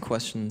have some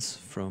questions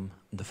from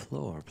the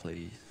floor,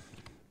 please?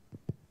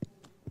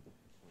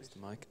 Where's the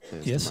mic?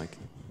 There's yes. the mic.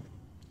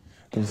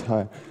 Yes,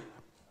 hi.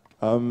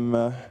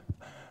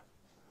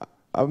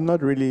 I'm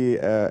not really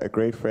a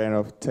great fan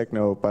of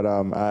techno, but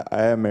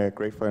I am a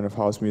great fan of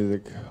house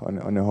music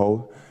on the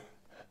whole.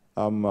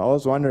 I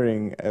was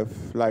wondering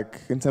if, like,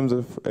 in terms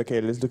of,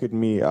 okay, let's look at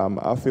me.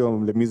 I feel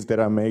the music that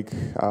I make,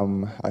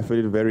 I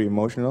feel it very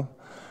emotional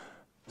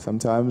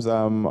sometimes.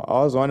 I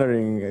was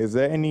wondering, is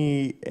there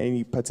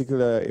any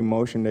particular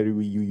emotion that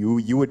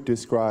you would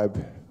describe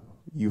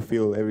you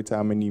feel every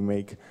time when you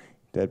make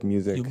that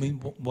music? You mean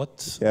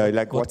what? Yeah,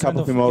 like what type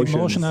of emotions?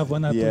 Emotion I have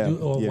when I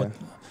produce, or what?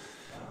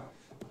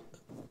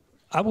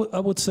 I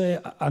would say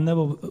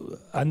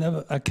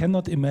I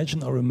cannot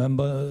imagine or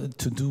remember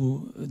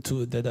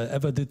that I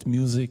ever did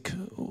music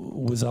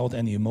without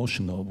any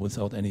emotion or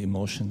without any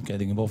emotion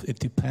getting involved. It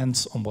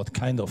depends on what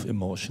kind of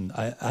emotion.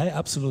 I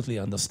absolutely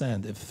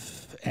understand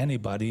if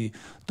anybody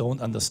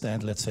don't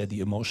understand, let's say, the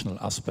emotional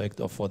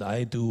aspect of what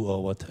I do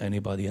or what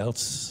anybody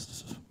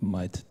else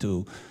might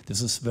do.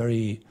 This is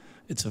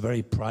it's a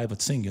very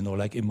private thing, you know,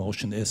 like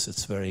emotion is.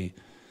 It's very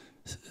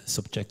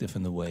subjective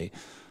in a way.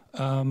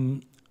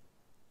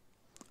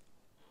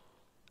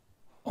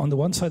 on the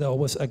one side,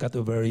 I got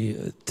a very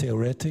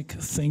theoretic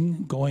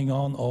thing going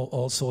on.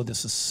 Also,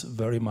 this is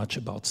very much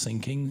about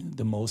thinking,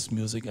 the most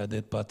music I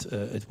did, but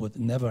it would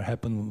never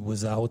happen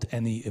without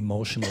any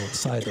emotional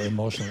side or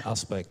emotional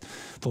aspect.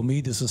 For me,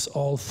 this is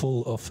all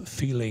full of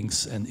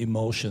feelings and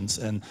emotions.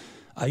 And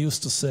I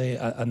used to say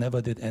I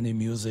never did any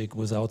music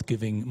without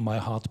giving my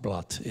heart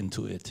blood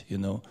into it, you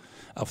know.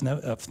 I've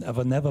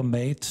never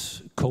made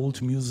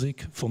cold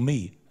music for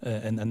me.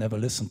 And I never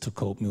listened to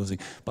cold music.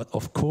 But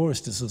of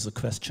course, this is a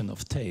question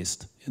of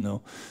taste, you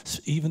know.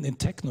 So even in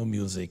techno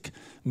music,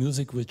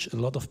 music which a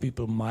lot of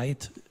people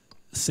might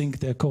think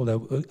they're cold.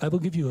 I will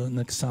give you an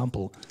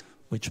example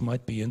which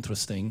might be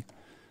interesting,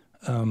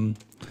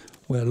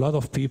 where a lot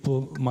of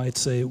people might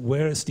say,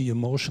 where is the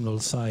emotional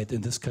side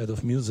in this kind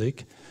of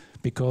music?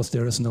 Because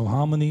there is no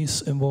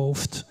harmonies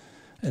involved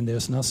and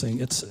there's nothing.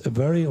 It's a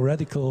very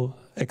radical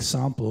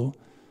example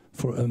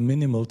for a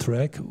minimal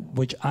track,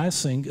 which I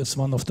think is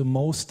one of the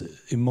most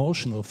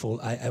emotional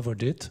I ever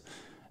did,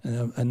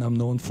 and I'm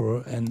known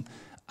for. And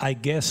I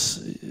guess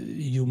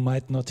you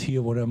might not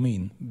hear what I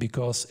mean,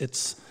 because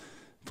it's,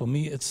 for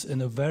me, it's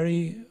in a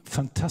very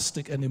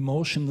fantastic and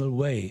emotional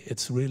way.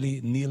 It's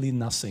really nearly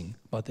nothing,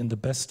 but in the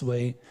best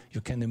way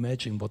you can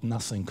imagine what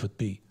nothing could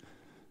be.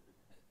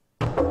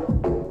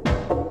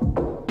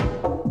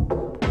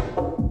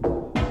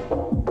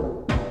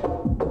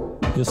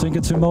 You think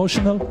it's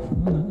emotional?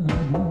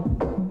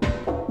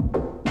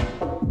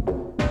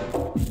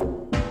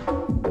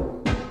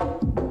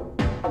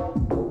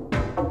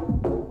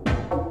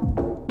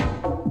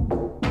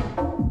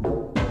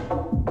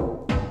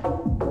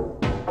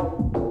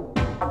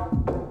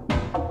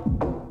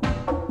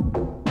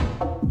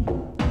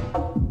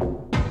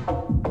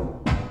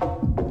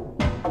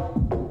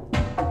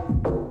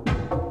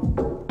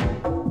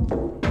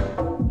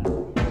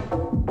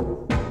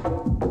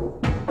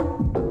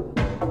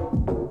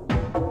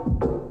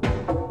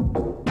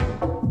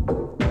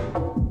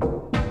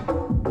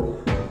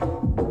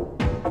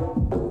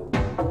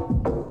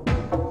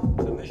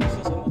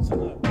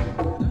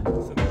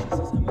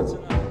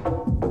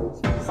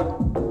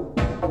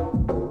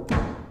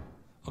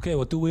 Okay,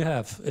 what do we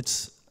have?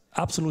 It's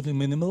absolutely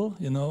minimal,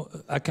 you know.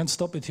 I can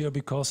stop it here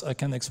because I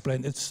can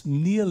explain. It's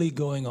nearly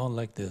going on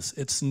like this.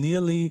 It's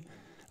nearly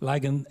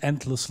like an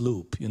endless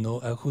loop, you know.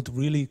 I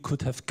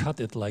could have cut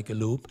it like a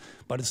loop,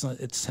 but it's not.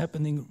 It's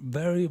happening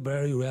very,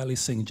 very rarely.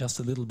 Thing, just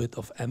a little bit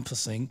of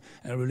emphasizing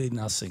and really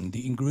nothing.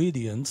 The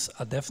ingredients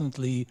are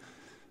definitely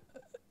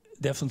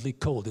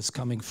cold. It's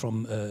coming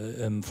from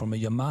a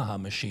Yamaha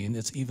machine.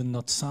 It's even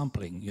not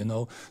sampling, you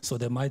know. So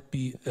there might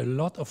be a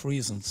lot of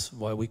reasons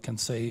why we can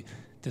say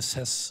this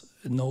has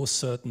no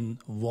certain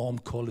warm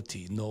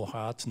quality, no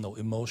heart, no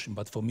emotion.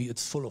 But for me,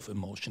 it's full of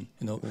emotion.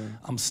 You know,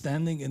 I'm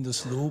standing in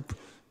this loop,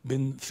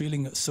 been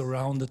feeling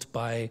surrounded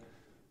by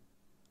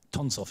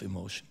tons of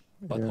emotion.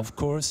 But of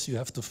course, you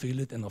have to feel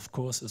it, and of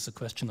course, it's a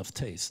question of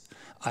taste.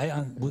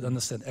 I would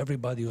understand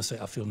everybody who say,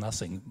 I feel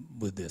nothing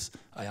with this.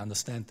 I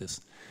understand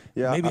this.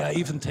 Yeah, maybe I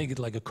even take it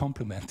like a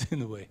compliment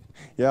in a way.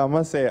 Yeah, I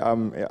must say,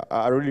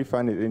 I really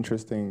find it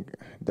interesting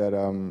that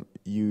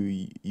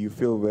you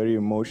feel very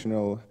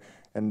emotional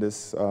in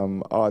this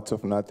art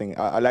of nothing.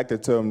 I like the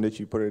term that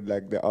you put it,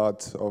 like the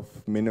art of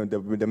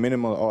the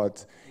minimal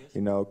art,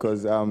 you know,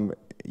 because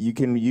you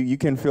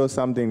can feel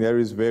something that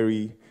is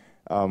very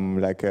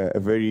like a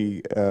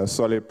very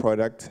solid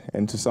product,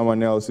 and to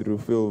someone else it will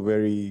feel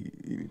very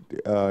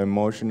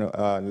emotional,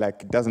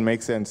 like it doesn't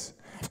make sense.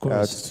 Of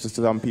course. To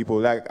some people,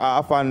 like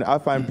I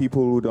find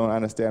people who don't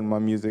understand my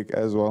music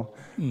as well,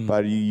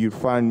 but you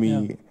find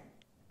me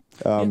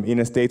in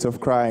a state of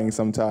crying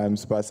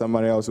sometimes, but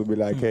someone else will be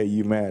like, "Hey,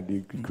 you mad?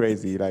 You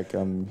crazy?" Like,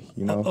 you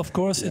know. Of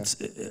course,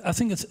 I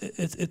think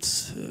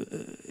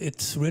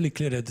it's really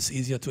clear that it's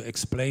easier to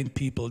explain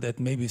people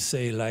that maybe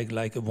say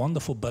like a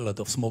wonderful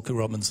ballad of Smokey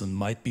Robinson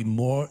might be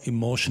more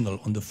emotional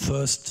in the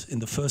first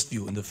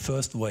view, in the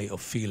first way of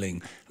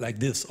feeling like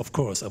this. Of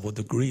course, I would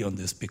agree on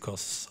this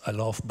because I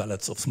love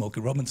ballads of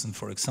Smokey Robinson,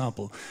 for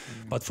example.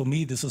 But for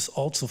me, this is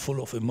also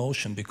full of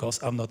emotion because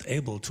I'm not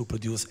able to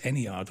produce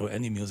any art or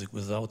any music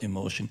without emotion.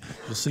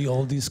 You see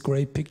all these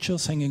great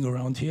pictures hanging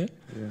around here,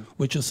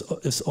 which is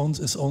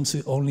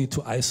only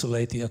to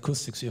isolate the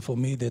acoustics here. For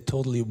me, they're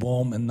totally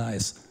warm and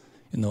nice,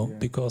 you know,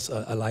 because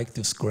I like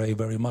this gray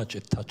very much.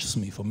 It touches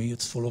me. For me,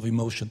 it's full of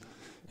emotion.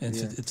 And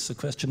it's a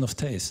question of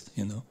taste,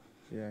 you know.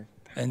 Yeah.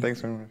 And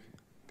thanks very much.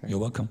 You're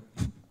welcome.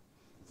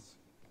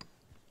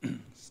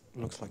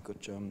 Looks like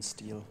good German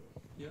steel.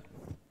 Yeah.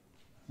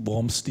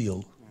 Warm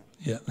steel.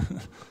 Yeah.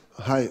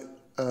 Hi.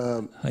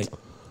 Hi.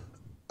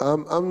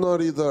 I'm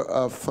not either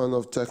a fan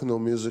of techno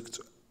music.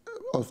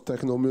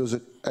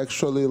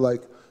 Actually,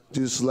 like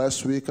this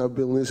last week, I've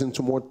been listening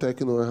to more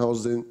techno and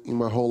house than in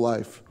my whole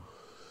life.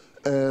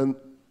 And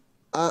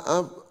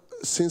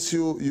since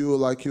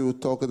you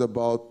talked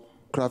about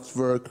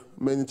Kraftwerk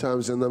many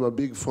times, and I'm a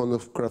big fan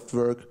of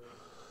Kraftwerk,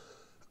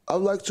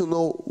 I'd like to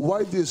know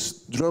why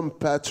this drum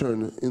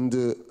pattern in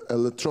the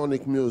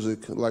electronic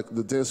music, like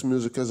the dance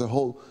music as a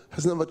whole,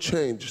 has never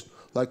changed.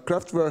 Like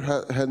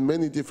Kraftwerk had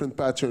many different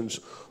patterns,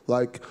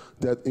 like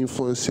that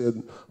influenced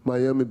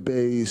Miami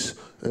bass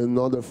and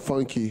other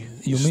funky.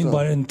 You stuff. mean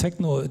by in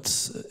techno,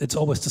 it's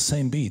always the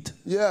same beat?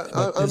 Yeah,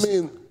 I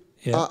mean,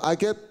 yeah. I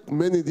get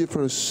many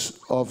differences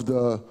of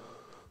the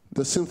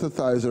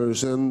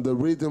synthesizers and the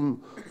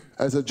rhythm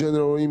as a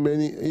general,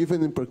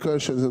 even in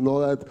percussions and all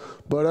that.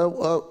 But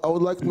I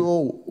would like to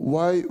know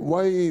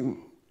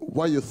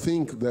why you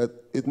think that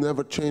it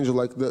never changed,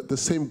 like the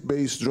same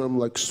bass drum,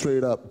 like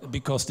straight up.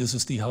 Because this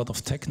is the heart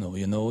of techno,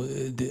 you know.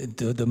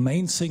 The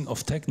main thing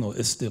of techno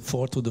is the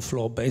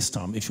 4-to-the-floor bass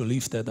drum. If you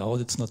leave that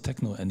out, it's not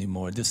techno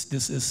anymore. This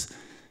is,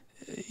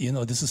 you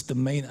know, this is the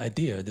main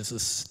idea. This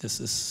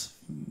is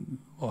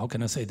how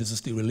can I say? This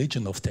is the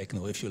religion of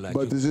techno, if you like.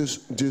 But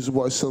this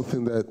was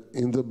something that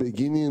in the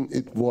beginning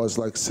it was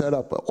like set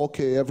up.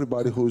 Okay,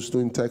 everybody who's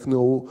doing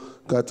techno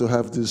got to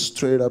have this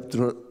straight up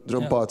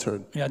drum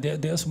pattern. Yeah,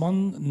 there's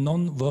one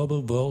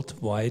non-verbal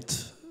worldwide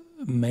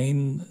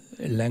main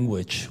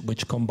language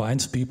which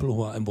combines people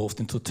who are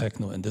involved into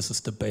techno, and this is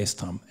the bass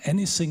drum.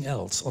 Anything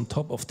else on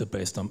top of the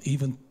bass drum,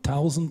 even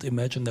 1,000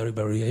 imaginary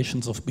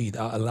variations of beat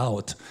are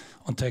allowed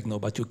on techno,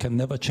 but you can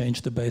never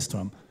change the bass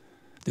drum.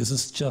 This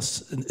is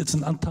just, it's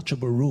an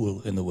untouchable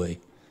rule in a way.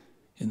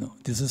 You know,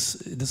 this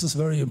is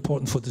very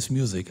important for this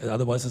music.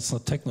 Otherwise, it's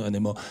not techno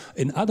anymore.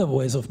 In other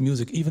ways of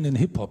music, even in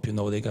hip hop, you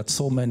know, they got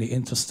so many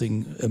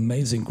interesting,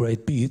 amazing,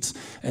 great beats,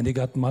 and they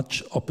got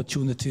much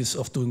opportunities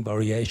of doing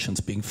variations,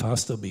 being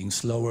faster, being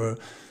slower,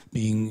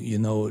 being, you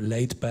know,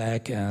 laid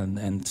back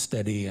and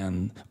steady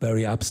and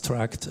very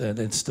abstract, and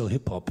it's still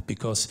hip hop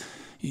because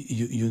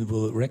you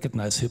will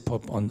recognize hip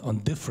hop on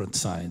different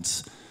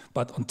sides.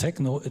 But on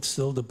techno, it's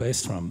still the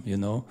bass drum, you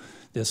know.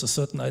 There's a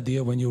certain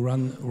idea when you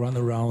run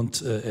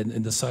around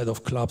in the side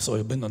of clubs, or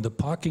you've been on the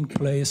parking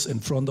place in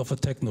front of a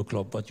techno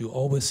club, what you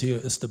always hear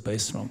is the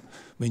bass drum.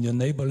 When your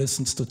neighbor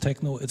listens to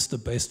techno, it's the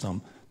bass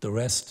drum. The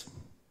rest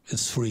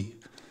is free,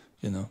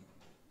 you know.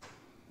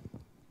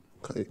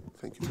 Okay,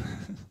 thank you.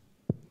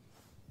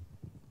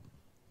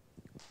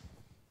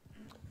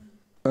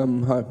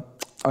 Hi.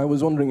 I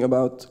was wondering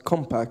about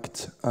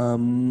Kompakt.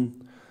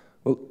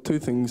 Well, two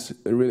things,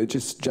 really.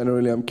 Just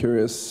generally, I'm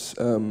curious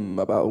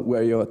about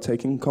where you're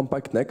taking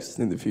Kompakt next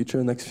in the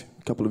future, next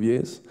couple of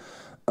years.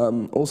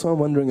 Also, I'm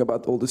wondering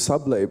about all the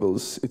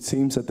sub-labels. It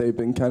seems that they've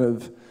been kind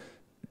of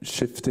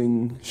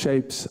shifting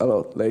shapes a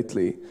lot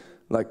lately.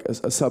 Like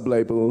a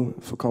sub-label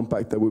for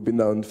Kompakt that would be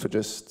known for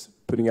just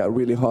putting out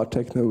really hard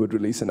techno would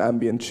release an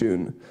ambient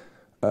tune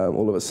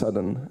all of a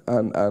sudden.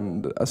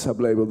 And a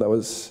sub-label that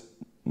was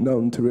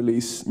known to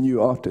release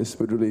new artists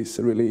would release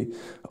a really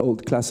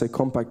old classic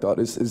Kompakt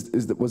artist.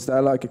 Was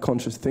that like a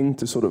conscious thing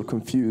to sort of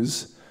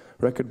confuse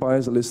record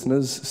buyers or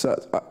listeners?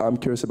 So I'm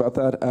curious about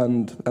that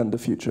and the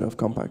future of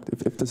Kompakt,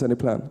 if there's any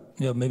plan.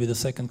 Yeah, maybe the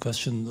second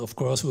question. Of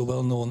course, we're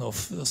well known of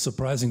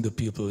surprising the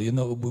people. You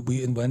know,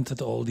 we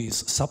invented all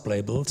these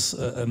sub-labels.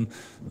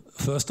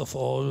 First of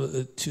all,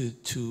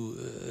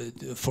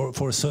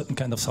 for a certain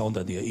kind of sound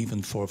idea,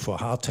 even for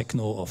hard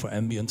techno or for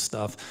ambient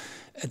stuff.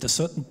 At a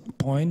certain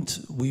point,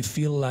 we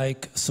feel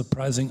like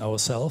surprising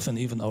ourselves and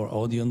even our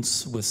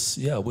audience with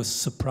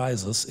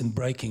surprises in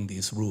breaking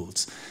these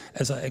rules.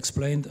 As I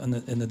explained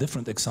in a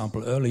different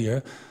example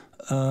earlier,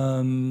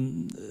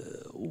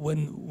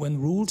 when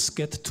rules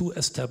get too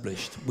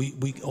established,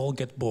 we all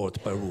get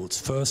bored by rules.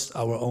 First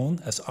our own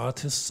as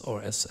artists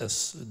or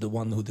as the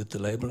one who did the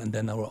label, and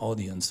then our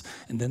audience.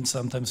 And then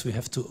sometimes we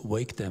have to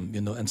wake them,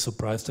 you know, and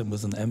surprise them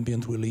with an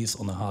ambient release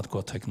on a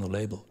hardcore techno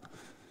label.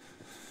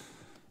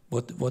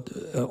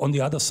 On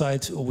the other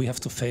side, we have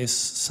to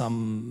face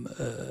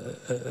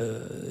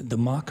the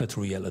market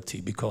reality,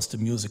 because the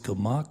musical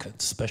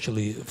market,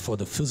 especially for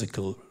the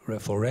physical,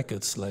 for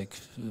records, like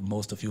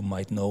most of you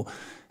might know,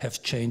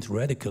 have changed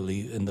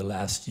radically in the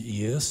last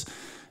years.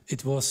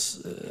 It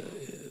was,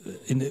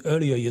 in the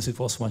earlier years, it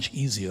was much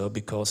easier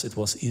because it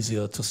was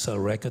easier to sell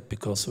records,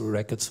 because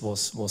records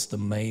was the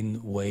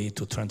main way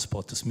to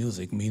transport this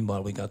music.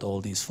 Meanwhile, we got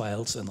all these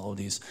files and all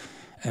these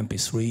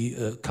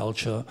MP3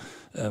 culture,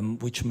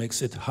 which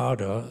makes it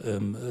harder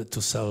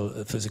to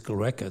sell physical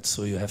records.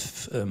 So you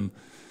have,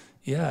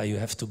 you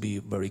have to be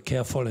very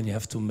careful, and you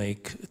have to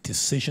make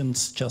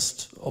decisions.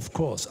 Just, of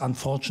course,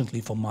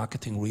 unfortunately, for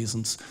marketing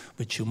reasons,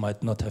 which you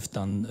might not have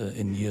done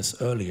in years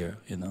earlier.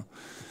 You know,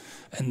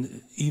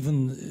 and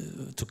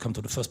even to come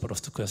to the first part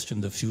of the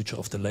question, the future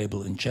of the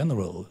label in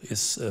general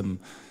is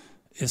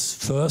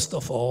first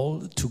of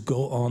all to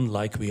go on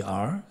like we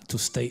are, to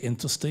stay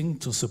interesting,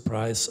 to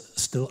surprise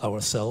still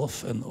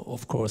ourselves and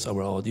of course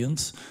our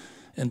audience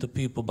and the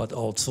people, but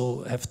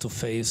also have to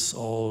face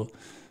all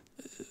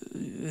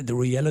the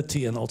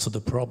reality and also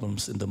the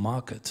problems in the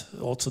market.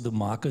 Also the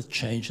market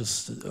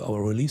changes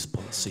our release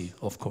policy,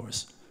 of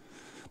course.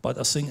 But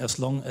I think as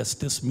long as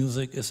this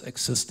music is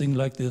existing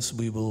like this,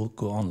 we will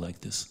go on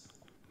like this.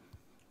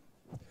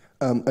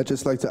 I'd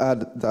just like to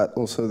add that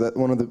also that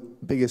one of the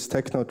biggest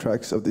techno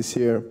tracks of this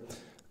year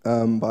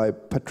by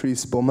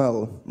Patrice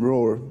Baumel,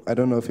 Roar, I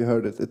don't know if you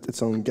heard it,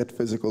 it's on Get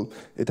Physical.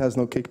 It has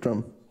no kick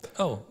drum.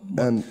 Oh,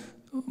 and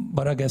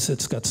but I guess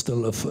it's got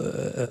still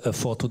a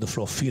four to the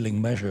floor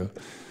feeling measure.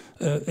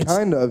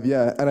 Kind of,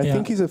 yeah. And I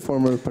think he's a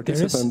former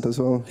participant as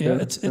well. Yeah,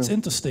 it's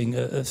interesting.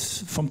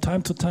 From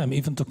time to time,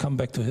 even to come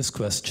back to his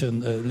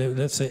question,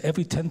 let's say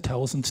every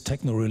 10,000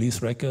 techno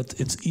release record,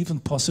 it's even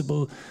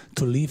possible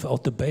to leave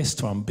out the bass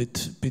drum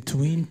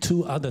between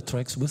two other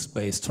tracks with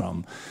bass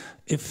drum.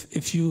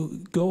 If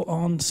you go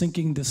on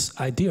thinking this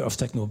idea of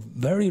techno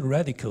very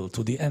radical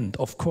to the end,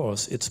 of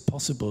course, it's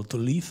possible to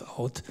leave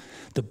out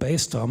the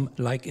bass drum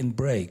like in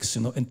breaks.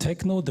 You know, in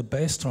techno, the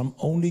bass drum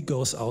only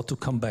goes out to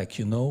come back.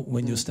 You know,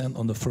 when you stand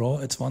on the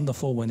floor, it's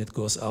wonderful when it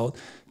goes out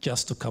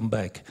just to come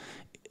back.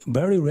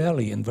 Very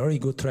rarely in very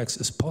good tracks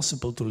it's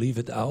possible to leave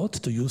it out,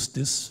 to use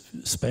this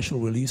special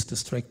release,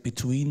 this track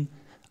between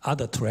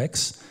other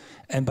tracks.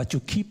 But you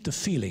keep the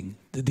feeling.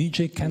 The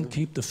DJ can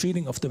keep the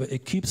feeling of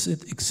it keeps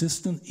it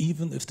existent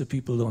even if the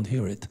people don't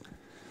hear it.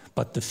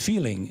 But the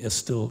feeling is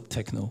still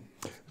techno.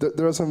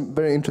 There are some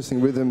very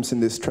interesting rhythms in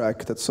this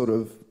track that sort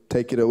of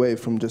take it away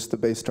from just the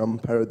bass drum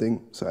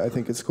parodying. So I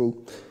think it's cool.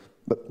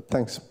 But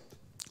thanks.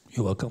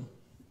 You're welcome.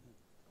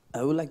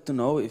 I would like to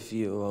know if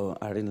you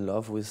are in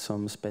love with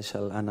some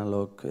special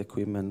analog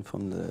equipment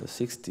from the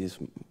 60s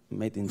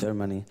made in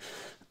Germany.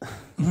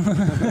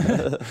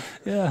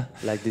 Yeah,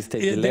 like this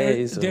tape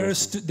delays.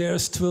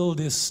 There's still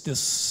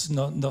this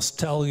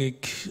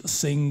nostalgic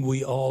thing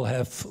we all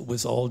have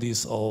with all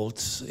these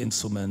old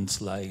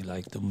instruments,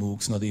 like the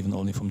Moogs, not even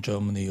only from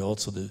Germany,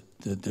 also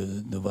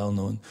the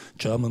well-known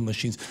German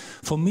machines.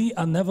 For me,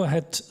 I never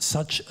had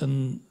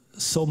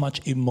so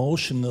much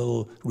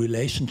emotional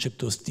relationship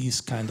to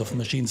these kind of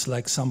machines,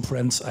 like some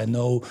friends I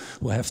know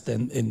who have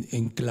them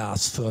in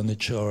glass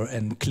furniture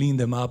and clean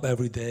them up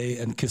every day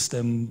and kiss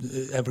them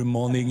every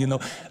morning, you know.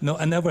 No,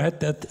 I never had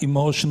that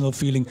emotional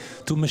feeling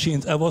to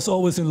machines. I was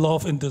always in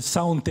love in the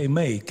sound they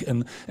make,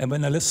 and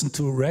when I listened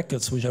to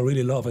records, which I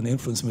really love and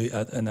influenced me,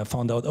 and I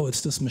found out, oh,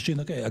 it's this machine,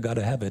 okay, I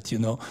gotta have it, you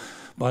know.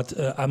 But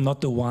I'm not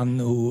the one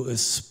who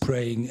is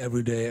praying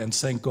every day and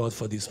thank God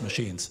for these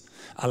machines.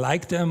 I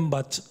like them,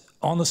 but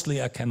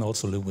honestly, I can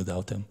also live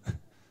without them.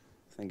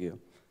 Thank you.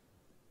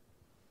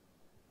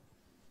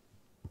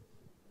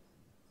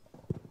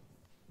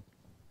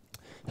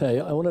 Hey,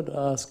 I wanted to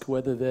ask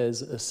whether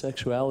there's a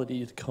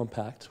sexuality to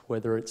Kompakt,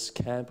 whether it's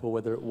camp or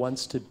whether it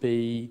wants to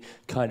be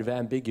kind of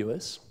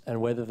ambiguous, and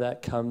whether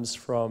that comes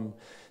from,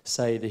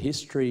 say, the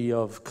history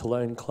of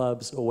Cologne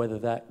clubs, or whether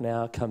that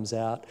now comes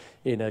out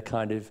in a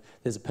kind of,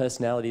 there's a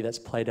personality that's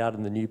played out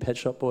in the new Pet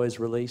Shop Boys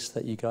release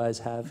that you guys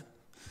have.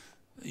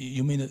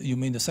 You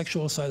mean the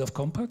sexual side of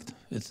Kompakt?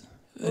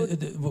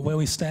 Where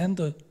we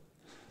stand?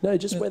 No,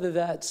 just whether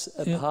that's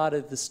a part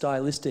of the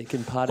stylistic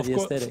and part of the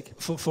aesthetic.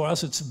 For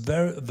us, it's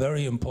very,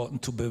 very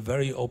important to be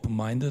very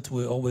open-minded.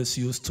 We always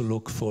used to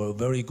look for a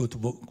very good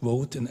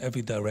vote in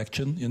every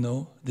direction. You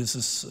know, this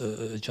is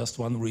just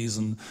one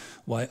reason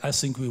why I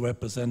think we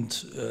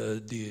represent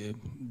the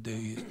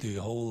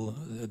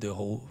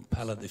whole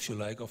palette, if you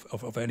like,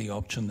 of any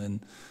option in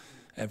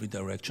every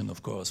direction.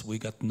 Of course, we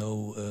got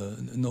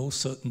no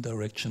certain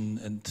direction,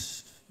 and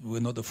we're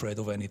not afraid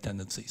of any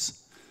tendencies.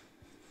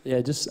 Yeah,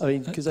 just, I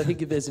mean, because I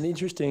think if there's an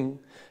interesting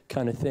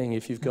kind of thing,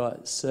 if you've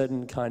got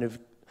certain kind of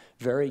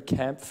very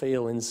camp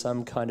feel in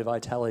some kind of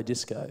Italo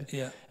disco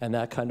and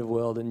that kind of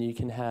world, and you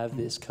can have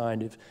this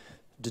kind of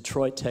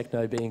Detroit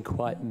techno being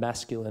quite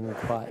masculine and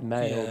quite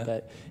male.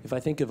 But if I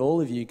think of all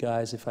of you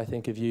guys, if I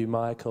think of you,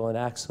 Michael and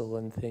Axel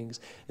and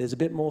things, there's a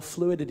bit more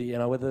fluidity, you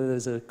know, whether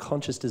there's a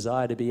conscious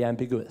desire to be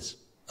ambiguous.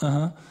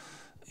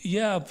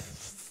 Yeah.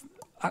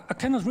 I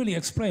cannot really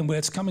explain where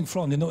it's coming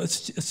from. You know,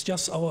 it's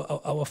just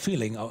our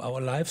feeling,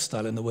 our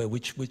lifestyle in a way,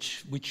 which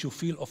you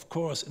feel, of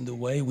course, in the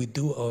way we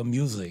do our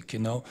music. You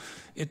know,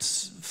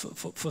 it's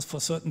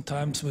for certain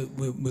times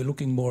we're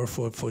looking more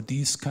for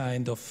these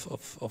kind of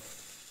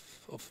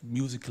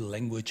musical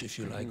language, if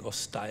you like, or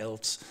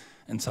styles,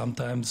 and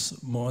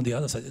sometimes more on the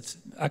other side.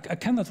 I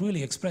cannot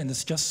really explain.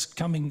 It's just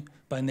coming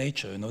by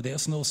nature. You know,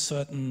 there's no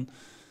certain.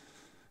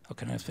 How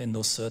can I explain?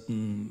 No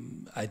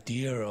certain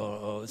idea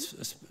or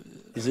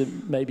is it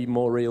maybe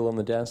more real on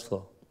the dance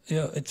floor?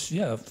 Yeah, it's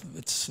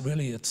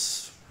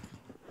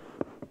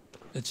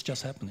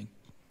just happening.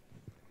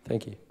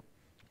 Thank you.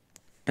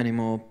 Any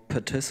more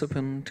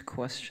participant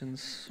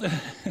questions,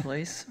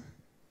 please?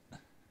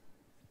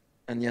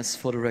 And yes,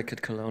 for the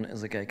record, Cologne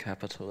is a gay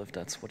capital, if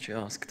that's what you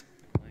asked.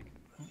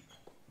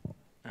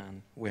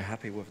 And we're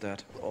happy with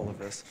that, all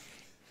of us.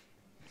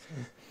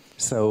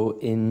 So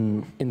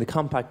in the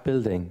Kompakt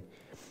building,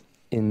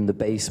 in the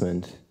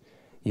basement,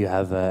 you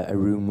have a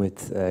room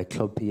with a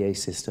club PA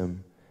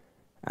system,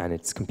 and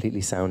it's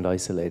completely sound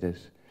isolated.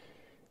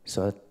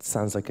 So it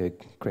sounds like a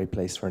great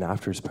place for an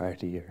afters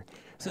party.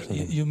 So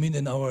you mean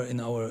in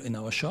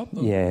our shop?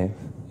 Or? Yeah.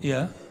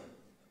 Yeah.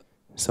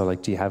 So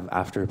like, do you have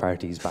after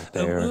parties back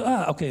there?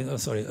 Okay.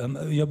 Sorry.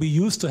 Yeah, we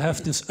used to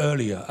have this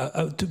earlier.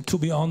 To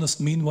be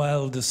honest,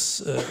 meanwhile,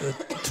 this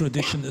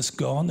tradition is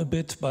gone a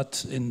bit.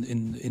 But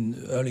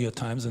in earlier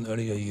times, in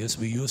earlier years,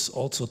 we used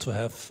also to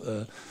have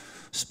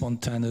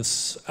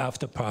spontaneous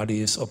after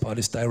parties or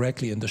parties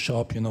directly in the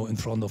shop, you know, in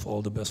front of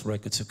all the best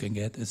records you can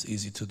get. It's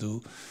easy to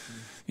do.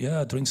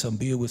 Yeah, drink some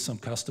beer with some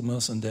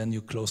customers and then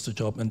you close the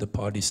job and the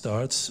party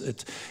starts.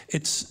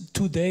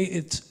 Today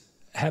it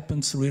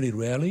happens really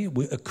rarely.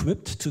 We're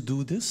equipped to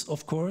do this,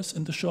 of course,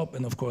 in the shop,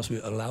 and of course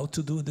we're allowed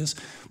to do this.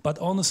 But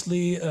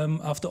honestly,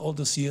 after all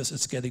these years,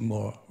 it's getting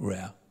more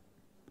rare.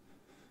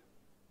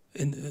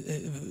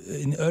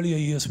 In earlier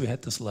years, we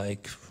had this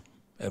like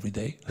every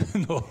day,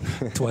 no,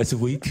 twice a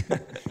week.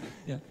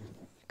 Yeah.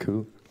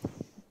 Cool.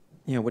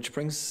 Yeah, which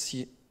brings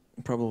you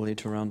probably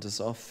to round this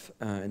off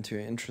into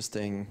an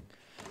interesting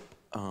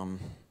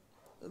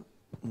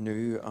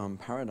new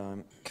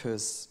paradigm,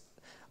 because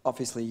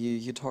obviously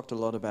you talked a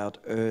lot about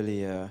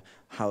earlier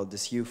how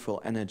this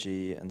youthful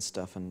energy and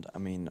stuff, and I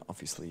mean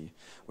obviously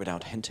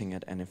without hinting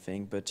at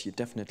anything, but you're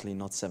definitely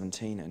not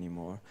 17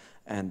 anymore,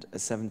 and a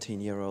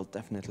 17-year-old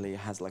definitely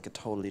has like a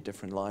totally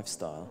different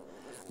lifestyle.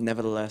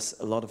 Nevertheless,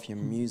 a lot of your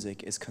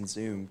music is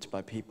consumed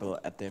by people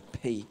at their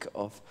peak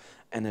of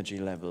energy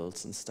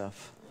levels and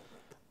stuff.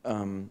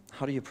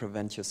 How do you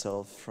prevent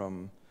yourself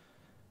from,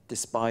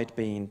 despite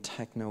being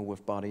techno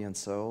with body and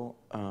soul,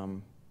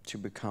 to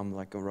become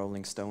like a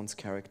Rolling Stones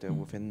character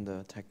within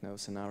the techno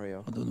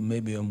scenario?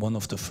 Maybe I'm one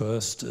of the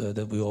first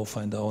that we all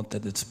find out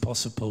that it's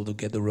possible to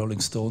get a Rolling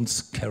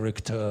Stones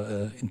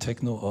character in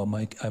techno, or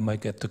I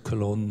might get the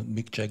Cologne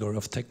Mick Jagger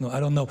of techno. I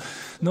don't know.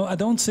 No, I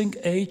don't think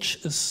age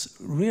is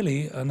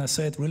really, and I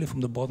say it really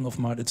from the bottom of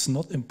my heart, it's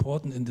not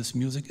important in this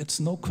music. It's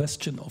no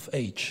question of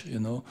age, you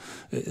know.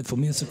 For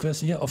me, it's a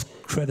question, yeah, of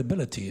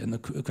credibility and a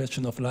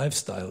question of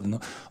lifestyle. You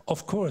know,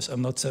 of course,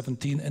 I'm not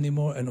 17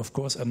 anymore, and of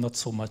course, I'm not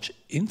so much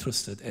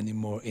interested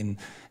anymore in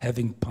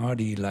having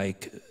party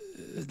like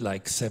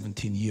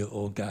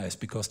 17-year-old guys,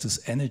 because this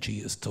energy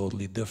is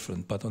totally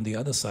different. But on the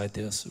other side,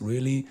 there's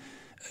really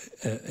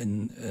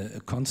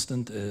a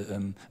constant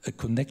a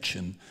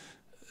connection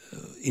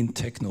in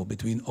techno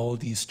between all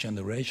these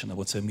generations. I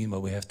would say,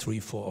 meanwhile, we have 3,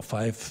 4, or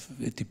 5,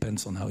 it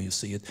depends on how you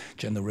see it,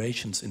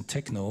 generations in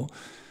techno.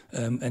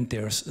 And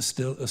there's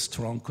still a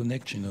strong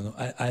connection. You know,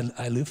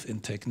 I live in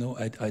techno.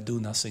 I do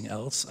nothing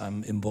else.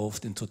 I'm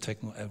involved into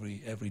techno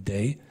every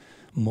day,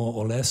 more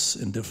or less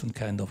in different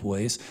kind of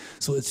ways.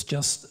 So it's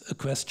just a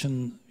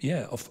question,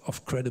 yeah,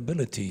 of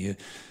credibility.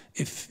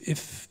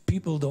 If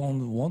people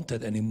don't want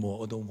that anymore,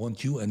 or don't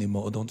want you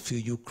anymore, or don't feel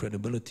you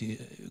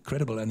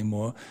credible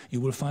anymore, you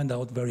will find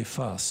out very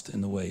fast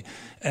in a way.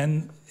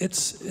 And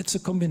it's a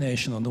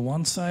combination. On the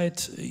one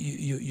side,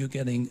 you're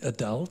getting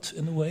adult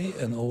in a way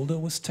and older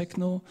with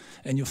techno,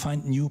 and you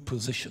find new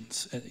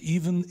positions,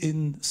 even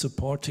in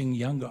supporting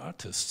younger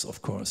artists,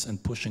 of course,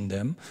 and pushing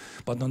them.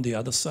 But on the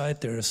other side,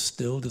 there is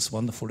still this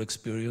wonderful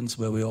experience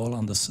where we all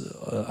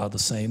are the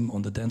same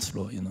on the dance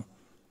floor, you know.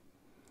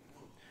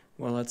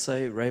 Well, let's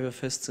say raver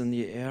fists in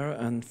the air,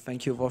 and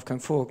thank you, Wolfgang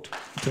Voigt.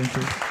 Thank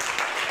you.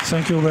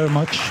 Thank you very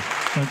much.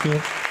 Thank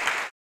you.